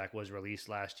soundtrack was released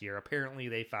last year. Apparently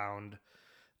they found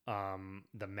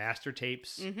the master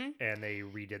tapes, and they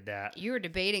redid that. You were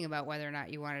debating about whether or not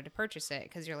you wanted to purchase it,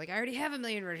 because you're like, I already have a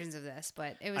million versions of this,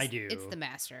 but I do. It's the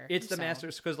master. It's the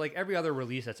masters, because like every other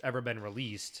release that's ever been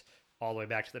released, all the way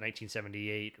back to the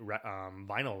 1978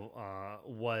 vinyl,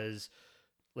 was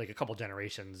like a couple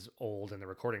generations old in the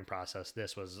recording process.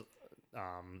 This was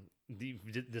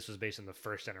based on the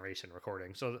first generation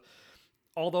recording. So,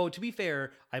 although to be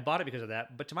fair, I bought it because of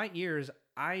that, but to my ears,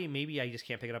 I just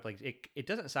can't pick it up. Like it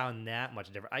doesn't sound that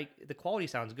much different. The quality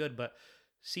sounds good, but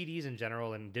CDs in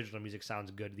general and digital music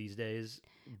sounds good these days.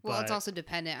 Well, it's but- also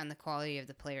dependent on the quality of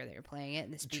the player that you're playing it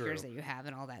and the speakers True. that you have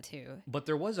and all that too. But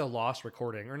there was a lost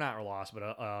recording, or not a lost, but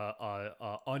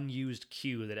a unused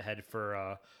cue that it had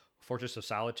for Fortress of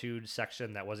Solitude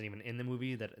section that wasn't even in the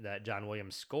movie that John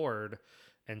Williams scored.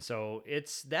 And so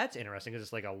that's interesting because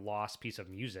it's like a lost piece of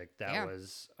music that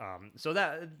was so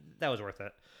that was worth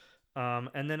it.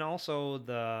 And then also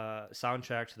the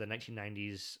soundtrack to the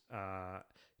 1990s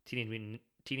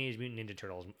Teenage Mutant Ninja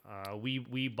Turtles.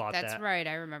 We bought that. That's right.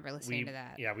 I remember listening to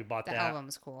that. Yeah, we bought the that. The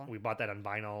album's cool. We bought that on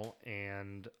vinyl,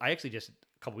 and I actually just a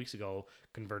couple weeks ago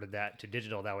converted that to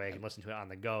digital. That way I can listen to it on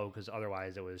the go, because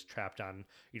otherwise it was trapped on.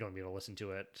 You don't be able to listen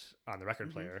to it on the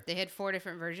record player. They had 4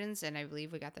 different versions, and I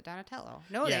believe we got the Donatello.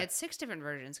 No, Yeah. they had 6 different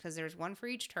versions because there's one for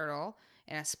each turtle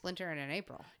and a Splinter and an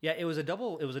April. Yeah, it was a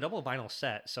double vinyl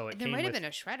set, so it There came might have with, been a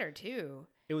Shredder too.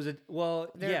 It was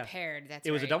They're paired. That's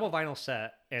it was a right. double vinyl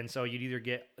set, and so you'd either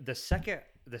get the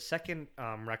second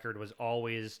record was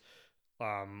always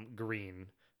green,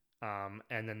 and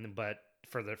then but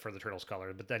for the Turtles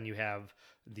color, but then you have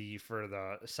for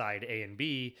the side A and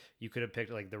B, you could have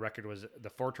picked like the record was the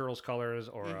 4 Turtles colors,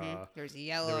 or There's a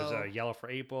yellow. there was a yellow for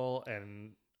April,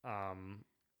 and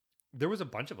there was a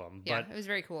bunch of them. Yeah, But it was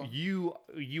very cool. you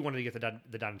wanted to get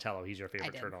the Donatello. He's your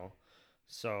favorite did. turtle,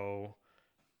 so.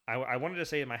 I wanted to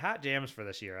say my hot jams for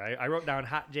this year. I wrote down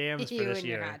hot jams for You this and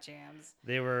year. your hot jams.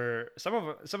 They were some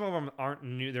of them aren't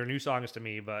new. They're new songs to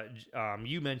me. But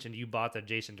you mentioned you bought the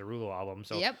Jason Derulo album.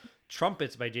 So Yep.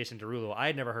 Trumpets by Jason Derulo. I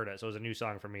had never heard it, so it was a new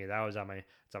song for me. That was on my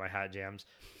hot jams.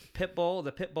 Pitbull,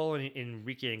 the Pitbull and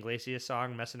Enrique Iglesias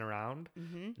song "Messing Around."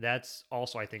 Mm-hmm. That's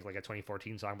also, I think, like a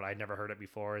 2014 song, but I'd never heard it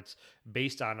before. It's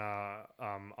based on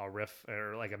a riff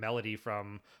or like a melody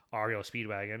from REO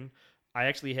Speedwagon. I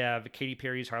actually have Katy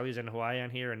Perry's "Harley's in Hawaii"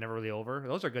 on here and "Never Really Over."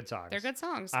 Those are good songs. They're good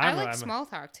songs. I'm- I like I'm- Small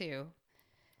Talk too.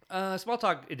 Small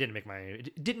Talk. It didn't make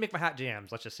my hot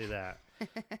jams. Let's just say that.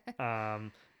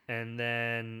 And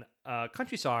then a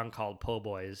country song called "Po'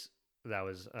 Boys" that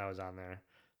was on there.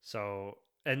 So,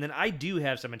 and then I do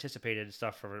have some anticipated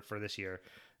stuff for this year.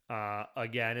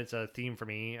 Again, it's a theme for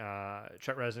me.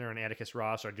 Trent Reznor and Atticus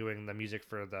Ross are doing the music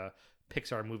for the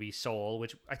Pixar movie Soul,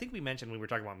 which I think we mentioned when we were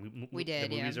talking about We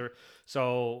did, the movies. yeah.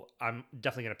 So I'm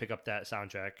definitely going to pick up that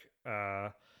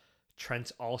soundtrack.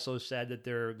 Trent's also said that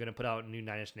they're going to put out new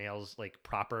Nine Inch Nails, like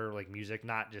proper like music,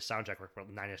 not just soundtrack work, but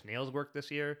Nine Inch Nails work this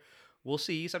year. We'll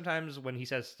see. Sometimes when he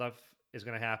says stuff is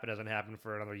going to happen, it doesn't happen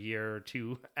for another year or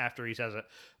two after he says it.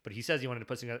 But he says he wanted to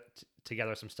put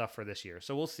together some stuff for this year.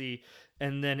 So we'll see.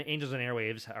 And then Angels and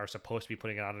Airwaves are supposed to be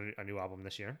putting out a new album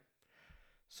this year.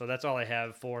 So that's all I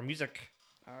have for music.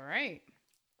 All right.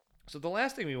 So the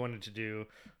last thing we wanted to do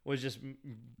was just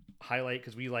highlight,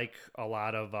 because we like a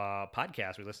lot of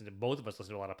podcasts. Both of us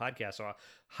listen to a lot of podcasts. So I'll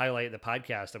highlight the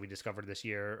podcast that we discovered this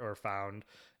year or found.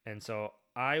 And so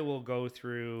I will go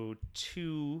through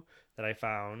 2 that I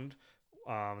found.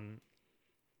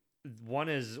 One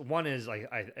is like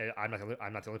I'm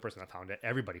not the only person that found it.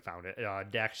 Everybody found it.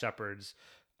 Dax Shepard's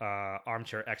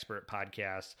Armchair Expert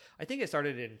podcast. I think it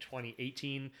started in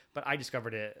 2018, but I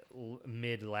discovered it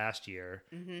mid last year.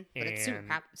 Mm-hmm. But it's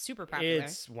super popular.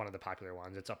 It's one of the popular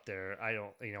ones. It's up there.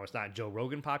 It's not Joe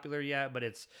Rogan popular yet, but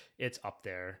it's up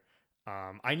there.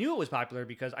 I knew it was popular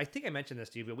because I think I mentioned this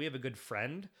to you, but we have a good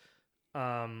friend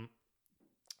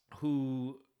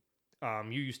who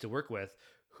you used to work with,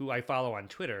 who I follow on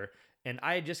Twitter, and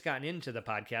I had just gotten into the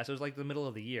podcast. It was like the middle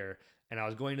of the year, and I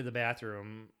was going to the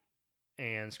bathroom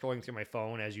and scrolling through my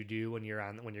phone, as you do when you're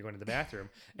going to the bathroom.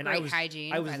 And Great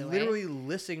hygiene, I was by the way. literally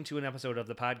listening to an episode of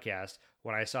the podcast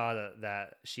when I saw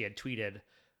that she had tweeted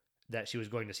that she was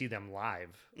going to see them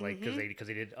live, like because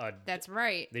they did a That's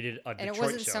right. they did a And Detroit it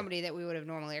wasn't show. somebody that we would have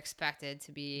normally expected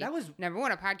to be. That was- number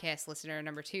one, a podcast listener.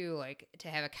 Number 2, like to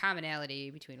have a commonality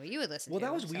between what you would listen Well, to.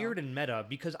 that was so- weird and meta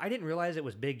because I didn't realize it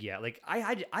was big yet. Like I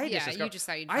had Yeah, just you just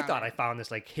thought you'd I found thought it. I found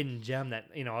this like hidden gem that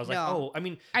I was like, No. oh, I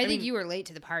mean, I think you were late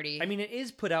to the party. I mean, it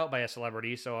is put out by a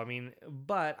celebrity, so I mean,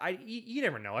 but you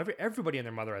never know. Everybody and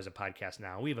their mother has a podcast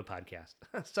now. We have a podcast,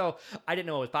 so I didn't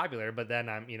know it was popular. But then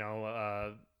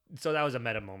so that was a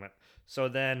meta moment. So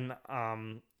then,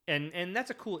 and that's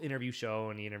a cool interview show,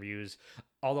 and he interviews.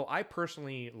 Although I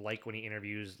personally like when he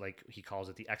interviews, like he calls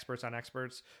it the experts on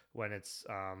experts. When it's,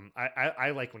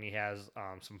 I like when he has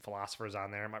some philosophers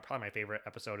on there. Probably my favorite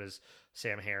episode is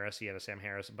Sam Harris. He had a Sam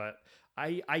Harris, but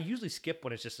I usually skip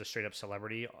when it's just a straight up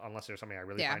celebrity, unless there's something I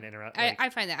really find interesting. I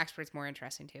find the experts more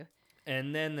interesting too.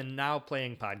 And then the Now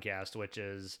Playing podcast, which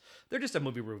is, they're just a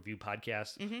movie review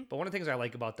podcast. Mm-hmm. But one of the things I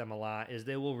like about them a lot is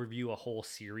they will review a whole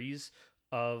series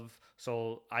of.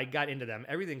 So I got into them.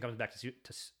 Everything comes back to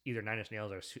either Nine Inch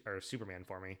Nails or Superman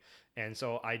for me, and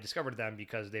so I discovered them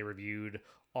because they reviewed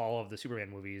all of the Superman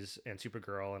movies and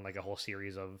Supergirl and like a whole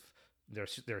series of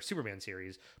their Superman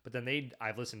series. But then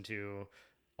I've listened to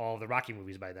all of the Rocky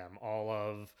movies by them, all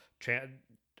of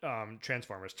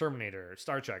Transformers, Terminator,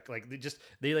 Star Trek. Like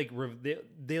they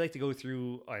like to go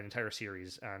through an entire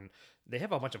series, and they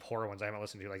have a bunch of horror ones I haven't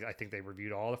listened to. Like I think they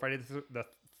reviewed all the Friday the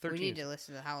 13th. We need to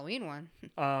listen to the Halloween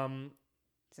one.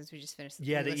 Since we just finished.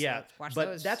 Watch but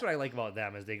those. That's what I like about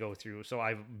them is they go through. So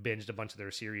I've binged a bunch of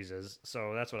their series,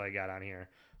 so that's what I got on here.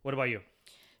 What about you?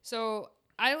 So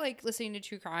I like listening to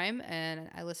true crime, and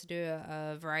I listened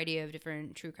to a variety of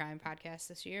different true crime podcasts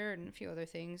this year and a few other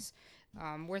things.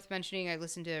 Worth mentioning, I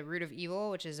listened to Root of Evil,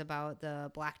 which is about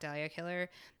the Black Dahlia killer,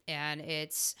 and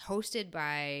it's hosted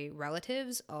by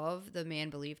relatives of the man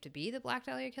believed to be the Black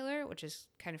Dahlia killer, which is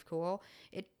kind of cool.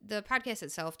 The podcast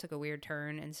itself took a weird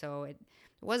turn, and so it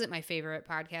wasn't my favorite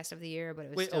podcast of the year, but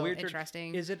it was still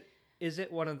interesting. Is it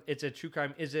it's a true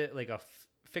crime? Is it like a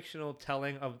fictional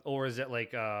telling of, or is it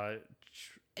like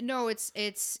No, it's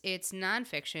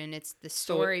nonfiction. It's the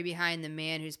story behind the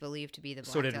man who's believed to be the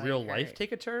Black Dahlia did real killer. life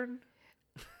take a turn?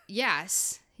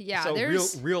 Yes. Yeah. So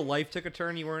there's real life took a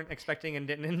turn you weren't expecting and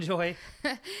didn't enjoy?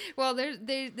 Well,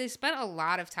 they spent a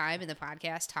lot of time in the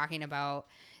podcast talking about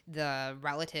the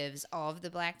relatives of the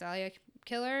Black Dahlia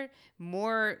killer.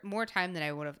 More time than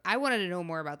I would have. I wanted to know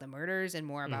more about the murders and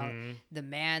more about the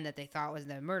man that they thought was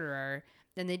the murderer.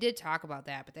 And they did talk about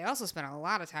that, but they also spent a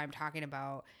lot of time talking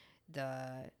about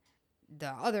the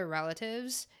other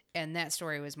relatives, and that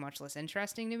story was much less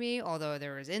interesting to me, although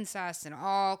there was incest and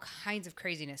all kinds of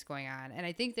craziness going on. And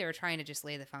I think they were trying to just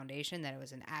lay the foundation that it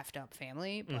was an effed up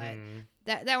family, but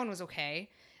that one was okay.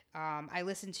 I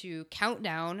listened to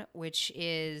Countdown, which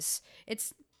is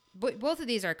both of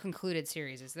these are concluded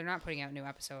series. They're not putting out new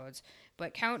episodes,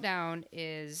 but Countdown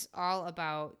is all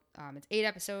about it's 8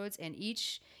 episodes, and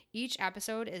each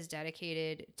episode is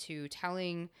dedicated to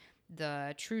telling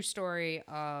the true story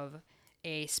of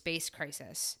a space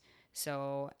crisis.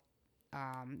 So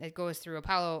it goes through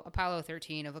Apollo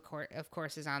 13 of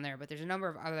course is on there, but there's a number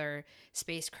of other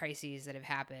space crises that have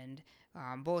happened,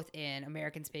 both in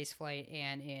American spaceflight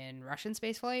and in Russian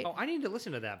spaceflight. Oh, I need to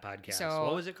listen to that podcast. So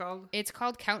what was it called? It's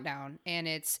called Countdown, and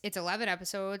it's 11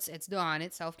 episodes. It's done.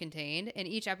 It's self-contained, and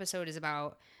each episode is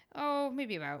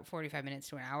maybe about 45 minutes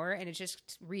to an hour, and it's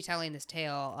just retelling this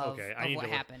tale of what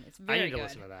happened. It's very good. I need to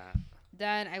listen to that.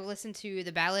 Then I listened to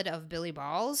The Ballad of Billy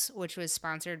Balls, which was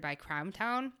sponsored by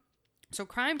Crimetown. So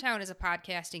Crimetown is a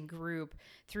podcasting group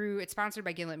it's sponsored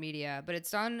by Gimlet Media, but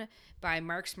it's done by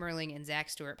Mark Smerling and Zach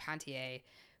Stewart Pontier,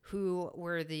 who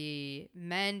were the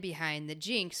men behind The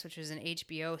Jinx, which was an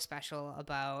HBO special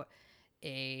about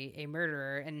a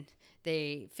murderer. And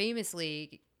they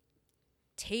famously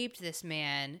taped this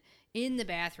man in the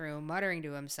bathroom muttering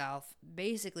to himself,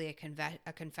 basically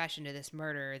a confession to this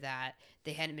murder that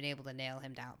they hadn't been able to nail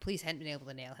him down. Police hadn't been able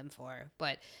to nail him for.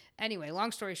 But anyway,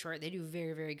 long story short, they do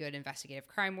very, very good investigative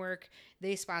crime work.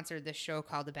 They sponsored this show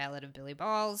called The Ballad of Billy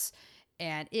Balls,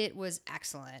 and it was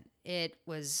excellent. It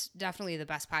was definitely the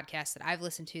best podcast that I've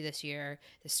listened to this year.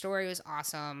 The story was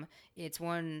awesome. It's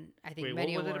won, I think,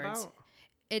 many awards. What was it about?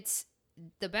 It's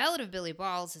The Ballad of Billy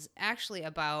Balls is actually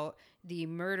about the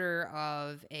murder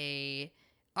of a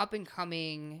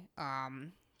up-and-coming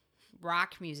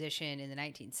rock musician in the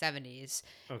 1970s.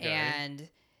 Okay. And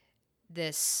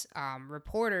this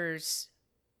reporter's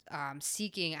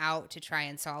seeking out to try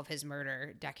and solve his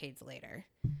murder decades later.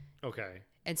 Okay.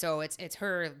 And so it's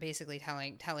her basically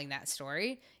telling that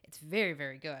story. It's very,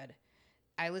 very good.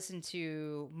 I listened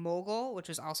to Mogul, which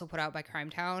was also put out by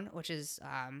Crimetown, which is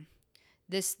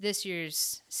this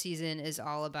year's season is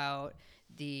all about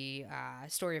the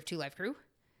story of Two Live Crew.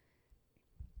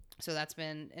 So that's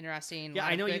been interesting. Yeah,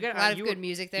 I know you got a lot of good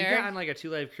music there. You got on like a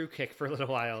Two Live Crew kick for a little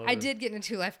while. I did get into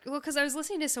Two Live, because I was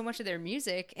listening to so much of their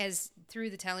music through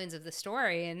the tellings of the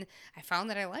story, and I found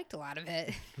that I liked a lot of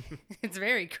it. It's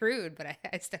very crude, but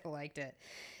I still liked it.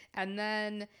 And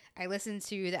then I listened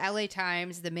to the LA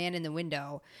Times, The Man in the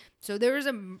Window. So there was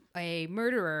a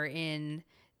murderer in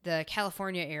the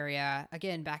California area,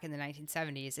 again, back in the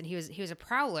 1970s, and he was a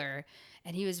prowler,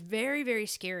 and he was very, very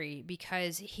scary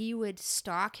because he would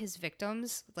stalk his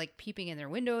victims, like peeping in their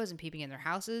windows and peeping in their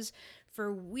houses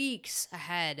for weeks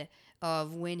ahead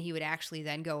of when he would actually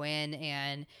then go in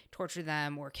and torture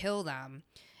them or kill them.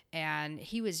 And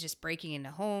he was just breaking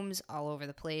into homes all over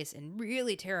the place and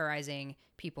really terrorizing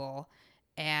people.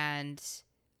 And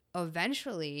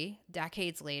eventually,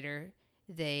 decades later,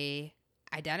 they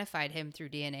identified him through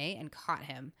DNA and caught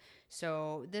him.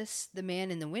 So The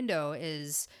Man in the Window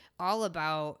is all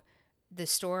about the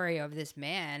story of this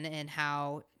man and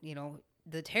how,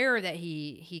 the terror that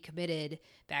he committed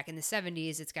back in the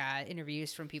 70s. It's got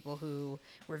interviews from people who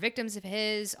were victims of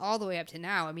his all the way up to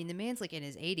now. I mean, the man's like in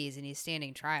his 80s and he's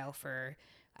standing trial for,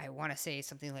 I want to say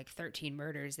something like 13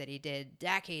 murders that he did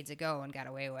decades ago and got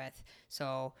away with.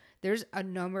 So there's a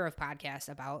number of podcasts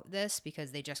about this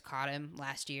because they just caught him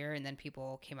last year and then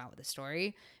people came out with a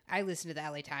story. I listened to the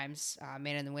LA Times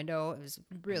Man in the Window. It was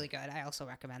really good. I also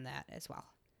recommend that as well.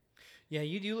 Yeah,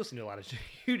 you do listen to a lot of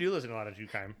true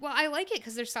crime. Well, I like it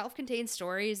because they're self-contained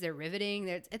stories. They're riveting.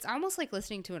 It's almost like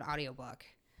listening to an audiobook.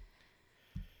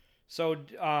 So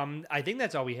I think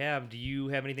that's all we have. Do you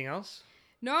have anything else?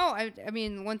 No, I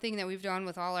mean, one thing that we've done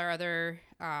with all our other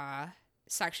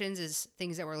sections is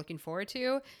things that we're looking forward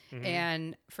to. Mm-hmm.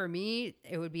 And for me,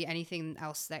 it would be anything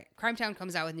else that Crimetown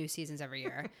comes out with new seasons every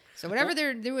year. So whatever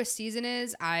their newest season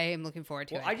is, I am looking forward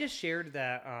to it. I just shared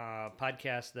that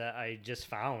podcast that I just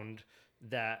found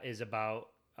that is about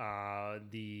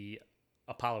the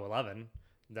Apollo 11.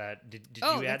 Did you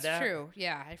add that's that? true.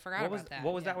 Yeah, I forgot about that.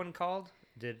 What was that one called?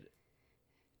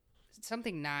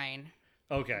 Something 9.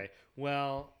 Okay.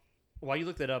 Well, while you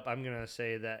look that up, I'm gonna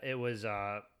say that it was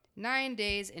 9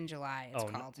 Days in July.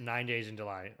 It's called 9 Days in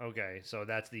July. Okay, so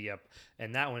that's the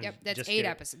and that one. Yep, that's just 8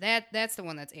 episodes. That's the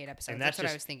one that's 8 episodes. And that's what I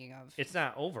just- was thinking of. It's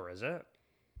not over, is it?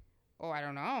 Oh, I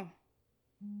don't know.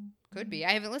 Could be.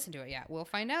 I haven't listened to it yet. We'll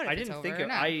find out if I it's didn't over think or it.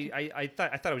 not. I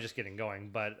thought it was just getting going,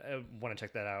 but I want to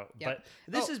check that out. Yep. But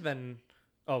this has been.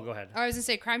 Oh, go ahead. I was gonna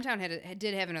say Crimetown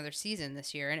did have another season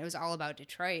this year, and it was all about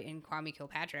Detroit and Kwame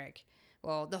Kilpatrick.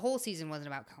 Well, the whole season wasn't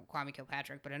about Kwame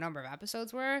Kilpatrick, but a number of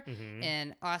episodes were. Mm-hmm.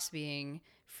 And us being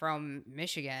from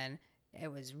Michigan,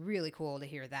 it was really cool to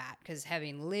hear that because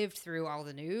having lived through all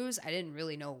the news, I didn't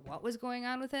really know what was going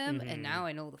on with him, and now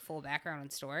I know the full background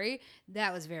and story.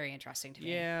 That was very interesting to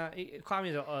me. Yeah, Kwame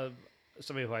is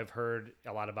somebody who I've heard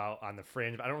a lot about on the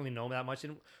Fringe, but I don't really know him that much.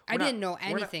 And I didn't know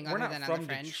anything we're other not than from on the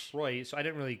Fringe. Detroit, so I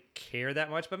didn't really care that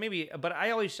much. But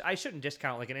I shouldn't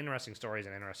discount like an interesting story is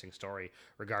an interesting story,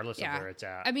 regardless of where it's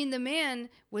at. I mean, the man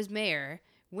was mayor,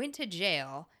 went to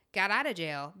jail, got out of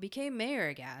jail, became mayor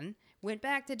again, went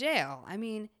back to jail. I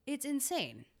mean, it's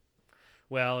insane.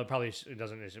 Well, it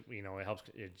doesn't. It helps.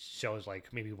 It shows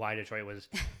like maybe why Detroit was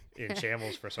in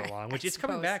shambles for so long, which it's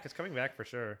coming suppose. back. It's coming back for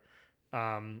sure.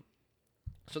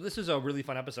 So this is a really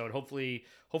fun episode. Hopefully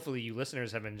you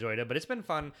listeners have enjoyed it. But it's been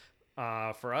fun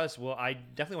for us. Well, I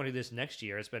definitely want to do this next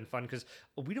year. It's been fun because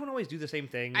we don't always do the same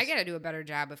things. I got to do a better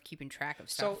job of keeping track of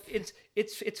stuff. So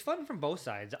it's fun from both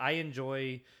sides. I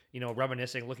enjoy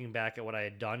reminiscing, looking back at what I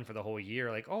had done for the whole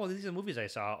year. Like, oh, these are the movies I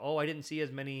saw. Oh, I didn't see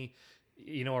as many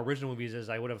original movies as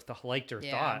I would have liked or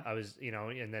thought. I was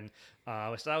and then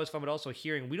so that was fun. But also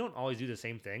hearing we don't always do the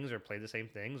same things or play the same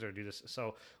things or do this.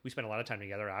 So we spend a lot of time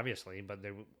together, obviously. But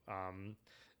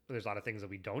there's a lot of things that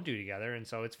we don't do together, and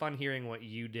so it's fun hearing what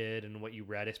you did and what you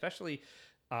read, especially.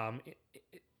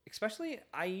 Especially,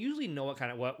 I usually know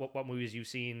what movies you've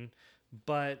seen,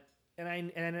 but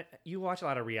and you watch a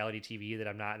lot of reality TV that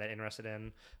I'm not that interested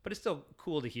in, but it's still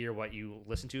cool to hear what you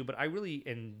listen to. But I really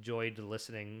enjoyed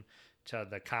listening to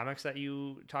the comics that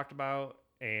you talked about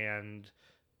and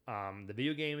the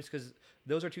video games, because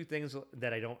those are two things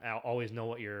that I don't always know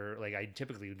what you're like. I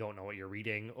typically don't know what you're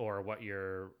reading or what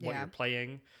you're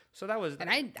playing. So that was,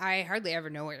 and I hardly ever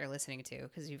know what you're listening to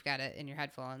because you've got it in your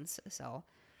headphones. So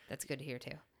that's good to hear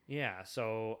too. Yeah,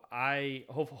 so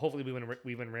hopefully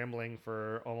we've been rambling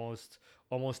for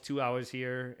almost 2 hours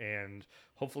here, and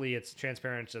hopefully it's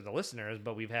transparent to the listeners.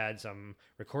 But we've had some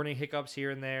recording hiccups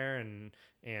here and there,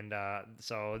 and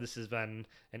so this has been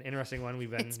an interesting one.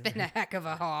 It's been a heck of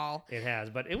a haul. It has,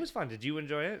 but it was fun. Did you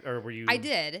enjoy it, or were you? I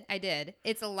did.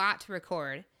 It's a lot to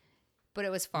record, but it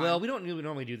was fun. Well, we don't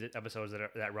normally do the episodes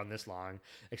that run this long,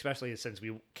 especially since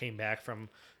we came back from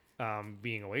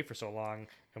being away for so long,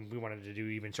 and we wanted to do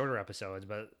even shorter episodes.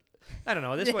 But I don't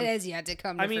know. This one has yet to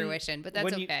come to fruition, but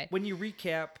that's okay. When you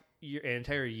recap your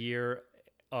entire year,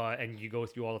 and you go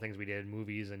through all the things we did,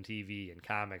 movies and TV and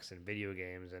comics and video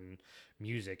games and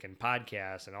music and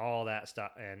podcasts and all that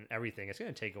stuff and everything, it's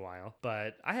going to take a while.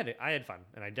 But I had fun,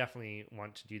 and I definitely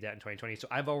want to do that in 2020. So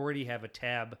I've already have a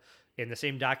tab in the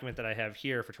same document that I have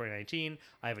here for 2019.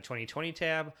 I have a 2020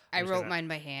 tab. I wrote mine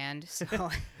by hand, so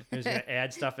I'm just going to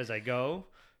add stuff as I go.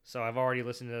 So I've already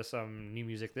listened to some new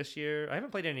music this year. I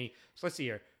haven't played any. So let's see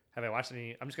here. Have I watched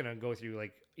any? I'm just going to go through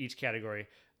like each category.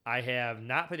 I have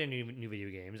not played any new video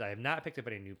games. I have not picked up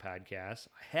any new podcasts.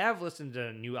 I have listened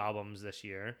to new albums this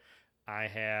year. I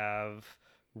have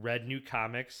read new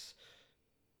comics.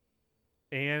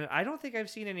 And I don't think I've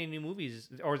seen any new movies,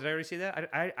 or did I already say that?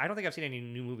 I don't think I've seen any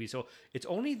new movies. So it's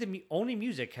only only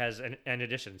music has an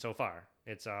edition so far.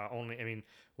 It's only, I mean,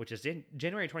 which is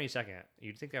January 22nd.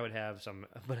 You'd think I would have some,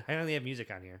 but I only have music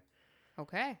on here.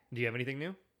 Okay. Do you have anything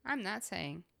new? I'm not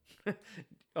saying.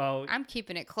 Oh, I'm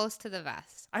keeping it close to the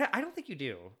vest. I don't think you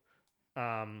do,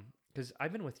 because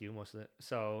I've been with you most of it.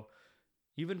 So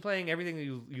you've been playing everything that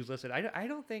you've listed.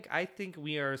 I think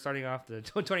we are starting off the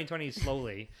 2020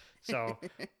 slowly. So,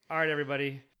 all right,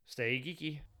 everybody, stay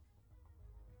geeky.